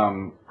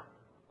of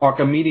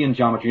Archimedean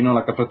geometry, you know,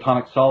 like the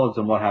Platonic solids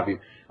and what have you.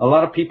 A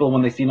lot of people,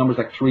 when they see numbers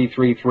like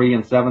 333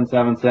 and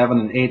 777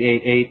 and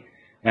 888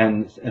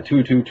 and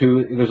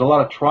 222, there's a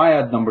lot of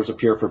triad numbers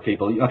appear for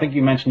people. I think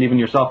you mentioned even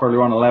yourself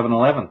earlier on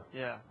 1111.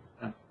 Yeah.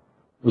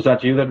 Was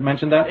that you that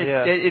mentioned that?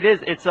 It is.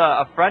 It's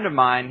a friend of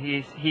mine.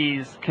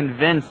 He's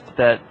convinced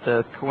that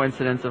the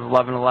coincidence of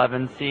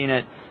 1111, seeing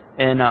it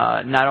in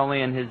not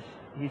only in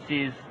he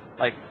sees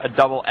like a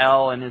double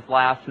L in his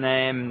last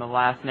name and the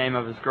last name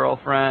of his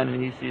girlfriend,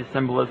 and he sees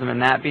symbolism in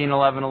that being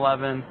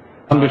 1111.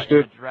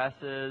 Understood.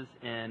 Addresses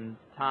and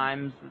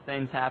times that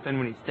things happen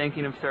when he's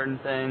thinking of certain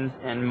things,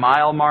 and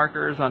mile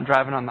markers on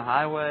driving on the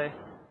highway.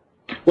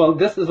 Well,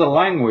 this is a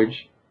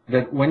language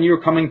that when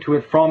you're coming to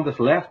it from this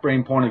left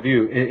brain point of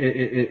view,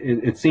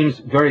 it seems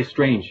very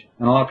strange,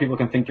 and a lot of people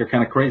can think you're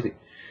kind of crazy.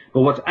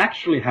 But what's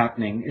actually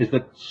happening is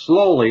that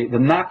slowly the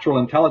natural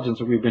intelligence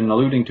that we've been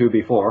alluding to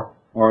before,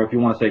 or if you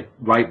want to say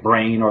right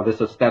brain or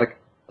this aesthetic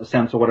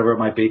sense or whatever it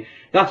might be,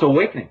 that's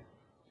awakening.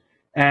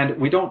 And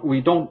we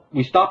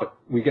stop it.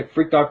 We get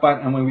freaked out by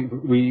it, and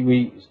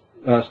we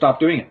stop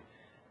doing it.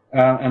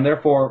 And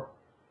therefore,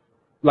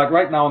 like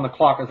right now on the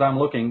clock, as I'm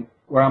looking,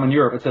 where I'm in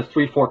Europe, it says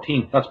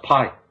 3:14. That's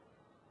pi.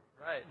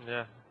 Right.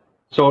 Yeah.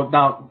 So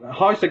now,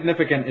 how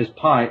significant is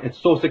pi? It's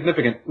so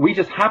significant. We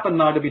just happen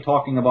now to be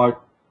talking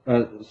about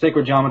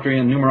sacred geometry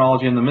and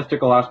numerology and the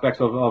mystical aspects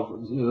of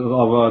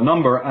a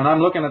number, and I'm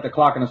looking at the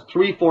clock, and it's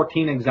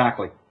 3:14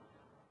 exactly.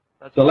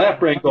 The left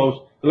brain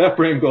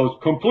goes,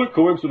 complete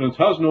coincidence,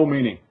 has no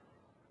meaning.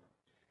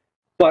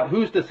 But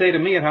who's to say to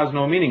me it has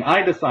no meaning?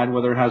 I decide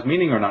whether it has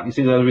meaning or not. You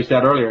see, as we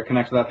said earlier, it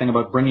connects to that thing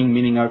about bringing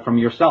meaning out from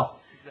yourself.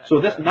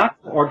 So this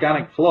natural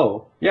organic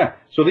flow, yeah.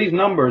 So these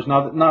numbers,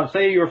 now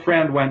say your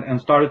friend went and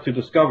started to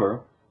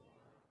discover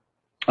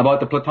about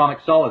the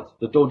Platonic solids,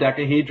 the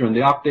dodecahedron,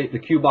 the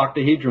cube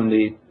octahedron,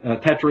 the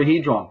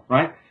tetrahedron,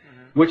 right?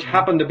 Mm-hmm. Which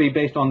happen to be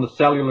based on the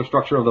cellular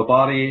structure of the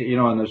body, you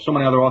know, and there's so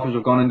many other authors who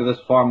have gone into this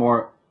far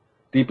more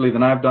deeply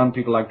than I've done,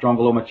 people like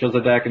Drunvalo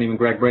Melchizedek and even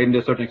Greg Braden to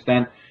a certain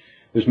extent.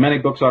 There's many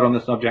books out on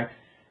this subject.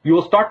 You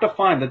will start to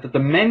find that the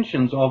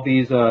dimensions of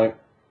these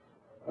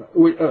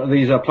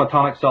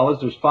Platonic solids,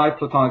 there's 5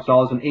 Platonic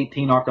solids and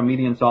 18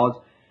 Archimedean solids,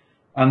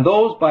 and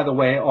those, by the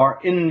way, are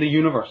in the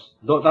universe.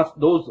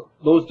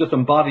 Those just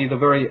embody the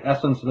very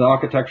essence of the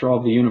architecture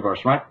of the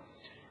universe, right?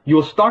 You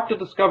will start to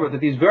discover that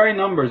these very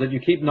numbers that you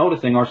keep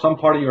noticing, or some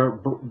part of your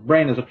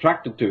brain is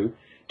attracted to,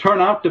 turn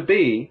out to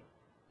be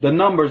the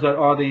numbers that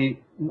are the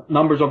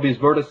numbers of these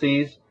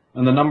vertices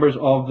and the numbers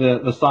of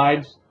the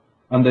sides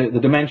and the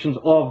dimensions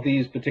of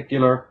these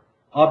particular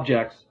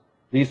objects,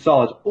 these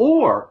solids,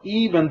 or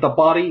even the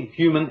body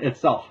human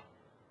itself.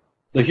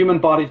 The human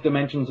body's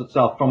dimensions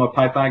itself from a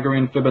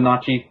Pythagorean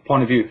Fibonacci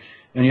point of view.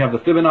 And you have the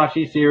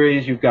Fibonacci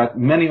series, you've got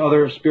many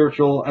other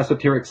spiritual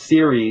esoteric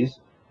series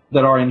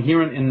that are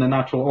inherent in the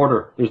natural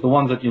order. There's the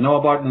ones that you know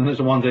about, and then there's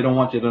the ones they don't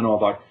want you to know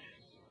about.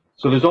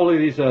 So there's all of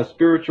these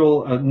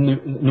spiritual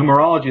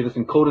numerology that's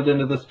encoded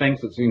into the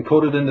Sphinx, that's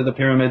encoded into the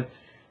pyramid,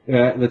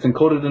 that's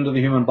encoded into the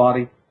human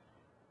body,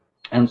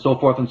 and so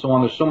forth and so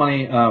on. There's so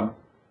many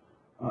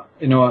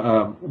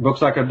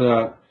books I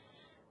could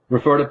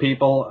refer to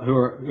people who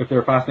are, if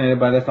they're fascinated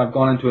by this. I've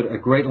gone into it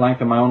at great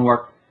length in my own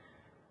work.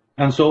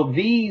 And so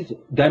these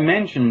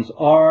dimensions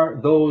are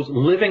those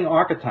living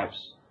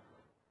archetypes.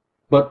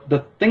 But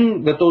the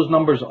thing that those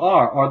numbers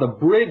are the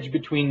bridge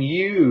between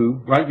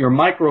you, right, your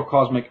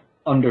microcosmic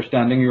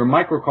understanding, your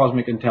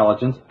microcosmic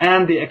intelligence,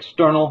 and the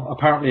external,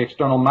 apparently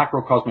external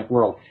macrocosmic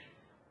world.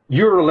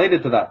 You're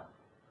related to that.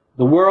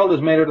 The world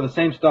is made out of the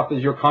same stuff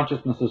as your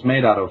consciousness is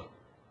made out of.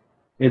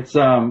 It's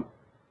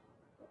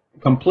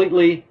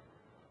completely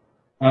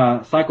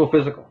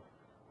psychophysical,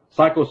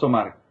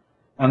 psychosomatic.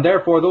 And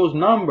therefore those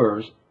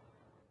numbers,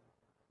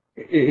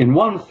 in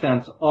one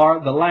sense, are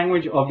the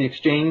language of the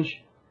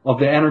exchange of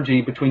the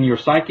energy between your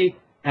psyche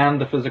and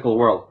the physical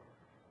world.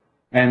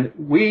 And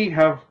we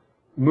have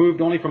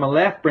moved only from a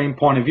left brain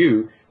point of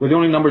view, where the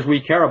only numbers we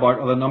care about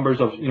are the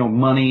numbers of,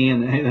 money,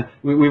 and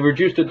we've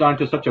reduced it down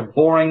to such a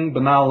boring,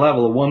 banal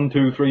level of 1,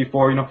 2, 3,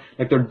 4,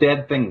 like they're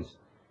dead things.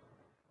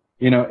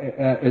 It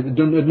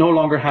no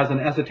longer has an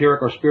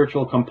esoteric or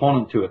spiritual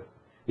component to it.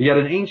 Yet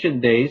in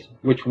ancient days,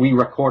 which we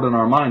record in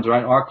our minds,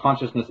 right, our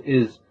consciousness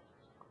is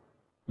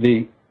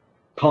the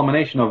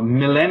culmination of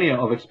millennia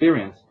of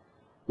experience.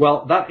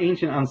 Well, that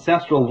ancient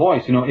ancestral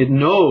voice, it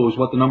knows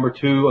what the number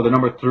 2 or the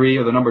number 3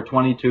 or the number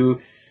 22,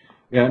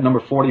 number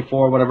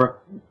 44, whatever,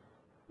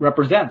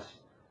 represents.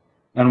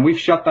 And we've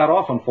shut that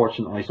off,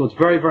 unfortunately. So it's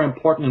very, very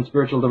important in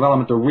spiritual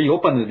development to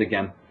reopen it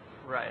again.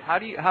 Right. How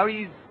do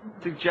you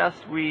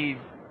suggest we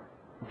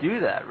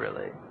do that,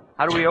 really?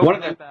 How do we open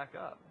that back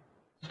up?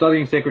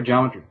 Studying sacred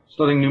geometry,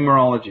 studying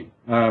numerology.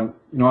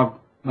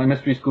 My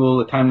mystery school,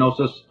 the Time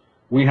Gnosis,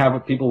 we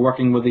have people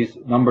working with these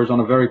numbers on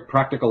a very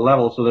practical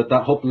level, so that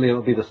hopefully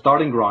will be the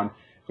starting ground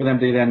for them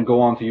to then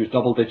go on to use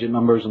double-digit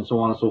numbers and so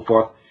on and so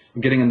forth.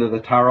 Getting into the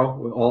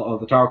tarot, all of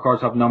the tarot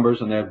cards have numbers,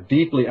 and they have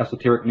deeply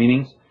esoteric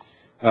meanings.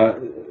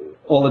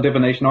 all the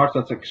divination arts.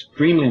 That's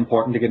extremely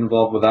important to get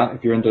involved with that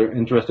if you're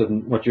interested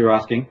in what you're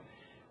asking.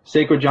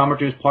 Sacred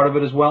geometry is part of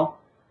it as well.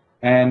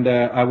 And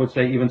I would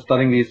say even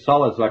studying these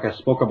solids, like I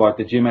spoke about,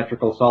 the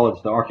geometrical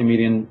solids, the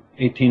Archimedean,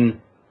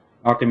 18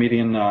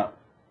 Archimedean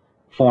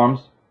forms,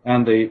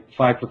 and the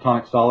 5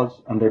 Platonic solids,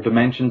 and their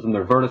dimensions and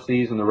their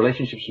vertices and the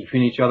relationships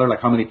between each other,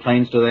 like how many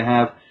planes do they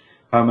have,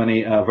 how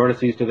many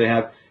vertices do they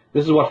have.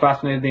 This is what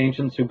fascinated the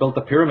ancients who built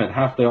the pyramid.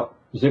 Half the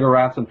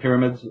ziggurats and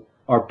pyramids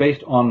are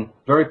based on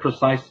very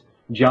precise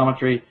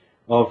geometry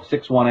of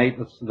 618,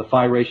 that's the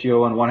phi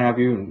ratio and what have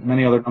you, and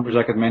many other numbers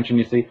I could mention,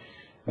 you see.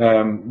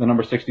 The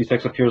number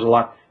 66 appears a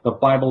lot. The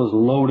Bible is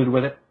loaded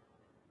with it.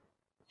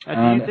 Do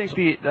you think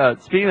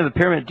speaking of the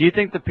pyramid, do you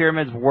think the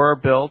pyramids were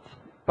built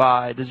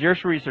by, does your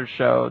research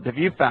show, have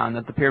you found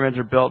that the pyramids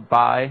are built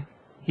by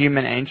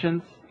human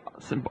ancients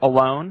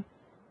alone?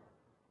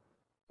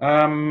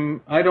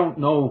 I don't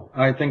know.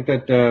 I think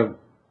that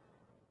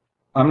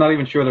I'm not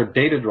even sure they're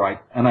dated right,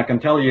 and I can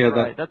tell you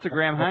that... That's a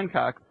Graham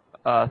Hancock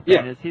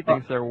thing, is he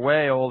thinks they're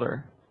way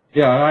older.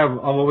 Yeah, I've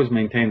always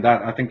maintained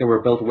that. I think they were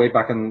built way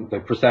back in the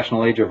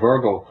precessional age of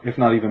Virgo, if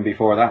not even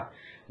before that.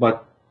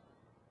 But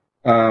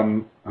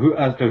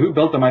as to who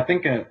built them, I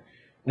think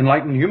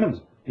enlightened humans,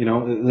 you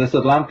know, this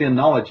Atlantean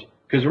knowledge.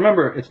 Because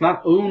remember, it's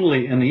not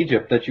only in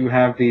Egypt that you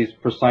have these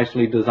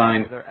precisely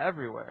designed... They're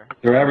everywhere.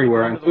 They're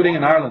everywhere, including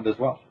in Ireland as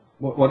well.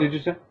 What did you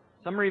say?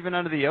 Some are even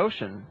under the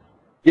ocean.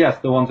 Yes,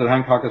 the ones that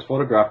Hancock has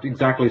photographed,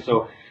 exactly.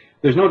 So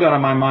there's no doubt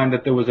in my mind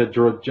that there was a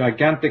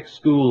gigantic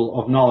school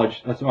of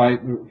knowledge. That's why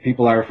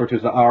people I refer to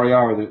as the Arya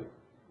or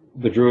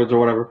the Druids or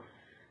whatever.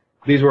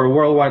 These were a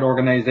worldwide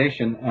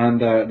organization,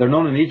 and they're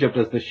known in Egypt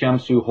as the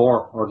Shamsu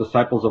Hor, or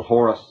disciples of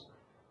Horus.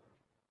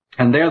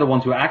 And they're the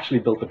ones who actually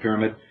built the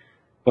pyramid.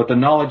 But the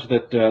knowledge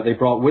that they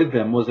brought with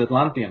them was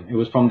Atlantean. It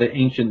was from the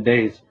ancient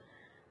days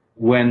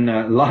when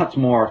lots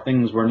more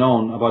things were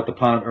known about the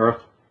planet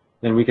Earth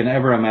than we can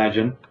ever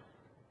imagine.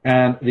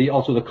 And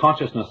also the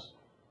consciousness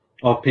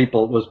of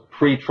people was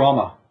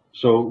pre-trauma.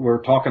 So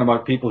we're talking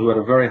about people who had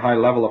a very high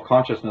level of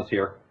consciousness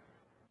here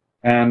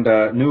and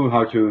knew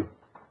how to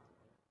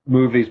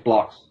move these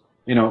blocks.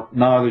 You know,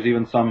 now there's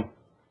even some,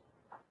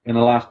 in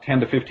the last 10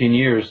 to 15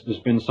 years, there's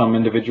been some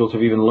individuals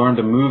who've even learned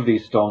to move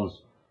these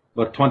stones.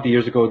 But 20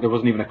 years ago, there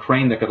wasn't even a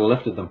crane that could have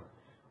lifted them.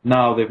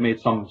 Now they've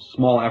made some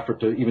small effort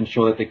to even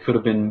show that they could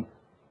have been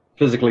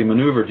physically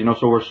maneuvered, you know,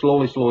 so we're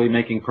slowly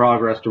making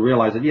progress to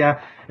realize that,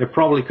 yeah, it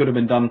probably could have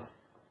been done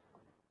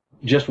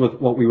just with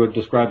what we would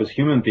describe as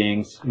human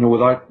beings, you know,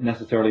 without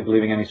necessarily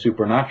believing any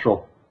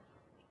supernatural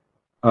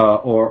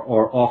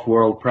or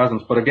off-world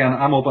presence. But again,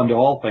 I'm open to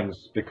all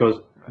things, because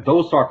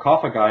those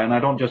sarcophagi, and I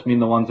don't just mean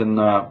the ones in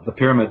the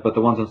pyramid, but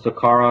the ones in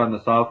Saqqara in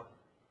the south,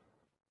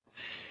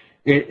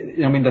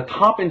 I mean, the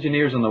top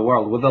engineers in the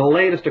world with the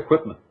latest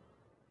equipment,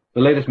 the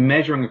latest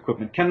measuring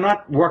equipment,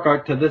 cannot work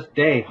out to this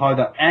day how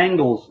the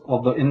angles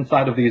of the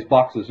inside of these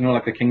boxes, you know,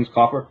 like the king's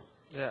coffer,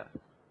 yeah,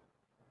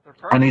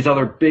 and these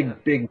other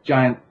big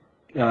giant,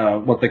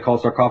 what they call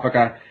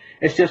sarcophagi,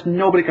 it's just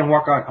nobody can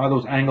work out how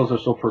those angles are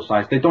so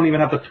precise. They don't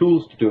even have the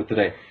tools to do it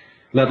today,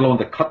 let alone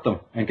to cut them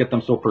and get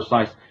them so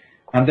precise.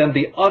 And then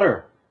the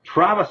utter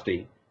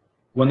travesty,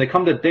 when they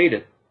come to date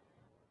it,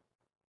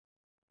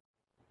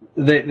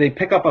 they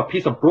pick up a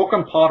piece of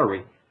broken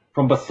pottery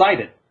from beside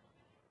it,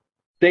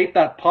 date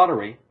that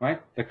pottery,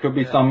 right? There could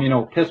be some, you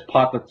know, piss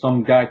pot that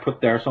some guy put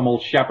there, some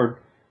old shepherd.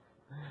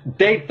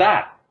 Date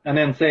that, and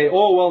then say,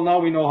 oh, well, now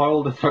we know how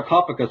old the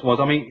sarcophagus was.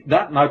 I mean,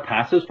 that now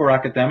passes for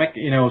academic,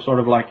 you know, sort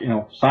of like, you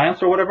know,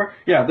 science or whatever.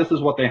 Yeah, this is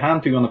what they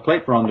hand to you on the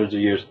plate for hundreds of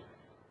years.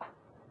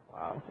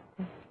 Wow.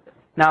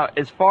 Now,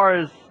 as far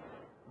as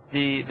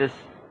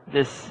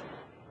this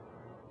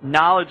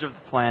knowledge of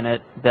the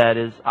planet that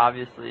is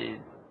obviously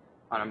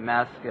on a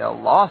mass scale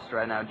lost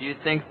right now, do you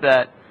think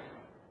that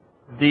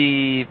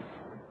the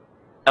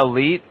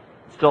elite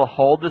still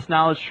hold this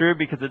knowledge true?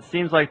 Because it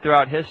seems like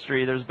throughout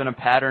history there's been a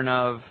pattern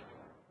of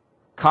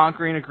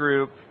conquering a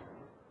group,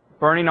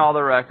 burning all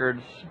the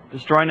records,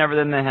 destroying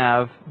everything they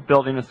have,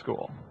 building a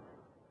school.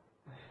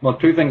 Well,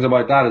 two things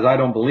about that is I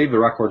don't believe the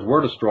records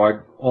were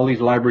destroyed. All these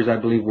libraries, I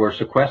believe, were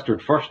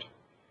sequestered first.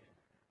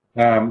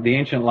 The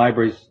ancient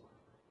libraries,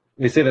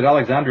 they say that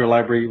Alexandria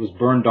Library was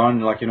burned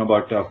down, like, you know,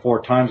 about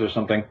 4 times or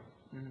something.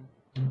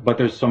 But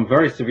there's some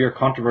very severe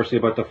controversy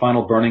about the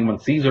final burning when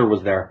Caesar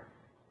was there.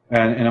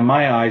 And in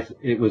my eyes,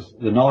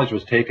 the knowledge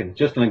was taken,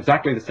 just in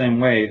exactly the same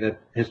way that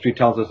history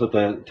tells us that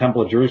the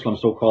Temple of Jerusalem,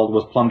 so-called,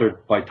 was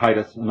plundered by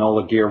Titus and all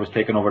the gear was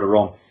taken over to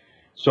Rome.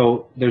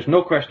 So there's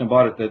no question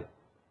about it that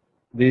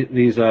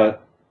these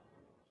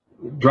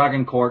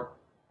Dragon Court,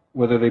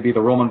 whether they be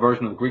the Roman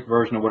version or the Greek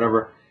version or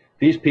whatever,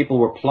 these people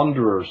were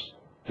plunderers.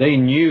 They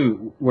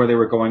knew where they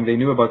were going. They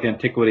knew about the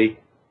antiquity.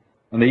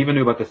 And they even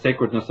knew about the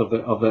sacredness of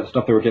the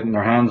stuff they were getting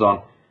their hands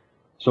on.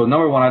 So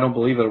number one, I don't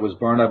believe that it was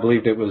burned. I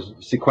believed it was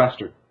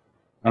sequestered.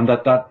 And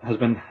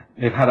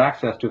they've had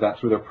access to that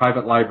through their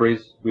private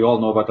libraries. We all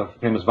know about the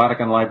famous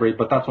Vatican Library,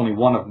 but that's only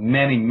one of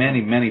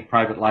many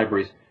private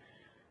libraries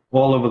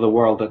all over the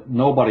world that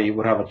nobody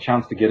would have a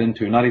chance to get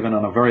into, not even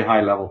on a very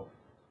high level.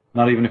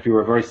 Not even if you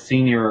were a very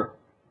senior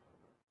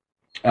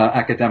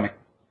academic.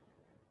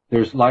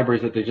 There's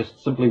libraries that they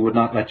just simply would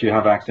not let you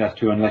have access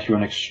to unless you're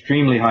an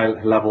extremely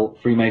high-level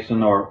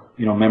Freemason or,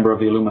 you know, member of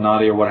the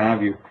Illuminati or what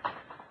have you.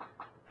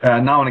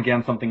 Now and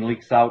again, something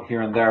leaks out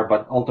here and there,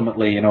 but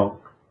ultimately, you know,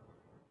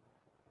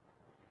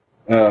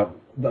 all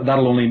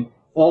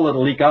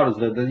that'll leak out is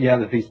that, yeah,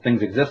 that these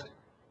things exist.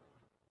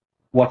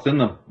 What's in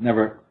them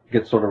never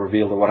gets sort of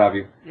revealed or what have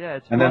you. Yeah,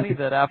 it's funny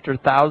that after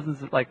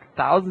thousands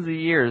of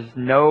years,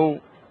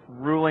 no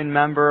ruling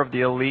member of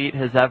the elite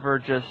has ever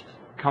just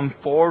come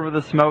forward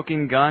with a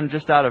smoking gun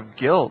just out of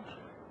guilt.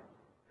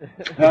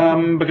 Because they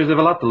have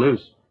a lot to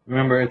lose.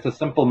 Remember, it's a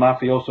simple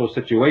mafioso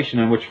situation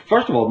in which,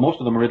 first of all, most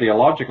of them are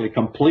ideologically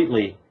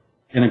completely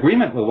in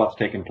agreement with what's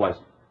taking place.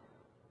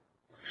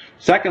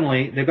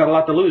 Secondly, they've got a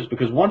lot to lose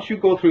because once you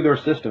go through their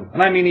system,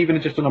 and I mean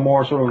even just in a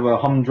more sort of a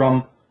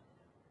humdrum,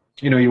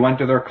 you know, you went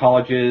to their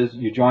colleges,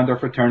 you joined their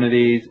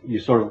fraternities,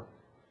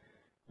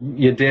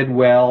 you did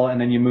well, and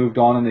then you moved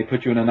on and they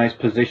put you in a nice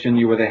position,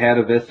 you were the head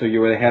of this or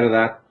you were the head of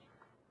that,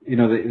 you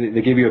know,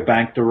 they give you a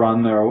bank to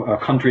run or a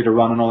country to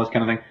run and all this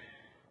kind of thing,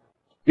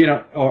 you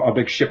know, or a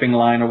big shipping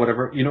line or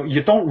whatever, you know,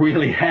 you don't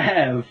really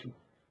have,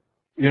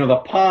 you know, the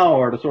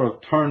power to sort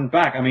of turn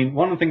back. I mean,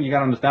 one of the things you got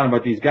to understand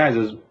about these guys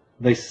is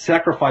they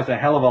sacrifice a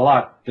hell of a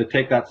lot to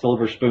take that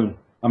silver spoon.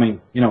 I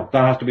mean, you know,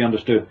 that has to be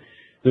understood.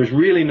 There's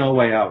really no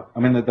way out. I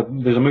mean,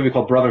 there's a movie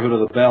called Brotherhood of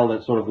the Bell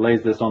that sort of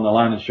lays this on the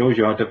line and shows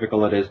you how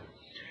difficult it is.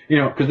 You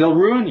know, because they'll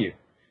ruin you.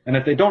 And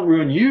if they don't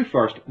ruin you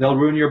first, they'll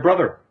ruin your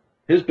brother.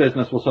 His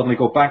business will suddenly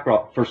go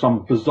bankrupt for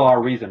some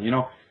bizarre reason, you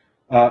know,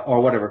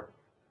 or whatever.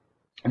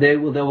 They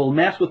will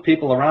mess with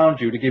people around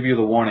you to give you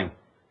the warning.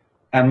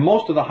 And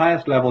most of the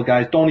highest level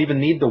guys don't even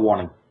need the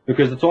warning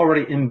because it's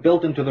already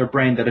inbuilt into their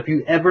brain that if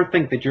you ever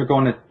think that you're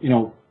going to, you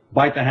know,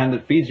 bite the hand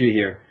that feeds you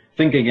here,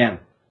 think again.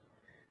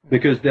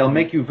 Because they'll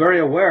make you very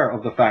aware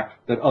of the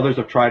fact that others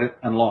have tried it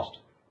and lost.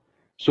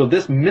 So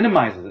this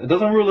minimizes it. It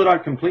doesn't rule it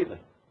out completely.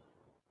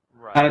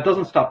 Right. And it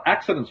doesn't stop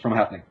accidents from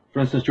happening. For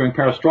instance, during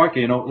Perestroika,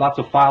 you know, lots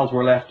of files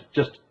were left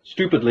just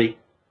stupidly.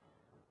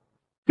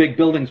 Big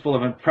buildings full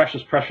of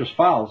precious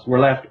files were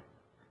left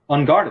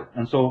unguarded.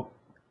 And so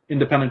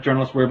independent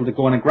journalists were able to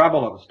go in and grab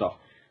all of the stuff.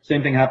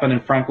 Same thing happened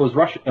in Franco's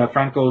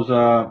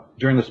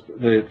during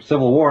the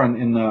Civil War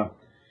in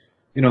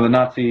you know, the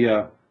Nazi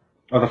or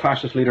the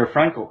fascist leader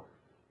Franco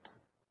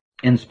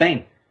in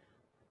Spain.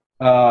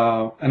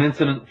 An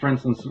incident, for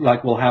instance,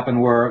 like will happen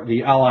where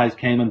the Allies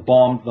came and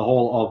bombed the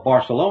whole of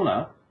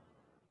Barcelona,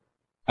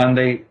 and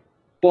the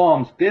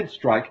bombs did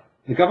strike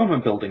the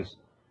government buildings,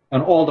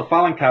 and all the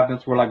filing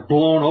cabinets were like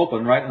blown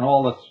open, right, and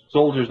all the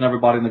soldiers and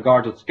everybody in the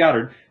guards had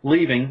scattered,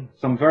 leaving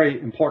some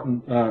very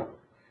important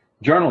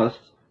journalists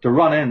to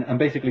run in and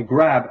basically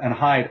grab and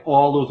hide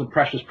all those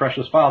precious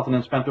files and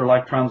then spent their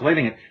life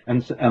translating it.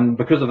 And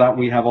because of that,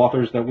 we have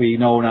authors that we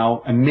know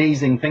now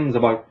amazing things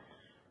about,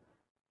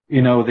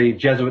 you know, the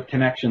Jesuit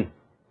connection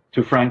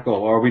to Franco,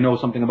 or we know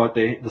something about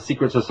the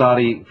secret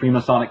society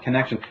Freemasonic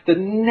connection that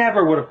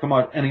never would have come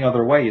out any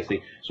other way, you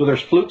see. So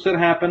there's flukes that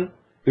happen.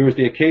 There was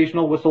the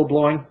occasional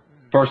whistleblowing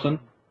person,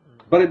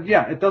 but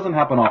it doesn't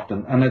happen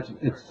often, and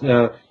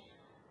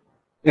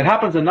it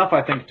happens enough,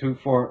 I think,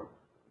 for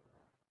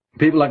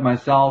people like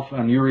myself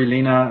and Yuri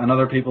Lina and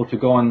other people to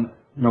go and,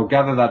 you know,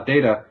 gather that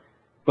data.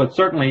 But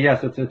certainly,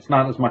 yes, it's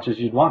not as much as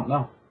you'd want,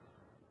 no.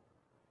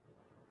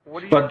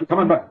 But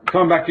coming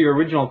back to your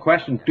original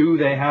question, do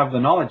they have the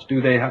knowledge?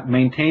 Do they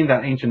maintain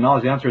that ancient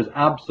knowledge? The answer is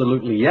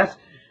absolutely yes.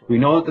 We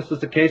know that this is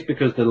the case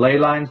because the ley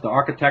lines, the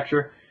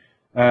architecture,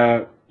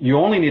 you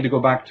only need to go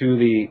back to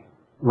the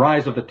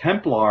rise of the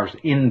Templars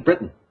in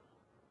Britain.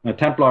 The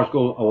Templars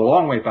go a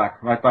long way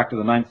back, right back to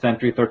the 9th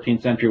century,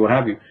 13th century, what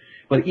have you.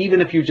 But even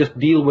if you just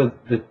deal with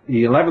the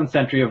 11th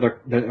century of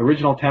the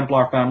original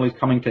Templar families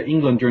coming to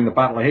England during the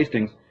Battle of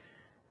Hastings,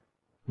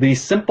 the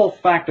simple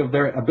fact of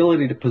their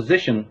ability to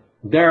position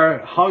their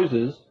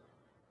houses,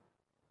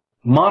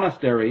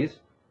 monasteries,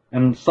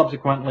 and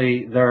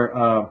subsequently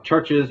their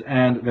churches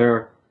and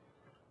their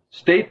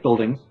state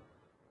buildings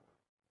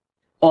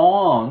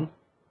on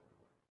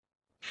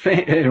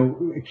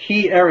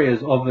key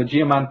areas of the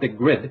geomantic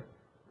grid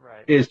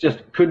is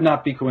just could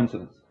not be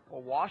coincidence.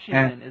 Well,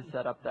 Washington is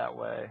set up that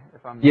way.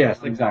 If I'm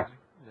yes, exactly.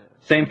 Yeah.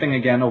 Same thing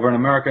again over in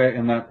America.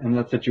 In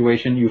that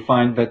situation, you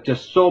find that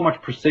just so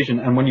much precision.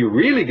 And when you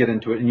really get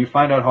into it, and you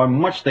find out how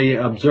much they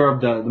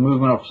observed the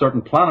movement of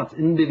certain planets,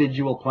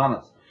 individual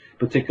planets,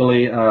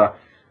 particularly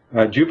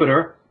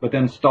Jupiter, but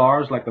then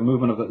stars like the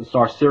movement of the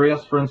star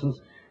Sirius, for instance.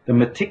 The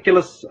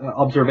meticulous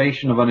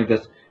observation of any of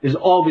this is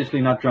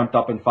obviously not dreamt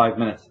up in 5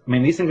 minutes. I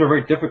mean, these things are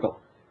very difficult.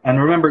 And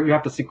remember, you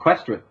have to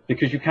sequester it,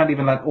 because you can't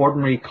even let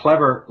ordinary,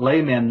 clever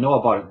laymen know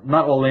about it.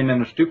 Not all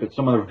laymen are stupid.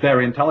 Some of them are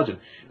very intelligent,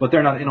 but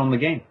they're not in on the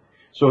game.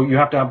 So you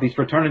have to have these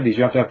fraternities.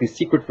 You have to have these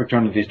secret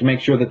fraternities to make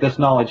sure that this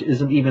knowledge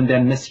isn't even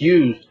then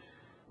misused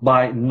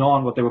by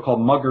what they would call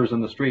muggers in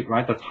the street,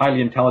 right? That's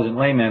highly intelligent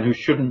laymen who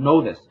shouldn't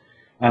know this.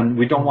 And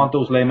we don't want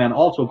those laymen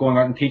also going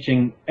out and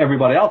teaching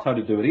everybody else how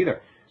to do it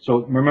either.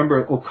 So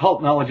remember,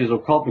 occult knowledge is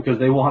occult because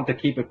they want to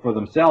keep it for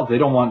themselves. They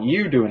don't want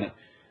you doing it.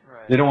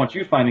 Right. They don't want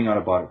you finding out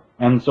about it,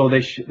 and so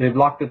they've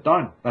locked it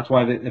down. That's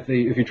why if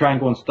you try and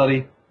go and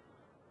study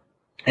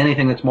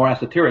anything that's more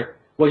esoteric,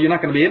 well, you're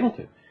not going to be able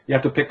to. You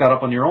have to pick that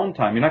up on your own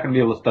time. You're not going to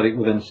be able to study it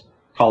within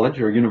college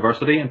or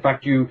university. In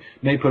fact, you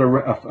may put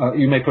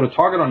a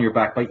target on your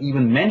back by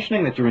even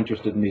mentioning that you're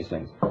interested in these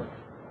things.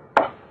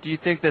 Do you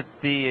think that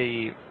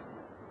the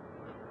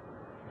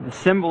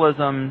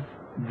symbolism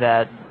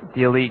that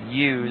the elite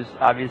use,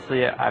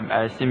 obviously,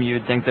 I assume you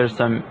would think there's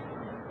some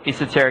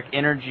esoteric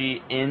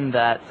energy in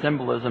that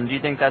symbolism. Do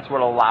you think that's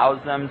what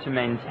allows them to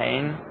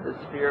maintain the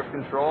sphere of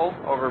control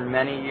over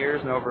many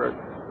years and over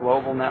a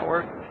global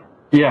network?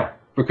 Yeah,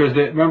 because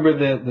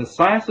remember the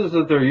sciences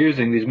that they're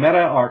using, these meta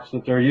arts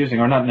that they're using,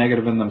 are not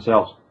negative in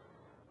themselves.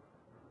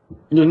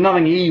 There's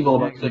nothing evil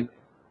about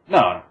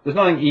there's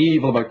nothing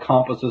evil about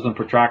compasses and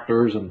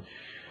protractors and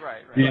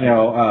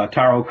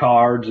tarot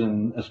cards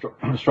and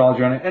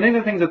astrology, and any of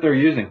the things that they're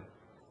using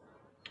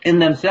in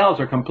themselves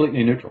are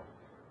completely neutral.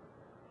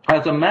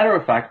 As a matter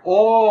of fact,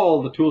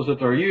 all the tools that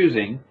they're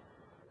using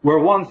were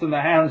once in the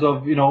hands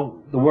of,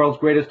 the world's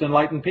greatest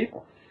enlightened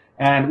people,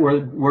 and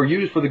were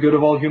used for the good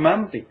of all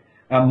humanity.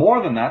 And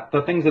more than that,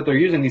 the things that they're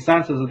using, these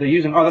sciences that they're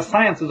using, are the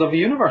sciences of the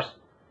universe.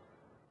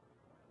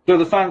 They're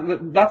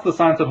that's the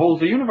science that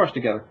holds the universe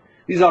together.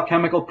 These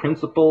alchemical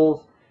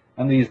principles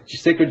and these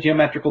sacred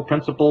geometrical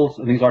principles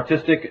and these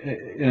artistic,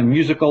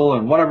 musical,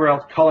 and whatever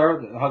else,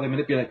 color, how they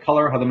manipulate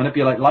color, how they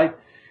manipulate light,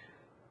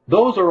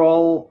 those are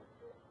all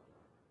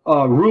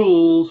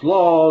rules,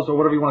 laws, or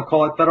whatever you want to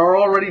call it, that are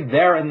already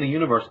there in the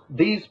universe.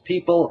 These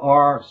people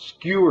are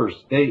skewers.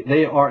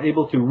 They are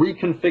able to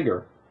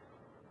reconfigure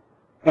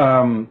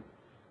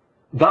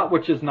that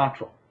which is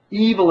natural.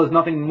 Evil is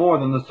nothing more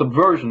than the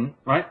subversion,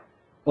 right,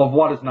 of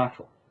what is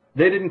natural.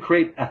 They didn't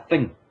create a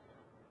thing.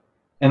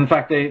 In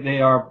fact,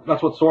 they are.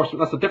 That's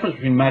the difference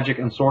between magic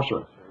and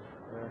sorcery.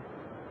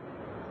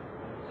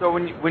 So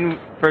when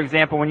for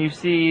example, when you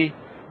see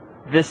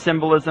this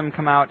symbolism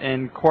come out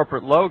in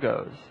corporate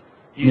logos,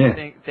 do you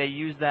think they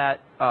use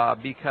that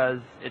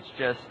because it's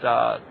just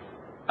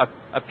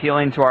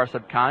appealing to our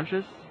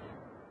subconscious?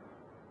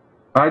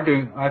 I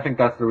do. I think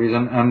that's the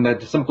reason, and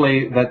that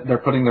simply that they're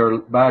putting their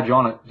badge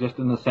on it, just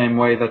in the same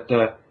way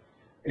that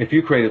if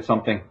you created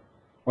something,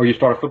 or you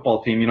start a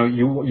football team,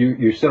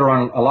 you sit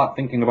around a lot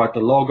thinking about the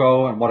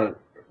logo and what it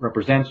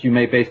represents. You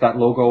may base that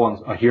logo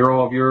on a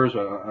hero of yours,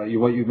 or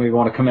you may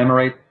want to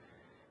commemorate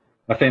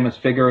a famous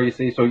figure. You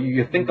see, so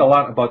you think a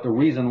lot about the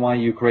reason why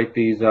you create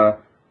these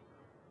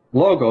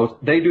logos.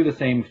 They do the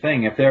same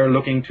thing. If they're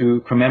looking to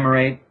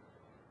commemorate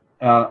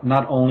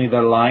not only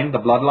the line, the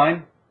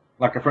bloodline,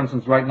 like for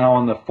instance right now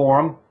on the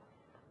forum,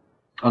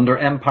 under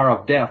Empire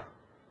of Death,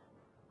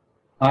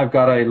 I've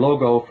got a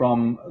logo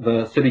from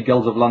the City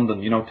Guilds of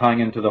London, tying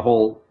into the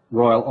whole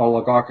royal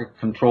oligarchic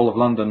control of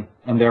London,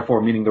 and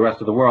therefore meaning the rest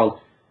of the world.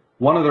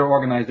 One of their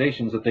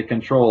organizations that they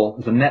control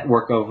is a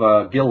network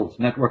of guilds,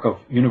 network of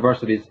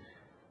universities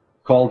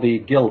called the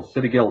Guilds,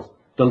 City Guilds.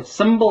 The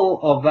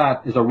symbol of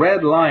that is a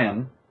red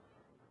lion,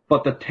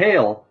 but the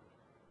tail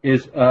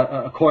is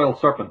a coiled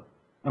serpent.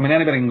 I mean,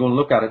 anybody can go and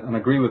look at it and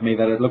agree with me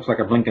that it looks like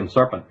a blinking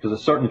serpent, because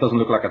it certainly doesn't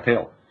look like a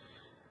tail.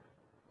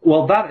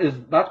 Well,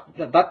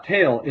 that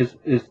tail is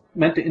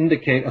meant to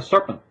indicate a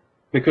serpent,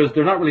 because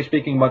they're not really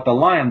speaking about the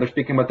lion, they're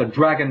speaking about the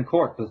dragon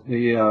court.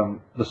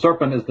 The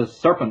serpent is the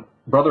serpent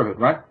brotherhood,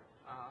 right?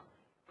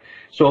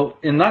 So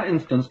in that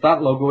instance,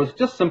 that logo is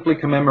just simply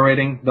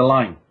commemorating the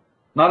line,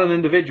 not an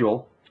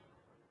individual,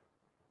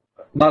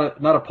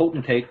 not a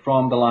potentate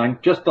from the line,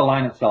 just the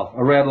line itself,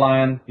 a red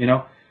lion,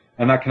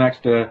 and that connects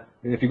to,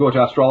 if you go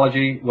to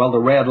astrology, well, the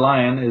red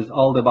lion is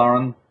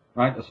Aldebaran,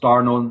 right? A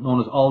star known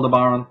as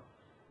Aldebaran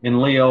in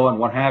Leo and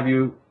what have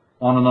you,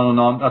 on and on and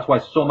on. That's why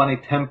so many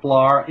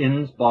Templar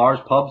inns, bars,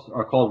 pubs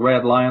are called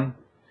Red Lion,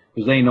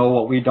 because they know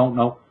what we don't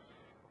know.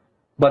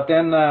 But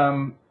then,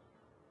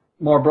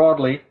 more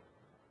broadly,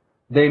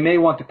 they may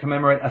want to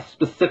commemorate a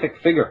specific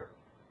figure.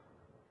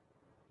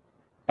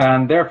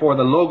 And therefore,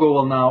 the logo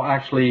will now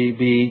actually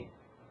be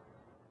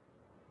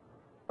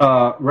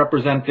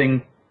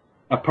representing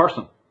a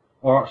person,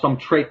 or some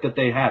trait that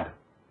they had,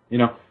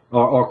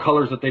 or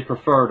colors that they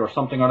preferred, or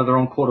something out of their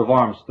own coat of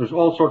arms. There's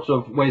all sorts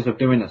of ways of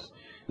doing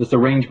this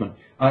arrangement.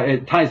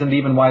 It ties into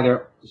even why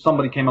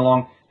somebody came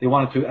along, they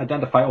wanted to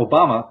identify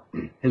Obama,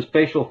 his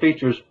facial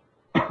features,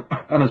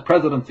 and his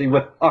presidency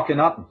with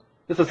Akhenaten.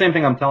 It's the same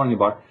thing I'm telling you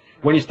about.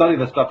 When you study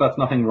this stuff, that's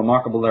nothing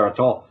remarkable there at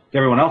all. To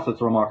everyone else,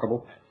 it's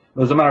remarkable.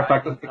 As a matter of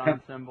fact, that's the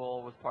sun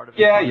symbol was part of it.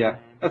 Yeah.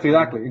 That's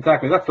exactly.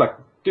 That's like,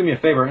 do me a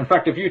favor. In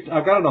fact,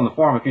 I've got it on the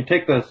forum. If you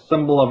take the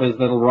symbol of his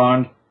little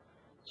round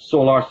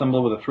solar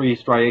symbol with the 3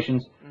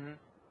 striations,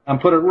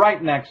 and put it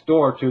right next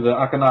door to the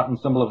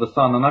Akhenaten symbol of the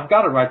sun, and I've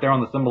got it right there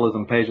on the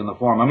symbolism page in the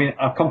forum. I mean,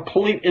 a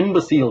complete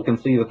imbecile can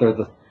see that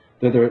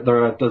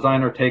they're a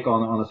designer take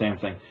on the same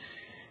thing.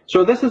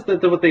 So this is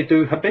what they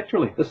do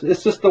habitually.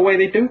 It's just the way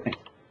they do things.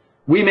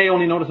 We may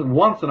only notice it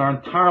once in our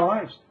entire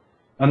lives,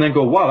 and then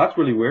go, wow, that's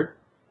really weird.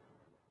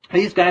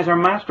 These guys are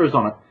masters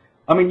on it.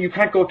 I mean, you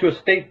can't go to a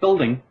state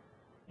building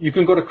You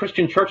can go to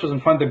Christian churches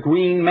and find the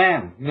green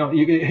man. You know,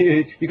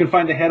 you can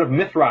find the head of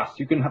Mithras.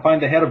 You can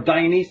find the head of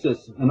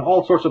Dionysus and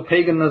all sorts of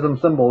paganism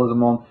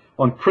symbolism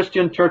on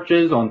Christian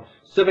churches, on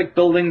civic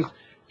buildings,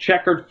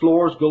 checkered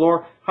floors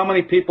galore. How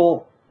many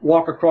people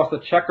walk across the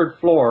checkered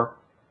floor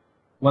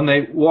when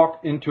they walk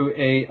into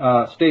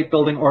a state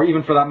building, or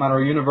even for that matter,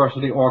 a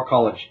university or a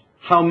college?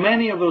 How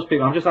many of those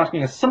people, I'm just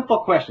asking a simple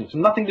question, it's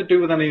nothing to do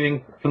with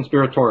anything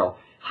conspiratorial.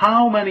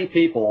 How many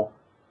people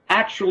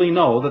actually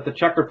know that the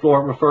checkered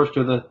floor refers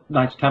to the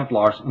Knights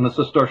Templars and the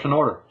Cistercian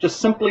order? Just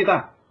simply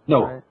that.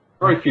 No, right.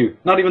 Very few.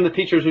 Not even the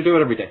teachers who do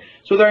it every day.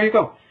 So there you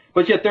go.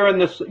 But yet they're in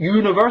this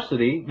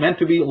university, meant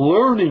to be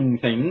learning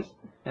things,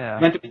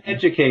 meant to be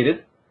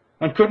educated,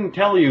 and couldn't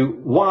tell you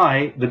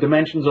why the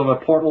dimensions of a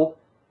portal,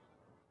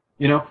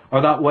 you know,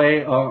 are that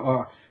way,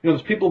 or you know,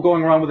 there's people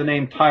going around with the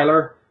name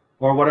Tyler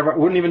or whatever,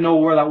 wouldn't even know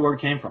where that word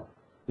came from.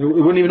 They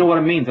wouldn't even know what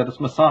it means, that it's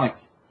Masonic.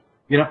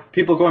 You know,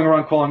 people going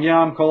around calling,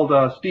 I'm called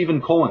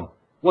Stephen Cohen.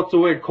 What's the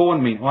word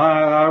Cohen mean? Well,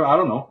 I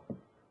don't know.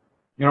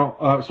 You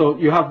know, so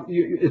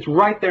it's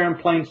right there in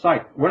plain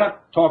sight. We're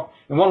not talking,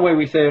 in one way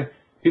we say,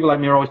 people like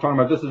me are always talking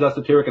about this is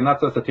esoteric and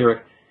that's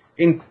esoteric.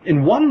 In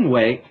one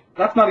way,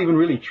 that's not even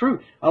really true.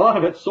 A lot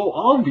of it's so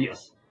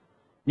obvious,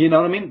 you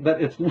know what I mean,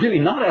 that it's really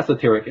not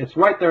esoteric. It's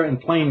right there in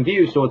plain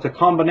view, so it's a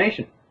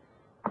combination.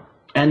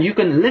 And you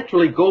can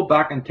literally go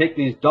back and take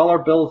these dollar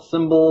bill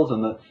symbols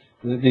and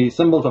the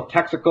symbols of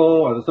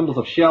Texaco or the symbols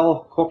of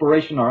Shell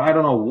Corporation or I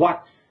don't know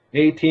what,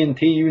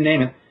 AT&T, you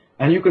name it,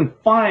 and you can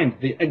find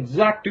the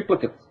exact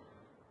duplicates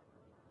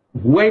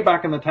way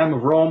back in the time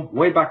of Rome,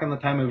 way back in the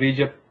time of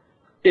Egypt,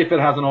 if it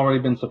hasn't already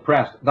been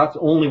suppressed. That's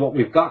only what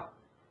we've got.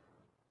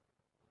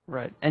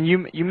 Right. And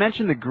you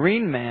mentioned the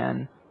Green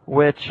Man,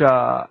 which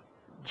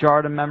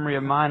jarred a memory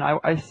of mine.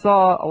 I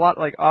saw a lot,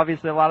 like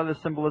obviously a lot of the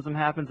symbolism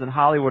happens in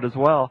Hollywood as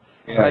well.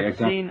 Yeah, I've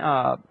exactly. seen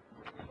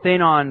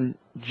thing on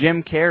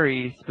Jim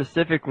Carrey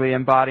specifically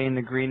embodying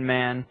the Green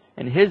Man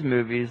in his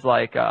movies,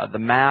 like The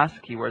Mask.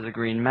 He wears a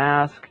green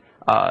mask.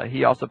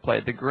 He also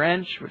played the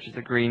Grinch, which is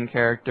a green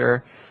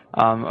character.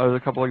 There's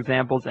a couple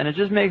examples, and it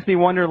just makes me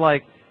wonder,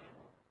 like,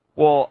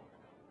 well,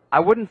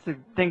 I wouldn't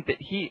think that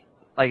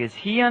is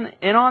he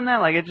in on that?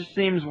 Like, it just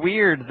seems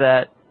weird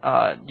that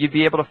you'd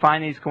be able to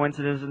find these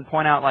coincidences and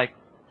point out like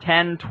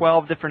 10,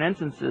 12 different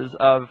instances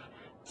of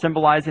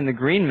symbolizing the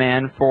Green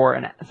Man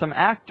for some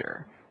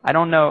actor. I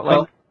don't know,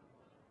 like.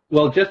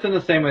 Well, just in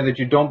the same way that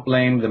you don't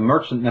blame the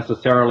merchant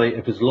necessarily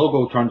if his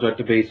logo turns out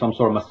to be some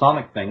sort of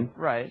Masonic thing.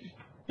 Right.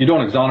 You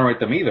don't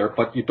exonerate them either,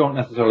 but you don't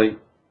necessarily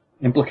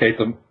implicate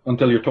them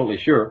until you're totally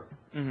sure.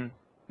 Mm-hmm.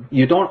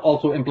 You don't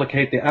also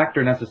implicate the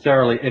actor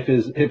necessarily if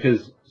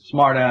his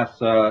smart-ass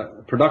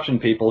production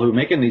people who are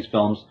making these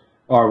films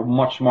are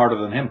much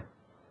smarter than him.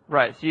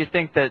 Right. So you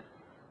think that,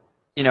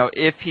 you know,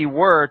 if he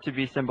were to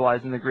be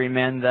symbolizing the Green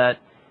Man, that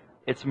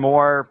it's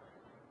more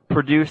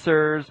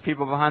producers,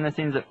 people behind the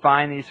scenes that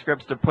find these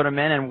scripts to put them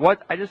in, and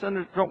what I just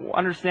don't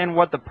understand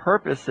what the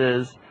purpose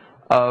is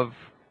of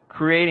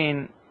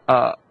creating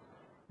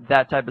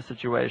that type of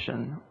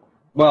situation.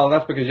 Well,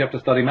 that's because you have to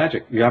study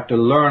magic. You have to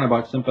learn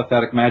about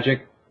sympathetic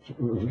magic,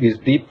 these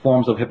deep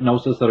forms of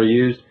hypnosis that are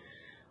used.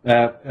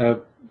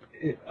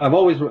 I've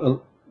always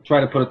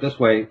tried to put it this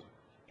way.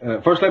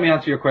 First, let me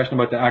answer your question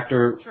about the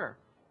actor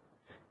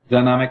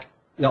dynamic.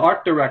 The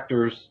art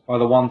directors are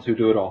the ones who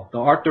do it all. The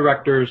art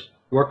directors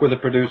work with the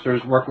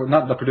producers, work with,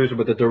 not the producer,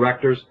 but the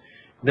directors.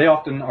 They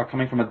often are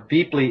coming from a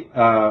deeply,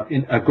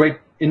 a great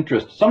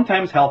interest,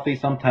 sometimes healthy,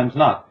 sometimes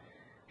not,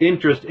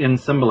 interest in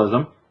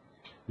symbolism.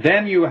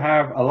 Then you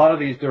have a lot of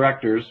these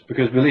directors,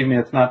 because believe me,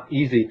 it's not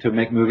easy to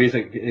make movies.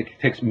 It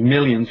takes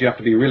millions. You have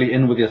to be really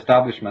in with the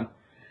establishment.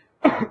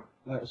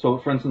 So,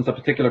 for instance, a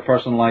particular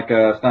person like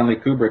Stanley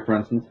Kubrick, for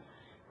instance,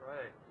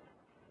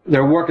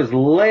 their work is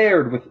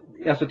layered with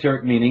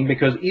esoteric meaning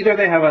because either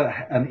they have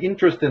an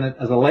interest in it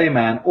as a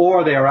layman,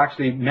 or they are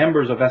actually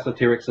members of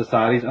esoteric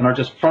societies and are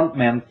just front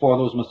men for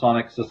those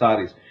Masonic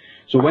societies.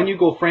 So when you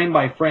go frame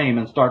by frame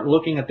and start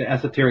looking at the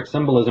esoteric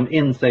symbolism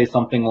in, say,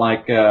 something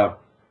like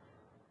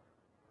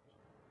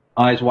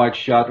Eyes Wide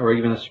Shut, or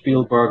even a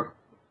Spielberg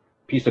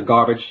piece of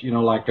garbage, you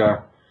know, like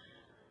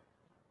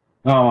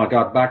oh my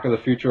God, Back to the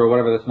Future or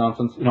whatever this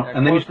nonsense, you know, Yeah,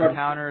 and then you Close start.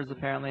 Encounters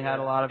apparently had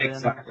a lot of it.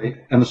 Exactly,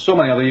 and there's so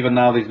many other, even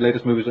now these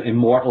latest movies,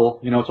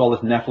 Immortal, you know, it's all this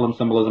Nephilim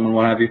symbolism and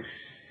what have you.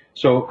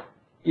 So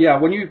yeah,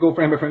 when you go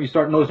frame by frame, you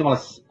start noticing all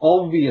this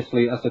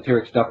obviously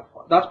esoteric stuff.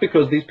 That's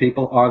because these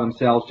people are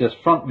themselves just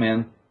front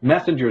men,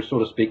 messengers, so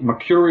to speak,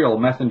 mercurial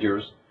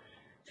messengers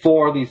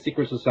for these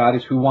secret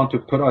societies who want to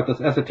put out this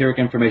esoteric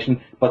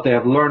information, but they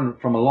have learned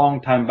from a long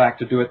time back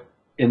to do it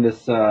in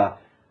this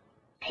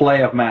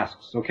play of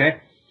masks,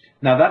 okay?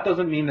 Now, that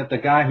doesn't mean that the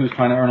guy who's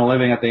trying to earn a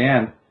living at the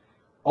end,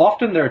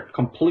 often they're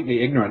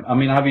completely ignorant. I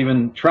mean, I've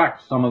even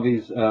tracked some of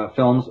these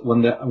films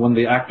when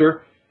the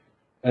actor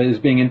is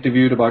being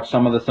interviewed about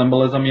some of the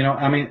symbolism, you know.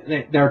 I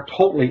mean, they're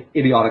totally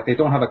idiotic. They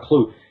don't have a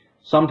clue.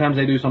 Sometimes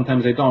they do,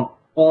 sometimes they don't.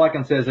 All I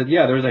can say is that,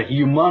 yeah, there's a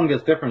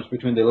humongous difference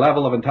between the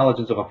level of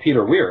intelligence of a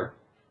Peter Weir,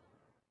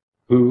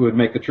 who would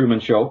make the Truman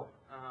Show,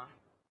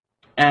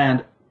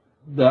 and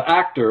the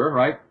actor,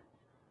 right,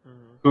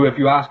 who if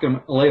you ask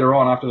him later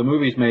on after the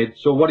movie's made,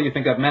 so what do you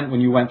think that meant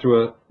when you went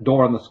through a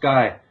door in the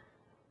sky?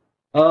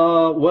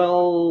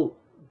 Well,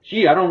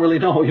 gee, I don't really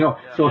know, you know.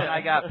 Yeah, so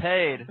I got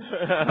paid.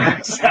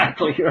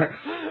 Exactly.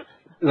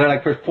 They're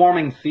like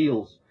performing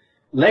seals.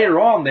 Later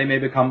on, they may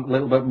become a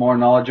little bit more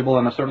knowledgeable,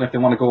 and certainly if they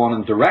want to go on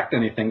and direct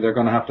anything, they're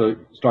going to have to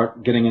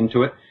start getting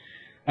into it.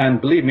 And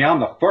believe me, I'm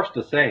the first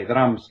to say that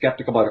I'm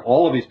skeptical about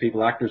all of these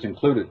people, actors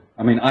included.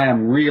 I mean, I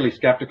am really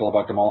skeptical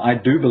about them all. I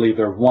do believe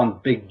there's one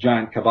big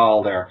giant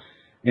cabal there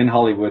in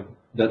Hollywood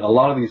that a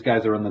lot of these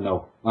guys are in the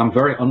know. I'm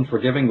very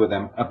unforgiving with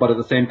them, but at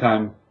the same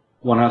time,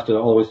 one has to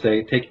always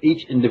say, take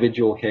each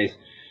individual case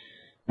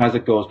as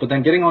it goes. But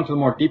then getting on to the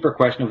more deeper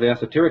question of the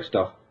esoteric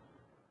stuff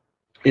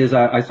is,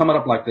 I sum it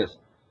up like this.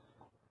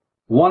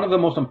 One of the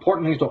most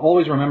important things to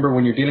always remember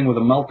when you're dealing with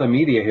the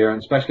multimedia here, and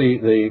especially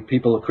the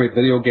people who create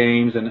video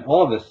games and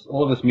all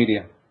of this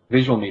media,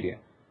 visual media,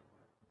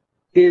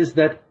 is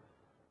that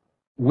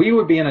we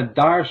would be in a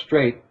dire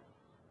strait,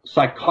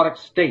 psychotic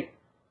state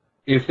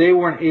if they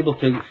weren't able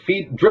to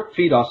drip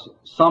feed us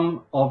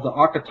some of the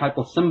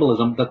archetypal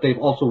symbolism that they've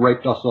also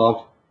raped us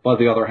of by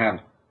the other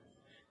hand.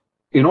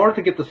 In order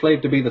to get the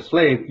slave to be the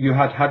slave, you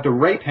had to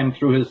rape him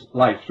through his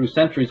life, through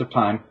centuries of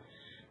time,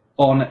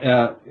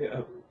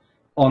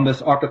 on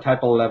this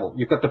archetypal level.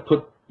 You've got to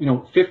put,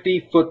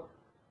 50-foot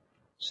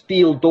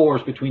steel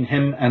doors between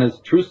him and his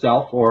true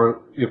self,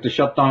 or you have to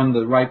shut down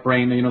the right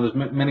brain. There's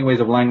many ways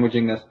of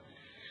languaging this.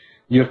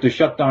 You have to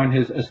shut down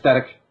his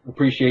aesthetic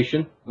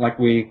appreciation, like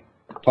we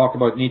talk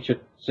about Nietzsche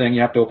saying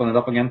you have to open it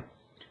up again.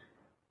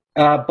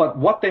 But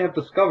what they have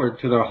discovered,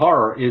 to their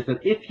horror, is that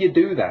if you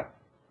do that,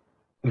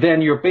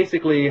 then you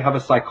basically have a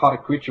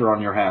psychotic creature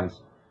on your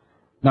hands.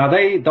 Now,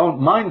 they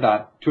don't mind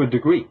that to a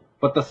degree,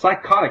 but the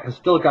psychotic has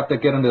still got to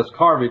get into his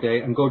car every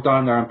day and go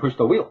down there and push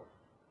the wheel.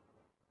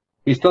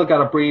 He's still got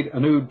to breed a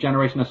new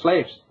generation of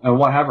slaves and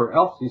whatever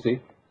else, you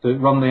see, to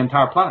run the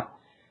entire planet.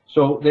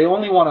 So they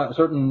only want a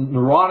certain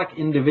neurotic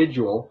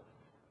individual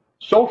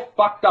so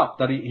fucked up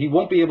that he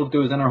won't be able to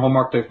do his inner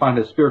homework to find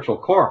his spiritual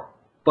core.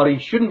 But he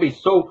shouldn't be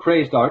so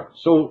crazed out,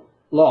 so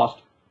lost,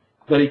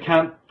 that he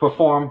can't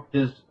perform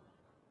his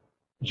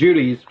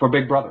duties for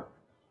Big Brother.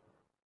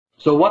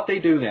 So what they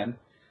do then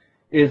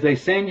is they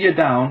send you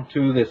down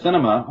to the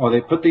cinema, or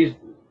they put these,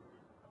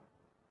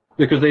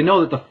 because they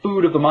know that the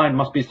food of the mind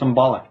must be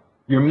symbolic.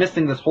 You're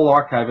missing this whole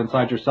archive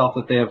inside yourself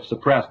that they have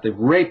suppressed. They've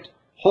raped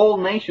whole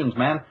nations,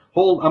 man.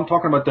 I'm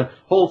talking about the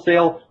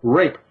wholesale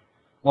rape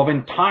of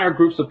entire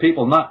groups of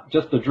people, not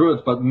just the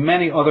Druids, but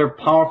many other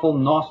powerful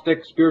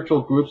Gnostic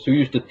spiritual groups who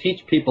used to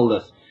teach people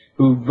this,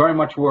 who very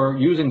much were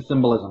using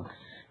symbolism,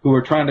 who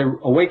were trying to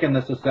awaken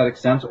this aesthetic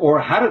sense, or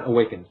had it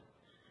awakened.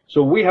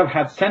 So we have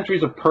had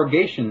centuries of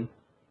purgation,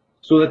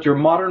 so that your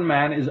modern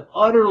man is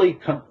utterly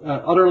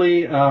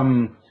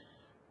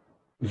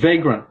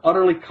vagrant,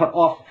 utterly cut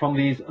off from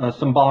these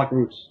symbolic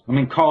roots. I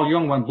mean, Carl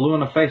Jung went blue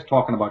in the face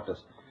talking about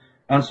this.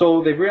 And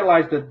so they've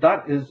realized that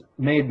that has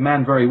made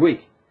man very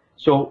weak.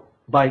 So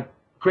by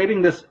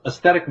creating this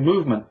aesthetic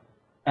movement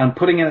and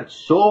putting in it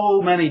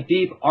so many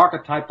deep,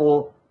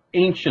 archetypal,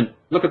 ancient,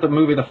 look at the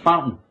movie The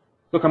Fountain.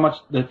 Look how much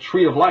the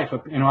Tree of Life,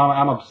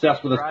 I'm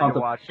obsessed with this concept. I tried to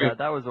watch that.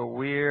 That was a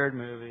weird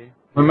movie.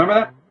 Remember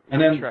that?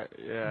 And then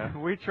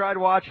we tried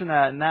watching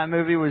that, and that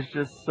movie was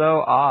just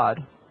so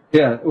odd.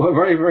 Yeah, well,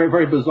 very, very,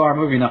 very bizarre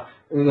movie. Now,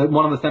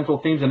 one of the central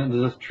themes in it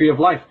is this Tree of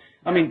Life.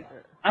 I mean,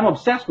 I'm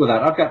obsessed with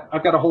that.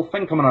 I've got a whole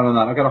thing coming out on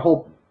that. I've got a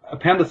whole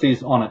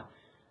appendices on it.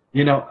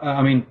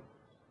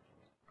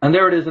 And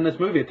there it is in this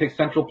movie. It takes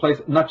central place,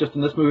 not just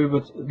in this movie,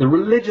 but the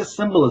religious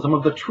symbolism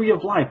of the Tree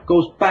of Life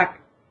goes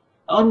back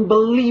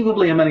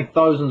unbelievably many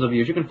thousands of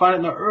years. You can find it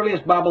in the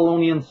earliest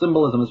Babylonian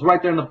symbolism. It's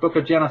right there in the book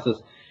of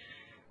Genesis.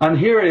 And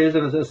here it is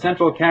as a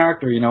central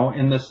character,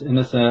 in this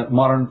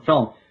modern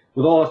film,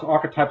 with all this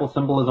archetypal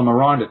symbolism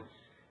around it.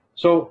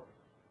 So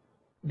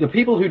the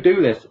people who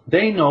do this,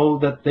 they know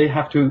that they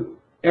have to,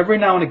 every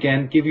now and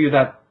again, give you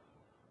that.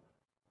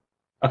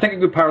 I think a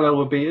good parallel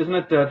would be, isn't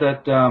it,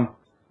 that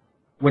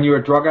when you're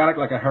a drug addict,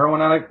 like a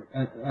heroin addict,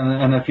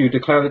 and if you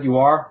declare that you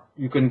are,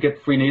 you can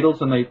get free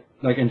needles and they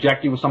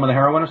inject you with some of the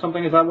heroin or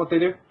something? Is that what they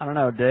do? I don't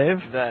know,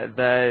 Dave. That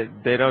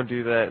they don't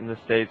do that in the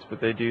States, but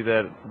they do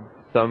that in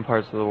some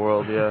parts of the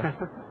world, yeah.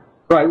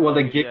 Right, well,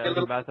 they give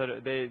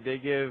they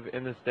give,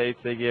 in the States,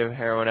 they give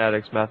heroin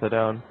addicts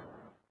methadone.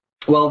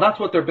 Well, that's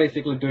what they're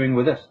basically doing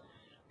with this.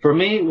 For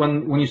me,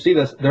 when you see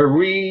this, they're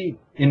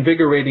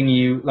reinvigorating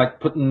you, like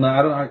putting,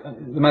 the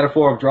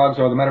metaphor of drugs,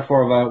 or the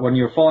metaphor of when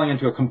you're falling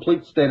into a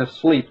complete state of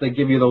sleep, they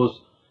give you those,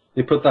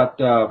 they put that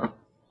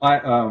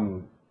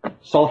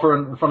sulfur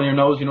in front of your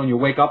nose, when you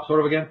wake up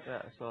sort of again.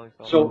 Yeah, smelling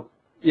sulfur. So,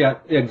 yeah,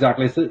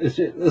 exactly.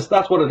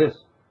 That's what it is.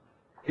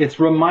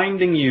 It's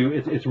reminding you,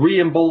 it's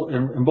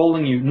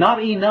re-emboldening you,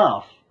 not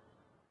enough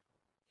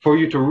for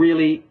you to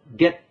really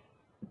get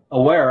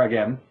aware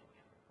again.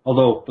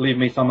 Although, believe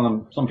me,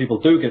 some people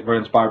do get very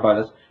inspired by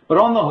this. But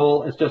on the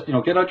whole, it's just,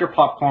 get out your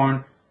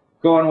popcorn,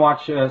 go and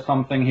watch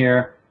something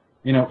here,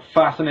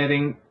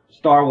 fascinating,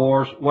 Star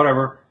Wars,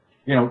 whatever,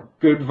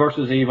 good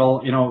versus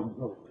evil,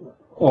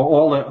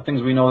 all the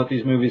things we know that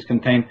these movies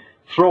contain.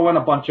 Throw in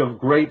a bunch of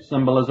great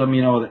symbolism,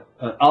 you know,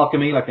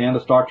 alchemy, like the end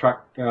of Star Trek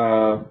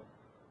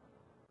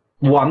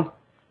 1,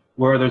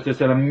 where there's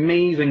this an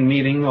amazing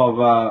meeting of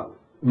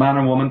man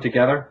and woman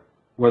together,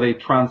 where they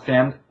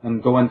transcend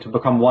and go in to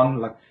become one.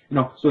 Like, you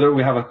know, so there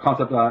we have a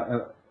concept.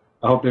 I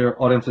hope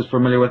your audience is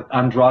familiar with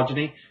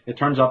androgyny. It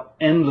turns up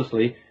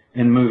endlessly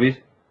in movies.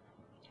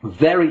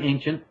 Very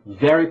ancient,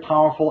 very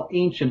powerful,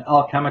 ancient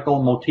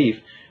alchemical motif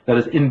that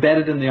is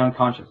embedded in the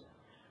unconscious.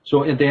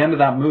 So at the end of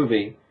that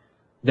movie,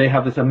 they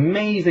have this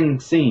amazing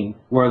scene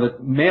where the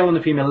male and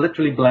the female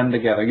literally blend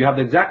together. You have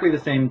exactly the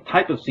same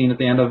type of scene at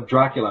the end of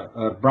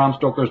Dracula, Bram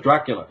Stoker's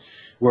Dracula,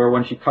 where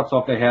when she cuts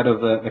off the head of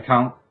the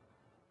count,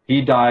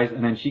 he dies,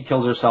 and then she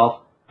kills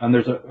herself, and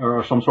there's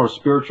or some sort of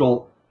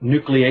spiritual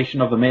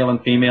nucleation of the male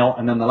and female,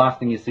 and then the last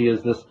thing you see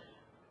is this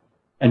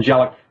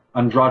angelic,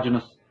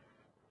 androgynous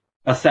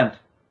ascent,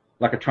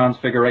 like a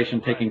transfiguration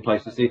taking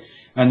place, you see.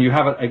 And you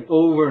have it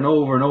over and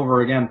over and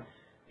over again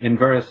in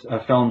various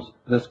films,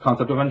 this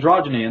concept of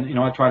androgyny. And, you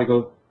know, I try to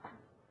go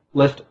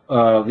list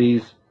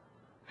these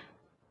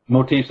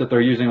motifs that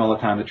they're using all the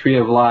time. The tree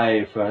of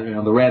life, you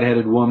know, the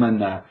red-headed woman,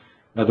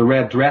 the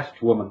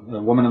red-dressed woman, the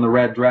woman in the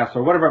red dress,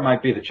 or whatever it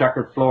might be, the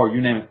checkered floor,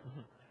 you name it.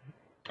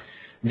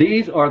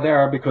 These are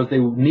there because they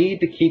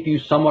need to keep you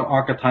somewhat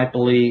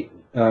archetypally,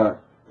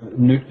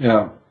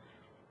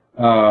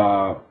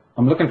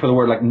 I'm looking for the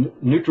word like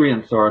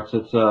nutrients, or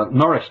it's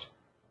nourished.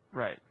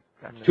 Right.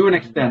 Gotcha. To an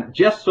extent,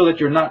 just so that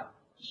you're not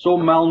so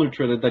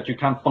malnutrited that you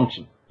can't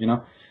function, you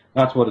know?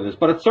 That's what it is.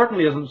 But it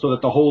certainly isn't so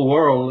that the whole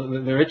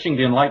world, they're itching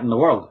to enlighten the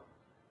world.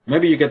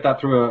 Maybe you get that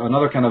through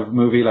another kind of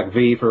movie like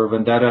V for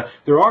Vendetta.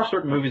 There are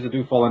certain movies that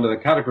do fall into the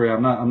category.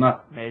 I'm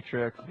not.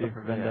 Matrix, V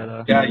for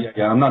Vendetta.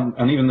 Yeah. I'm not,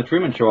 and even the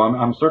Truman Show.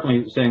 I'm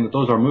certainly saying that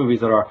those are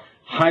movies that are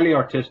highly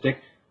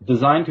artistic,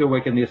 designed to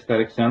awaken the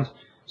aesthetic sense,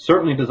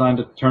 certainly designed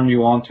to turn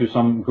you on to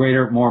some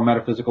greater, more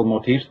metaphysical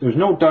motifs. There's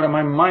no doubt in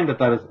my mind that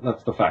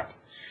that's the fact.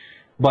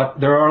 But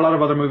there are a lot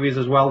of other movies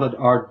as well that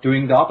are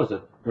doing the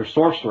opposite. They're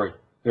sorcery.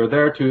 They're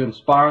there to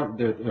inspire.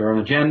 They're an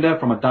agenda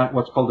from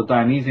what's called the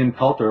Dionysian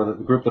cult, or the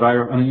group that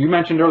and you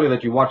mentioned earlier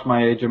that you watched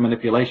My Age of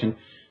Manipulation,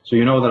 so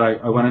you know that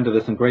I went into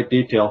this in great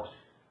detail,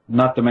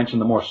 not to mention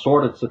the more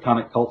sordid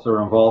satanic cults that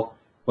are involved,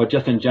 but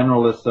just in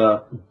general this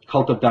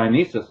cult of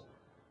Dionysus,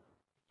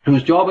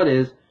 whose job it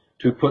is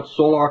to put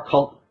solar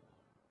cult,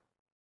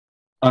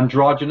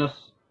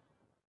 androgynous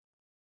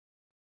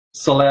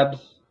celebs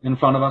in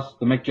front of us,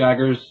 the Mick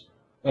Jaggers,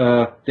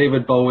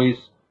 David Bowie's,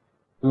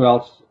 who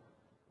else?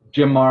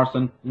 Jim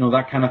Morrison, you know,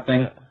 that kind of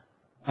thing,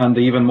 and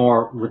the even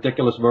more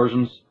ridiculous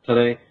versions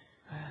today.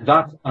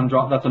 That's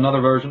another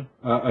version,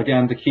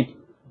 again, to keep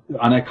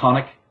an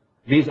iconic.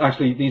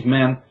 These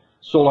men,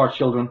 solar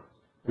children,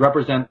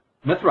 represent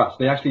Mithras.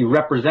 They actually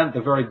represent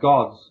the very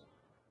gods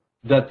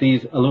that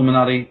these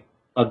Illuminati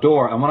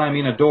adore. And when I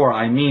mean adore,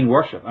 I mean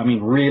worship. I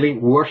mean really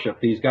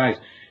worship these guys.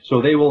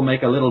 So they will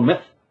make a little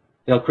myth.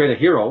 They'll create a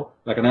hero,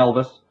 like an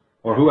Elvis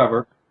or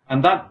whoever,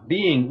 and that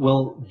being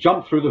will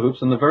jump through the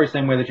hoops in the very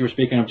same way that you were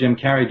speaking of Jim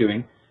Carrey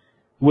doing,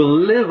 will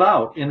live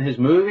out in his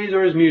movies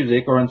or his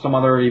music or in some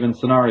other even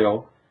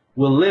scenario,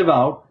 will live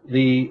out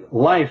the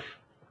life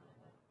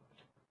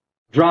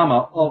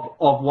drama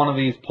of one of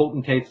these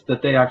potentates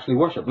that they actually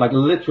worship. Like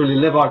literally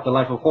live out the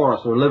life of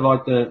Horus, or live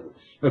out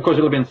of course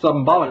it'll be in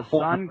symbolic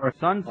form.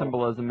 Sun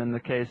symbolism in the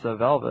case of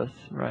Elvis,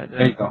 right?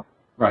 There you go.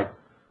 Right.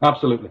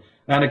 Absolutely.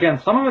 And again,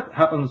 some of it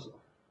happens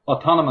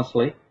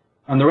autonomously,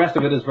 and the rest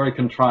of it is very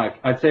contrived.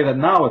 I'd say that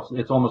now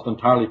it's almost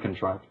entirely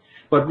contrived.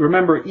 But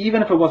remember,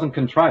 even if it wasn't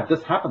contrived,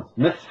 this happens.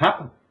 Myths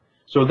happen.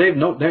 So they've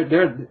noticed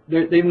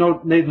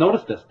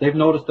this. They've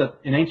noticed that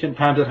in ancient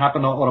times it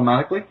happened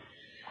automatically,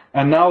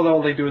 and now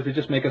all they do is they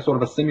just make a sort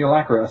of a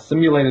simulacra, a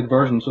simulated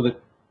version, so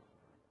that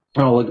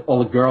all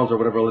the girls or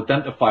whatever will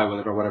identify with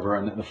it or whatever,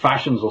 and the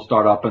fashions will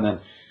start up, and then,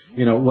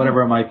 you know,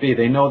 whatever it might be.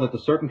 They know that the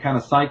certain kind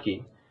of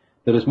psyche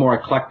that is more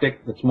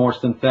eclectic, that's more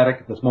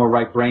synthetic, that's more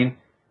right brain,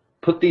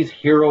 put these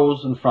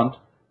heroes in front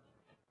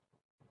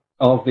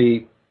of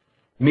the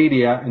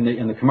media,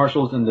 in the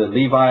commercials, in the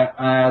Levi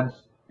ads,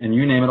 and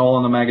you name it, all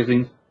in the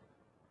magazines,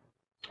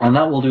 and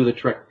that will do the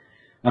trick.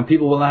 And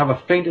people will have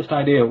a faintest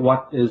idea of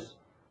what is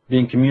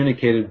being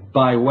communicated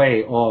by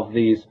way of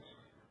these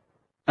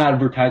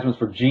advertisements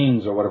for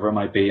jeans or whatever it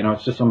might be. You know,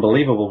 it's just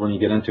unbelievable when you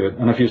get into it.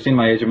 And if you've seen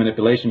My Age of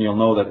Manipulation, you'll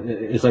know that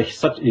it's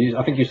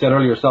I think you said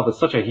earlier yourself, it's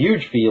such a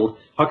huge field.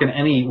 How can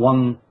any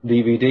one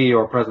DVD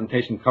or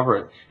presentation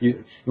cover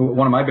it?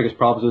 One of my biggest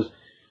problems is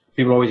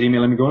people always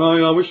emailing me going, oh,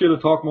 yeah, I wish you'd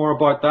have talked more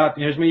about that.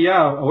 And here's me,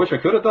 yeah, I wish I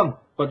could have done.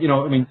 But, you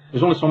know, I mean,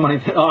 there's only so many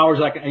hours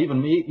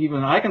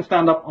even I can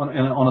stand up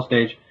on a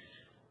stage,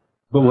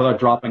 but without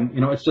dropping.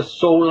 You know, it's just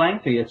so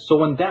lengthy. It's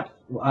so in-depth.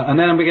 And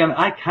then again,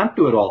 I can't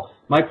do it all.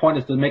 My point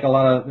is to make a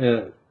lot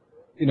of,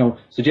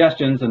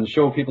 suggestions and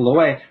show people the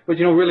way. But,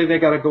 you know, really they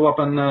got to go up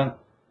and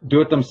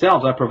do it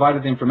themselves. I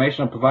provided the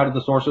information. I provided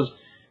the sources.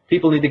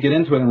 People need to get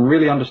into it and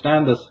really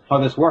understand how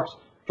this works,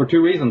 for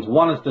two reasons.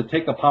 One is to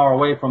take the power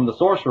away from the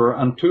sorcerer,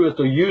 and two is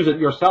to use it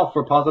yourself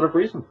for positive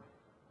reasons.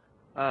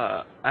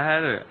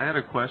 I had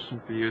a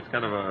question for you. It's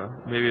kind of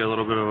maybe a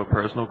little bit of a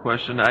personal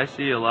question. I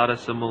see a lot of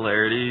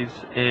similarities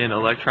in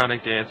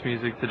electronic dance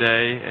music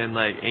today and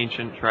like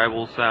ancient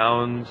tribal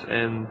sounds,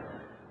 and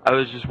I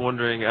was just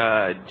wondering,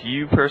 do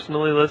you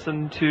personally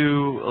listen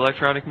to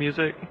electronic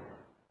music?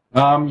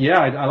 Yeah,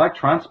 I like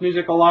trance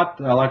music a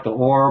lot. I like the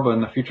Orb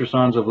and the Future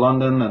Sounds of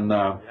London, and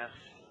Yes.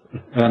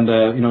 and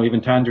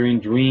even Tangerine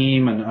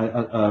Dream, and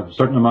a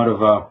certain amount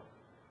of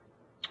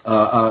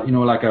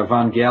like a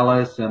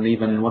Vangelis, and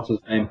even what's his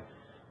name?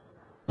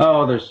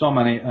 Oh, there's so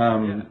many.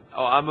 Yeah.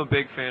 Oh, I'm a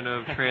big fan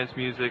of trance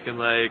music and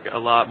like a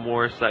lot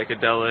more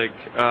psychedelic,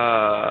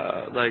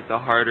 like the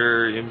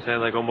harder, you know what I'm saying,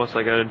 like almost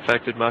like an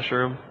infected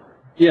mushroom.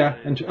 Yeah,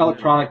 and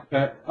electronic.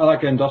 I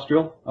like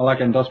industrial. I like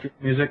industrial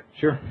music.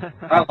 Sure,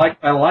 I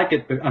like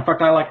it. In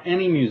fact, I like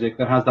any music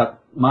that has that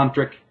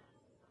mantric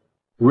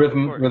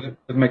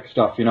rhythmic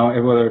stuff. You know,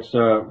 whether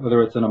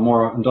it's in a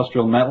more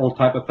industrial metal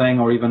type of thing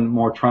or even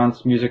more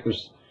trance music.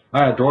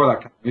 I adore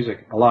that kind of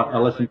music a lot. I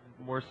listen.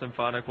 More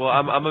symphonic. Well,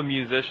 I'm a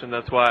musician.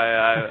 That's why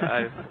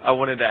I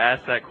wanted to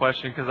ask that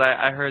question, because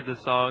I heard the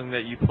song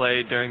that you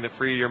played during the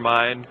Free Your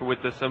Mind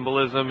with the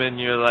symbolism, and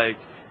you're like,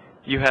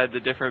 you had the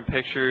different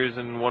pictures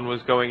and one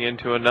was going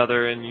into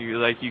another, and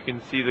you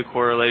can see the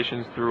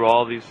correlations through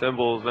all these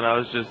symbols, and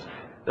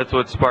that's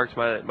what sparked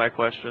my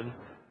question.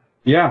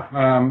 Yeah,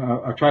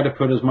 I try to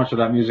put as much of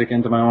that music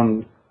into my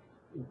own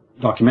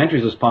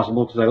documentaries as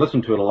possible because I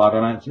listen to it a lot,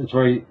 and it's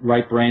very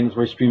right brain, it's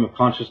very stream of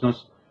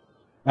consciousness,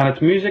 and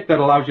it's music that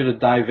allows you to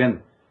dive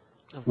in,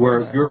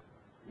 where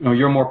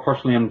you're more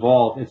personally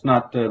involved. It's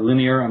not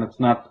linear, and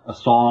it's not a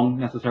song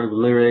necessarily with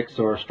lyrics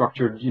or a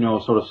structured,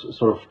 sort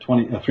of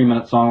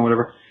 3-minute song or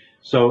whatever.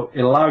 So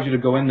it allows you to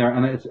go in there,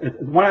 and it's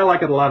why I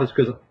like it a lot is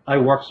because I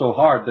work so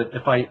hard that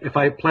if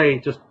I play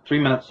just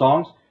 3-minute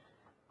songs,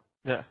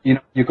 yeah,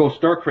 you go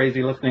stir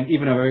crazy listening,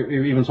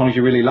 even songs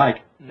you really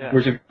like. Yeah.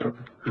 Whereas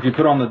if you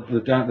put on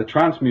the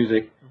trance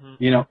music,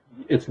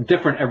 it's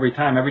different every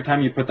time. Every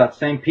time you put that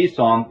same piece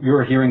on,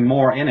 you're hearing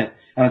more in it,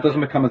 and it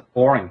doesn't become as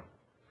boring.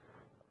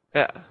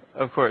 Yeah,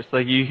 of course.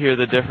 Like you hear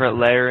the different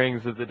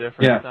layerings of the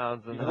different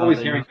sounds, and how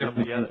they come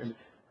together.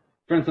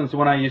 For instance,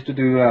 when I used to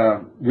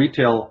do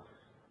retail,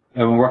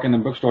 when working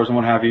in bookstores and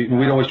what have you,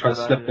 we'd always try to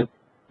slip it.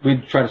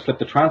 We'd try to slip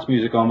the trance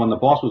music on when the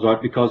boss was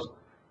out, because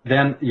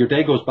then your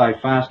day goes by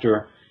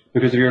faster.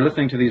 Because if you're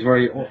listening to these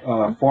very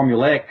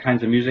formulaic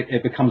kinds of music,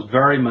 it becomes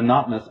very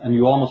monotonous, and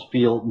you almost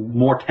feel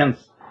more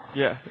tense.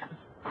 Yeah.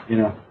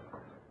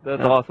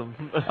 That's awesome.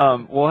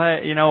 Well,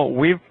 hey,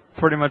 we've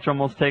pretty much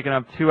almost taken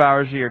up 2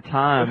 hours of your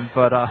time,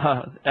 but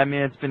I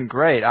mean, it's been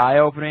great,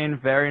 eye-opening,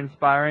 very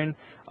inspiring.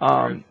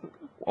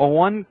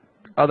 One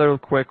other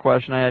quick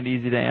question I had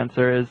easy to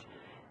answer is,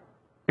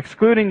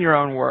 excluding your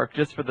own work,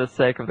 just for the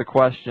sake of the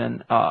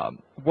question,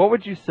 what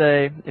would you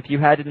say, if you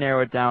had to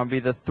narrow it down, would be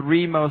the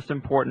 3 most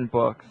important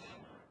books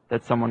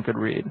that someone could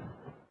read?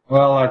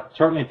 Well,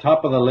 certainly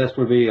top of the list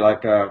would be,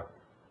 like,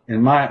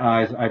 in my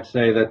eyes, I'd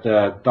say that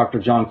Dr.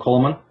 John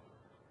Coleman,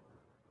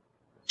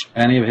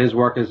 any of his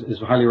work is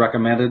highly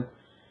recommended.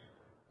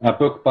 A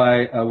book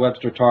by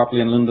Webster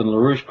Tarpley and Lyndon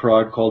LaRouche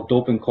crowd called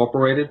Dope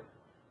Incorporated,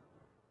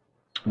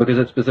 because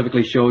it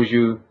specifically shows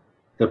you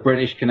the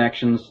British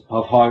connections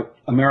of how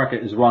America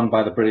is run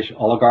by the British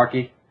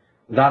oligarchy.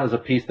 That is a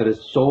piece that is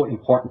so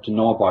important to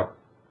know about.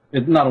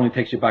 It not only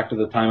takes you back to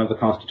the time of the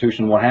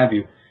Constitution, what have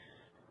you,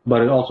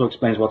 but it also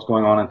explains what's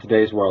going on in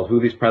today's world, who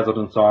these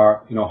presidents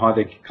are, how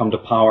they come to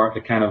power, the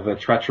kind of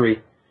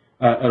treachery.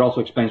 It also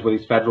explains where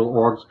these federal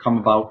orgs come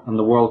about and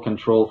the world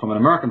control from an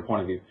American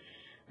point of view.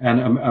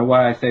 And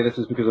why I say this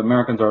is because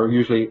Americans are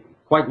usually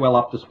quite well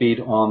up to speed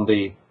on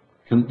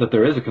that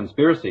there is a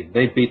conspiracy.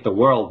 They beat the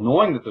world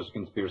knowing that there's a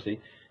conspiracy,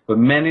 but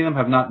many of them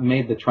have not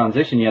made the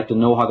transition yet to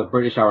know how the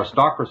British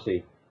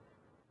aristocracy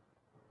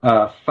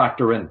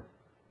factor in.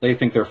 They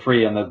think they're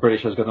free and the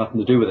British has got nothing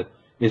to do with it.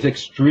 It's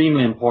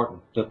extremely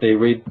important that they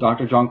read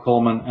Dr. John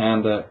Coleman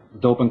and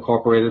Dope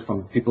Incorporated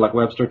from people like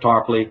Webster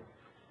Tarpley.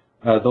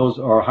 Those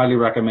are highly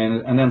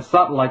recommended. And then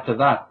satellite to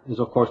that is,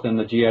 of course, then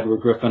the G.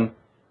 Edward Griffin,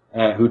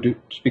 who do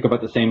speak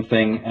about the same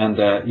thing, and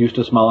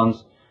Eustace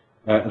Mullins,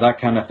 that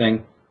kind of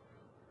thing.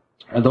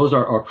 And those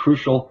are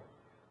crucial.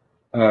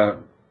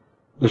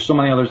 There's so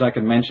many others I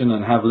can mention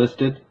and have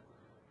listed.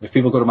 If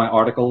people go to my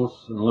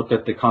articles and look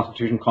at the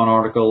Constitution Con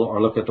article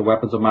or look at the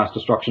Weapons of Mass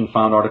Destruction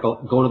Found article,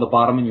 go to the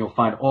bottom and you'll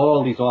find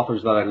all these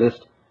authors that I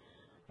list.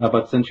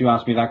 But since you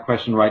asked me that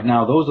question right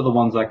now, those are the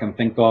ones I can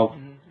think of.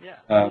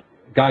 A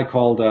guy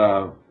called,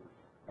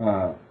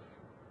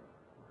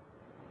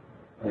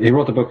 he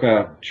wrote the book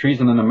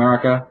Treason in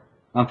America,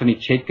 Anthony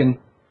Chaikin.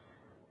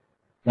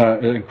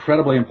 An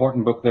incredibly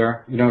important book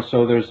there.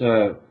 So there's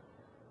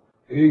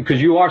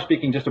because you are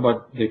speaking just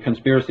about the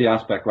conspiracy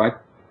aspect, right?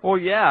 Well,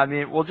 yeah. I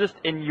mean, just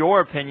in your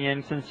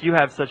opinion, since you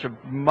have such a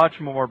much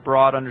more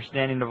broad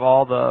understanding of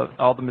all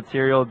the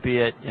material, be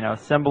it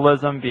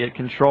symbolism, be it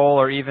control,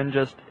 or even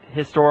just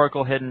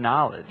historical hidden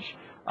knowledge.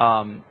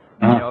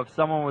 If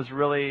someone was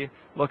really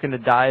looking to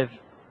dive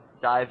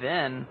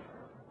in,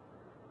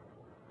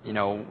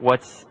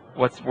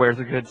 where's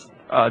a good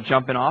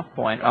jumping off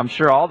point. I'm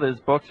sure all these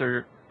books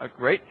are a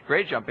great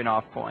jumping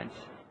off points.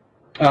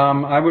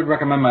 I would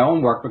recommend my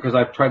own work because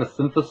I've tried to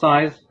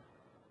synthesize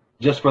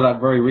just for that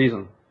very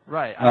reason.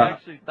 Right.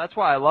 That's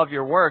why I love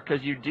your work,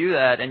 because you do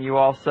that, and you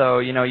also,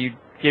 you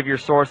give your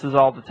sources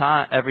all the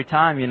time, every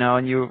time,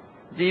 and you,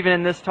 even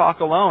in this talk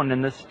alone,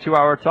 in this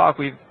 2-hour talk,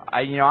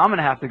 I'm going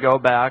to have to go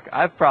back.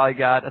 I've probably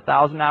got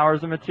 1,000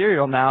 hours of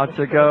material now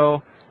to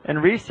go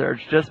and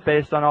research just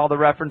based on all the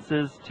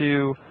references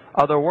to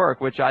other work,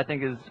 which I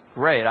think is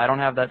great. I don't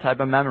have that type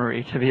of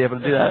memory to be able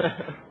to do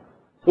that.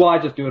 Well, I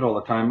just do it all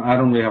the time. I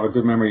don't really have a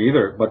good memory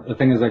either, but the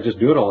thing is I just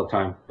do it all the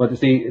time. But you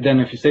see, then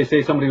if you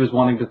say somebody was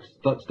wanting to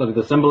study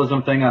the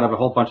symbolism thing, I'd have a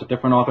whole bunch of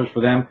different authors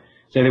for them.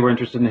 Say they were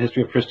interested in the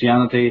history of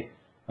Christianity,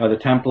 the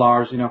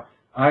Templars,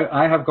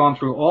 I have gone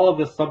through all of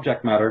this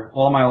subject matter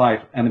all my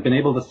life and been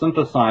able to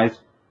synthesize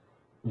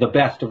the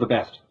best of the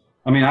best.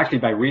 I mean, actually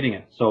by reading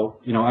it. So,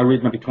 I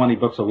read maybe 20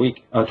 books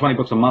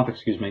a month,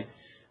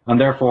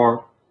 and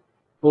therefore,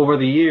 over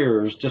the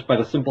years, just by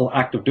the simple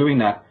act of doing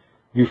that,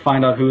 you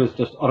find out who is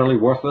just utterly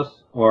worthless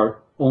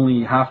or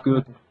only half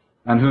good,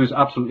 and who's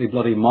absolutely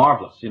bloody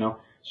marvelous.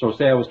 So,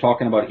 say I was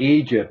talking about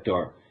Egypt,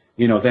 or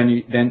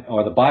then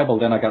or the Bible,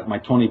 then I got my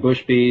Tony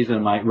Bushbys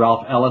and my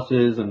Ralph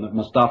Ellis's and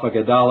Mustafa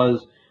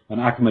Gadalas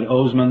and Ahmed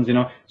Osman's.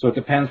 So it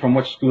depends from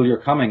which school you're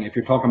coming. If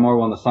you're talking more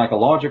on the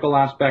psychological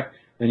aspect,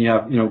 then you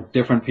have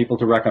different people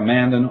to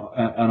recommend and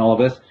all of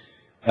this.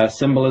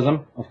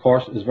 Symbolism, of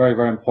course, is very,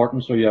 very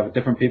important. So you have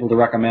different people to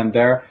recommend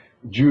there.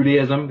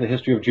 Judaism, the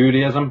history of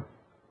Judaism.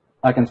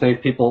 I can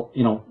save people,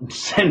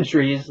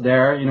 centuries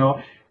there,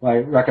 by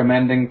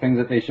recommending things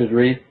that they should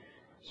read.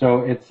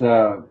 So it's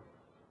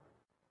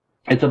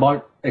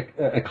about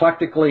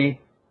eclectically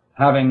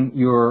having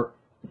your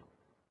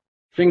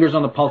fingers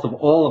on the pulse of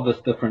all of this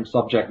different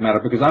subject matter,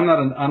 because I'm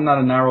not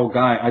a narrow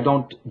guy. I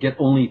don't get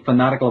only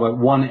fanatical about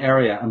one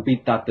area and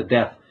beat that to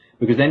death,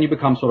 because then you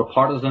become sort of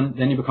partisan,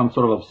 then you become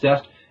sort of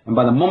obsessed, and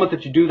by the moment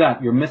that you do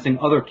that, you're missing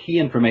other key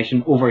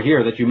information over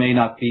here that you may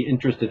not be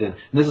interested in.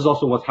 And this is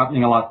also what's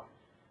happening a lot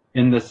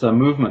in this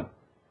movement.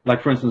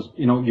 Like, for instance,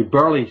 you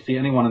barely see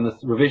anyone in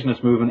this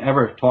revisionist movement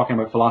ever talking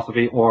about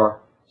philosophy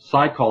or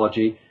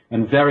psychology,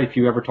 and very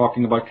few ever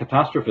talking about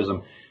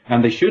catastrophism.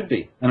 And they should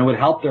be, and it would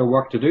help their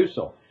work to do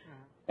so.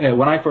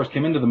 When I first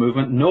came into the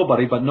movement,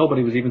 nobody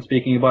was even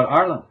speaking about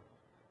Ireland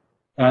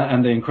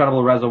and the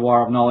incredible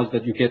reservoir of knowledge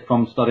that you get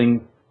from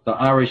studying the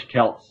Irish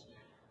Celts,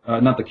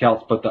 not the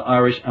Celts, but the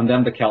Irish and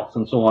then the Celts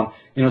and so on.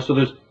 So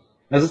there's,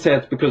 as I said,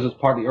 it's because it's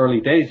partly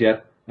early days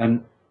yet,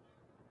 and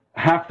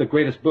half the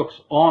greatest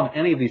books on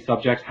any of these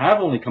subjects have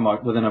only come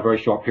out within a very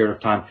short period of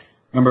time.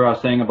 Remember I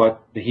was saying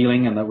about the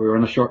healing and that we were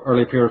in a short,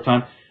 early period of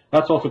time?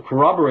 That's also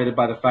corroborated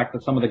by the fact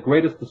that some of the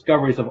greatest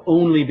discoveries have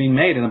only been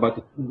made in about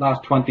the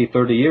last 20,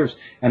 30 years.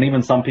 And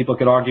even some people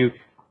could argue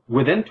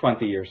within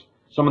 20 years.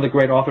 Some of the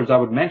great authors I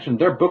would mention,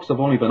 their books have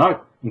only been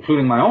out,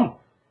 including my own,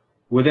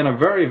 within a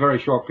very, very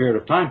short period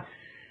of time.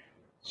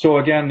 So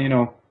again,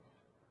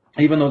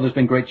 even though there's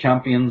been great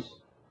champions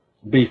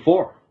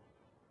before,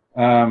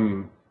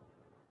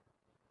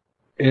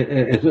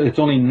 it's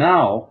only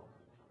now,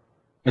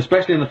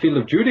 especially in the field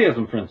of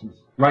Judaism, for instance.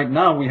 Right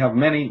now we have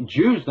many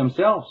Jews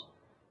themselves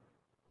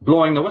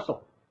blowing the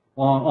whistle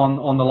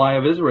on the lie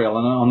of Israel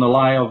and on the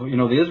lie of,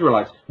 the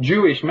Israelites.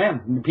 Jewish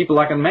men, people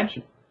I can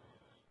mention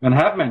and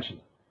have mentioned.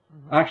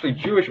 Actually,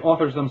 Jewish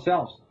authors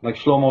themselves, like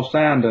Shlomo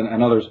Sand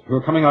and others, who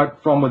are coming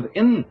out from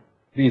within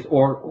these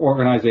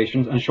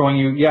organizations and showing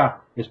you, yeah,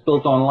 it's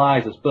built on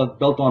lies, it's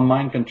built on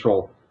mind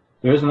control.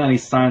 There isn't any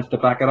science to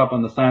back it up,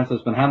 and the science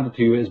that's been handed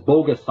to you is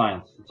bogus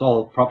science. It's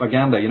all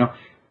propaganda,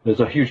 There's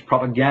a huge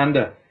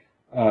propaganda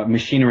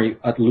machinery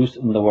at loose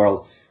in the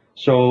world.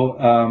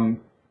 So,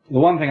 the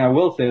one thing I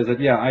will say is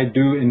that, yeah, I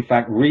do, in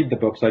fact, read the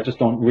books. I just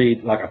don't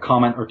read like a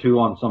comment or two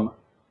on some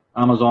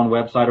Amazon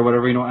website or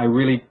whatever. I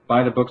really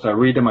buy the books, I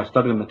read them, I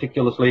study them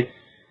meticulously,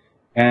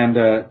 and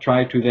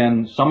try to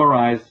then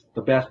summarize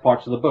the best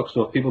parts of the book.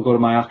 So if people go to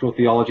my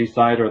astrotheology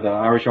site or the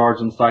Irish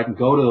Origin site and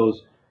go to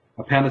those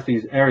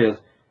appendices areas,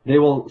 they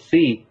will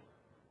see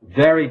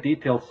very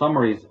detailed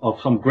summaries of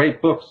some great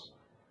books,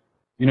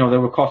 that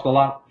would cost a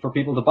lot for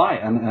people to buy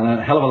and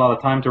a hell of a lot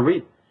of time to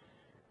read.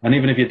 And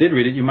even if you did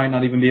read it, you might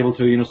not even be able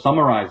to,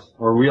 summarize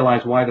or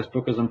realize why this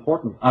book is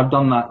important. I've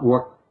done that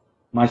work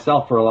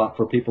myself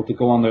for people to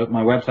go on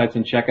my websites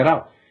and check it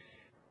out.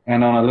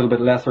 And on a little bit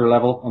lesser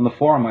level, on the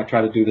forum, I try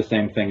to do the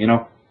same thing,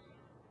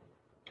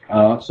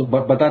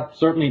 But that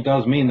certainly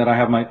does mean that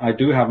I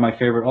do have my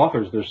favorite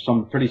authors. There's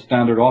some pretty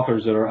standard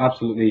authors that are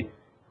absolutely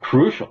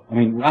crucial. I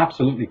mean,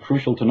 absolutely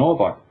crucial to know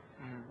about.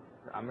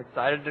 I'm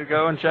excited to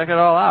go and check it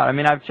all out. I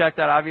mean, I've checked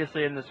out,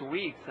 obviously, in this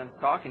week since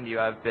talking to you.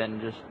 I've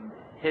been just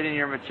hitting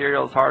your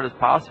material as hard as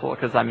possible,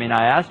 because, I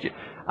asked you,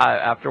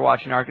 after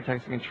watching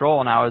Architects of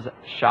Control, and I was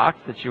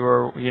shocked that you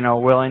were,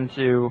 willing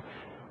to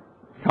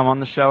come on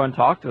the show and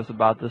talk to us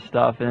about this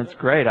stuff, and it's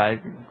great. I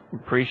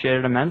appreciate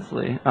it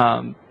immensely.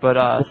 But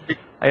I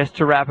guess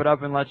to wrap it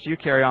up and let you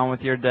carry on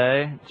with your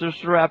day,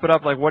 just to wrap it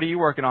up, what are you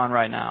working on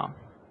right now?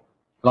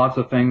 Lots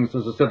of things.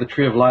 As I said, the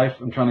Tree of Life,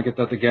 I'm trying to get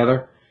that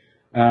together.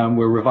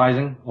 We're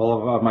revising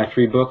all of my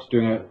 3 books,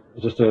 doing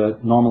just a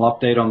normal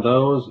update on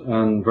those,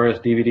 and various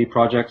DVD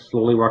projects,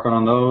 slowly working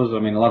on those. I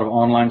mean, a lot of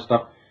online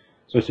stuff.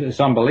 So it's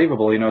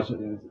unbelievable, you know. It's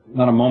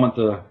not a moment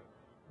to.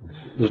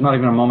 There's not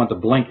even a moment to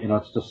blink. You know,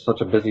 it's just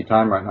such a busy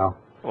time right now.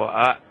 Well,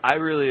 I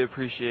really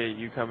appreciate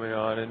you coming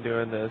on and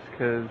doing this,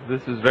 because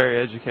this is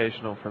very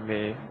educational for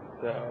me.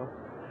 So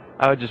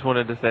I just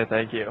wanted to say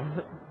thank you.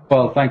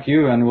 Well, thank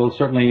you, and we'll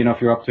certainly, you know,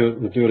 if you're up to it,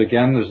 we'll do it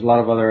again. There's a lot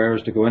of other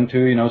areas to go into,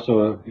 you know,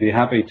 so I'd be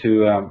happy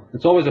to.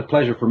 It's always a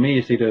pleasure for me,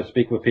 you see, to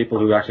speak with people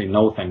who actually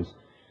know things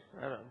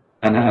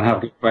and have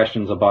good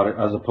questions about it,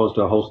 as opposed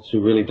to hosts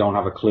who really don't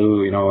have a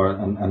clue, you know,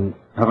 and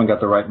haven't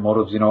got the right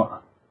motives. You know,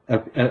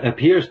 it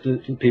appears to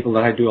people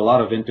that I do a lot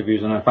of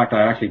interviews, and in fact,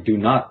 I actually do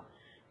not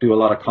do a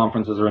lot of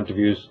conferences or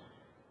interviews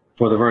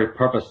for the very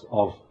purpose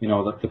of, you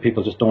know, that the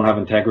people just don't have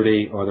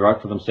integrity, or they're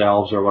out for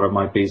themselves, or what it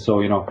might be. So,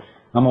 you know,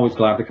 I'm always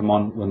glad to come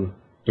on when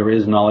there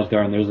is knowledge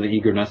there and there's the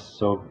eagerness.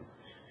 So,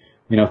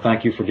 you know,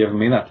 thank you for giving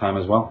me that time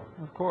as well.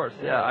 Of course,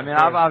 yeah. I mean,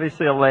 I'm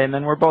obviously a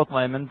layman. We're both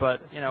laymen,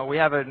 but, you know, we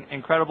have an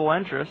incredible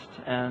interest,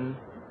 and,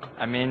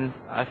 I mean,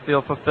 I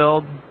feel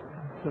fulfilled.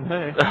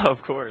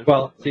 Of course.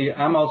 Well, see,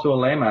 I'm also a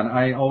layman.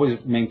 I always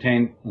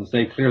maintain and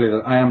say clearly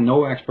that I am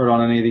no expert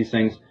on any of these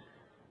things.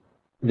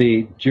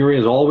 The jury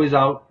is always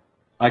out.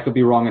 I could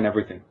be wrong in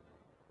everything.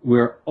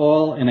 We're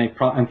all in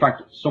in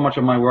fact, so much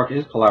of my work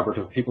is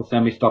collaborative. People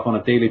send me stuff on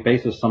a daily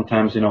basis,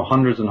 sometimes, you know,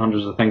 hundreds and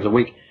hundreds of things a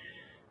week.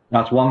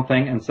 That's one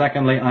thing. And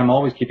secondly, I'm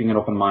always keeping an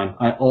open mind.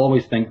 I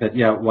always think that,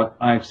 yeah, what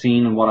I've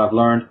seen and what I've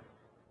learned,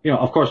 you know,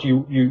 of course,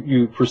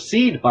 you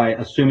proceed by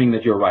assuming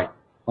that you're right.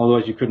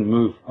 Otherwise, you couldn't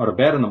move out of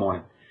bed in the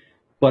morning.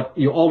 But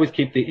you always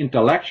keep the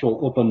intellectual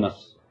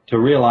openness to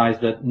realize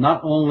that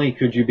not only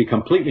could you be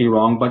completely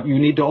wrong, but you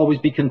need to always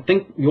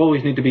you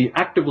always need to be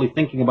actively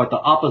thinking about the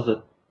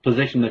opposite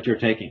position that you're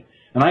taking.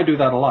 And I do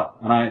that a lot.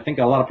 And I think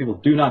a lot of people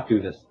do not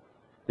do this.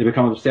 They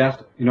become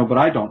obsessed, you know, but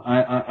I don't.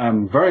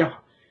 I'm very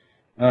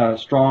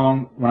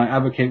strong when I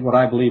advocate what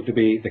I believe to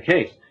be the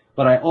case.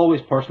 But I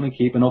always personally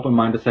keep an open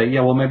mind to say,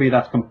 yeah, well, maybe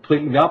that's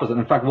completely the opposite.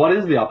 In fact, what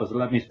is the opposite?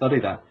 Let me study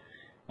that.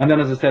 And then,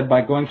 as I said,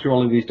 by going through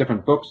all of these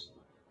different books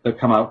that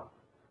come out,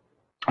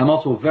 I'm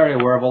also very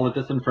aware of all the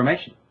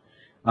disinformation.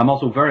 I'm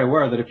also very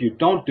aware that if you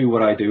don't do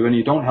what I do and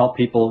you don't help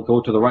people go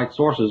to the right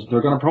sources,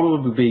 they're going to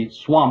probably be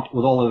swamped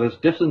with all of this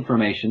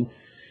disinformation,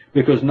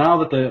 because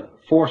now that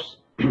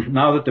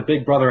now that the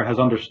Big Brother has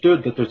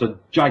understood that there's a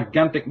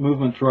gigantic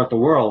movement throughout the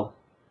world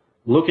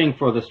looking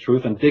for this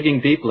truth and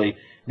digging deeply,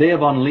 they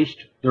have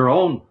unleashed their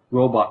own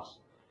robots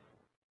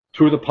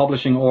through the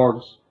publishing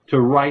orgs to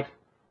write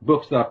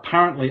books that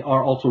apparently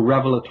are also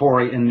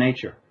revelatory in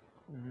nature.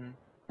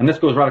 And this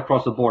goes right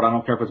across the board. I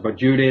don't care if it's about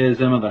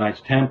Judaism or the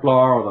Knights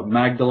Templar or the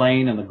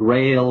Magdalene and the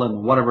Grail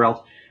and whatever else.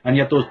 And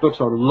yet those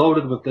books are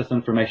loaded with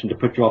disinformation to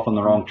put you off on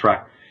the wrong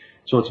track.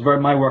 So it's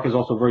my work is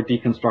also very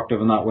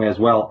deconstructive in that way as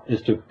well,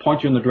 is to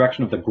point you in the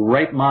direction of the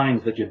great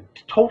minds that you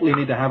totally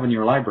need to have in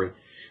your library,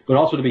 but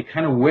also to be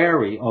kind of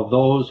wary of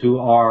those who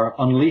are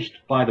unleashed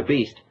by the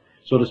beast,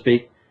 so to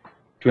speak,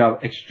 to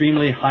have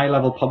extremely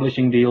high-level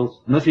publishing deals.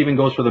 And this even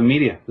goes for the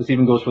media. This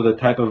even goes for the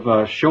type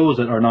of shows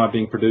that are now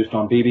being produced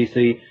on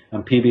BBC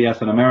and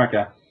PBS in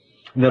America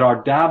that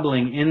are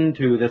dabbling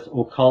into this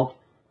occult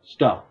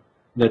stuff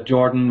that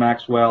Jordan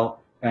Maxwell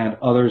and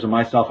others and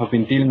myself have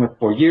been dealing with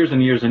for years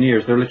and years and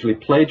years. They're literally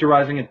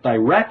plagiarizing it,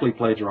 directly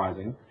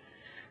plagiarizing it,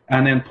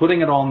 and then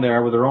putting it on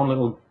there with their own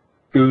little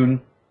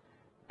goon,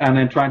 and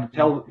then trying to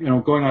tell, you know,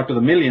 going out to the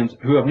millions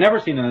who have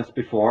never seen this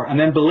before, and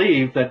then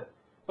believe that,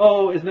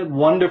 oh, isn't it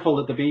wonderful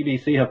that the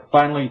BBC have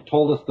finally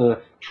told us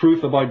the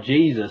truth about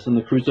Jesus and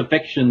the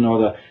crucifixion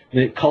or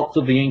the cults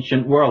of the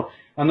ancient world.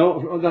 And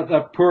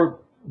that poor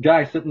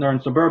guy sitting there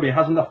in suburbia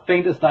hasn't the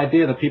faintest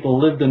idea that people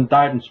lived and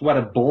died and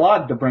sweated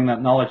blood to bring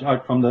that knowledge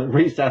out from the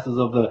recesses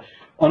of the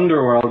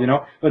underworld, you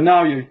know. But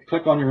now you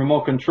click on your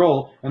remote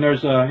control and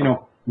there's, you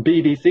know,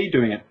 BBC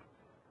doing it,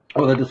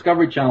 or the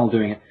Discovery Channel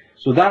doing it.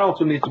 So that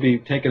also needs to be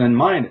taken in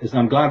mind.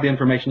 I'm glad the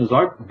information is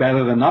out,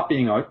 better than not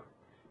being out.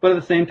 But at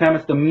the same time,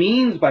 it's the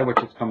means by which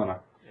it's coming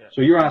out. Yeah.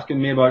 So you're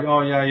asking me about,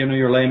 oh yeah, you know,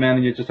 you're a layman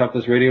and you just have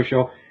this radio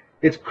show.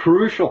 It's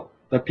crucial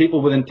that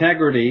people with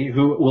integrity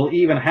who will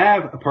even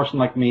have a person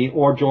like me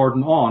or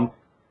Jordan on,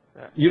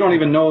 you don't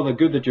even know the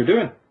good that you're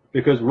doing.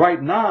 Because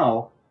right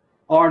now,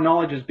 our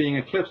knowledge is being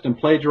eclipsed and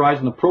plagiarized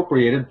and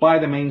appropriated by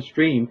the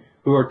mainstream,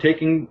 who are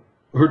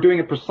doing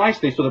it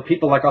precisely so that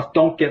people like us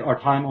don't get our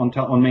time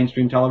on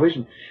mainstream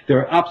television.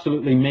 They're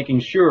absolutely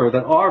making sure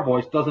that our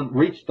voice doesn't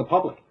reach the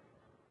public.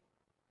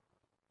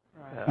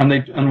 And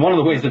one of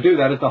the ways to do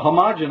that is to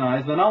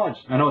homogenize the knowledge.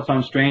 I know it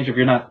sounds strange if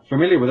you're not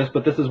familiar with this,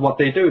 but this is what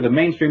they do. The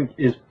mainstream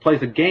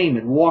plays a game.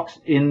 It walks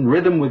in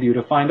rhythm with you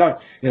to find out.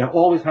 It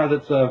always has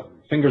its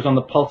fingers on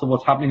the pulse of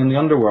what's happening in the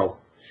underworld,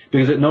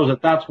 because it knows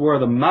that that's where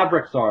the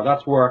mavericks are.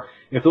 That's where,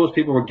 if those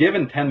people were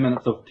given 10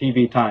 minutes of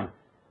TV time,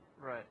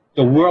 right,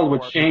 the world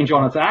would change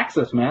on its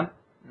axis, man.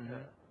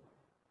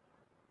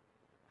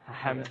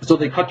 Mm-hmm. So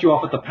they cut you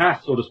off at the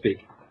pass, so to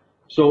speak.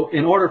 So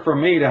in order for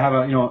me to have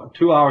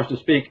 2 hours to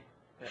speak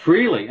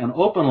freely and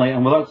openly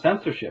and without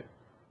censorship,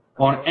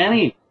 on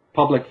any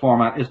public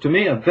format is, to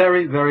me, a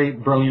very, very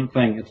brilliant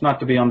thing. It's not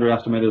to be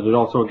underestimated at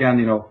all. So again,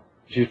 you know,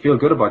 you should feel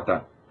good about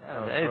that.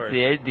 Yeah,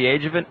 it's the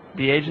age of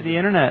the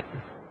internet.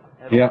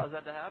 It allows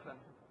that to happen.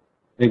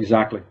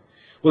 Exactly.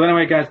 Well,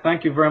 anyway, guys,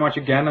 thank you very much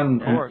again,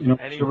 and you know,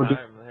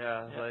 anytime.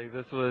 Like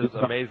this was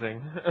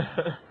amazing.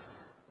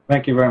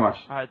 Thank you very much.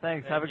 All right,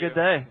 thanks. Have a good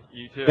day.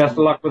 You too. Best of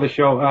luck with the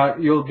show.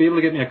 You'll be able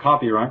to get me a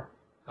copy, right?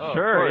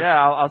 Sure.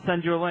 Yeah, I'll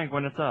send you a link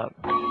when it's up.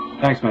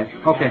 Thanks, mate.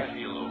 Okay.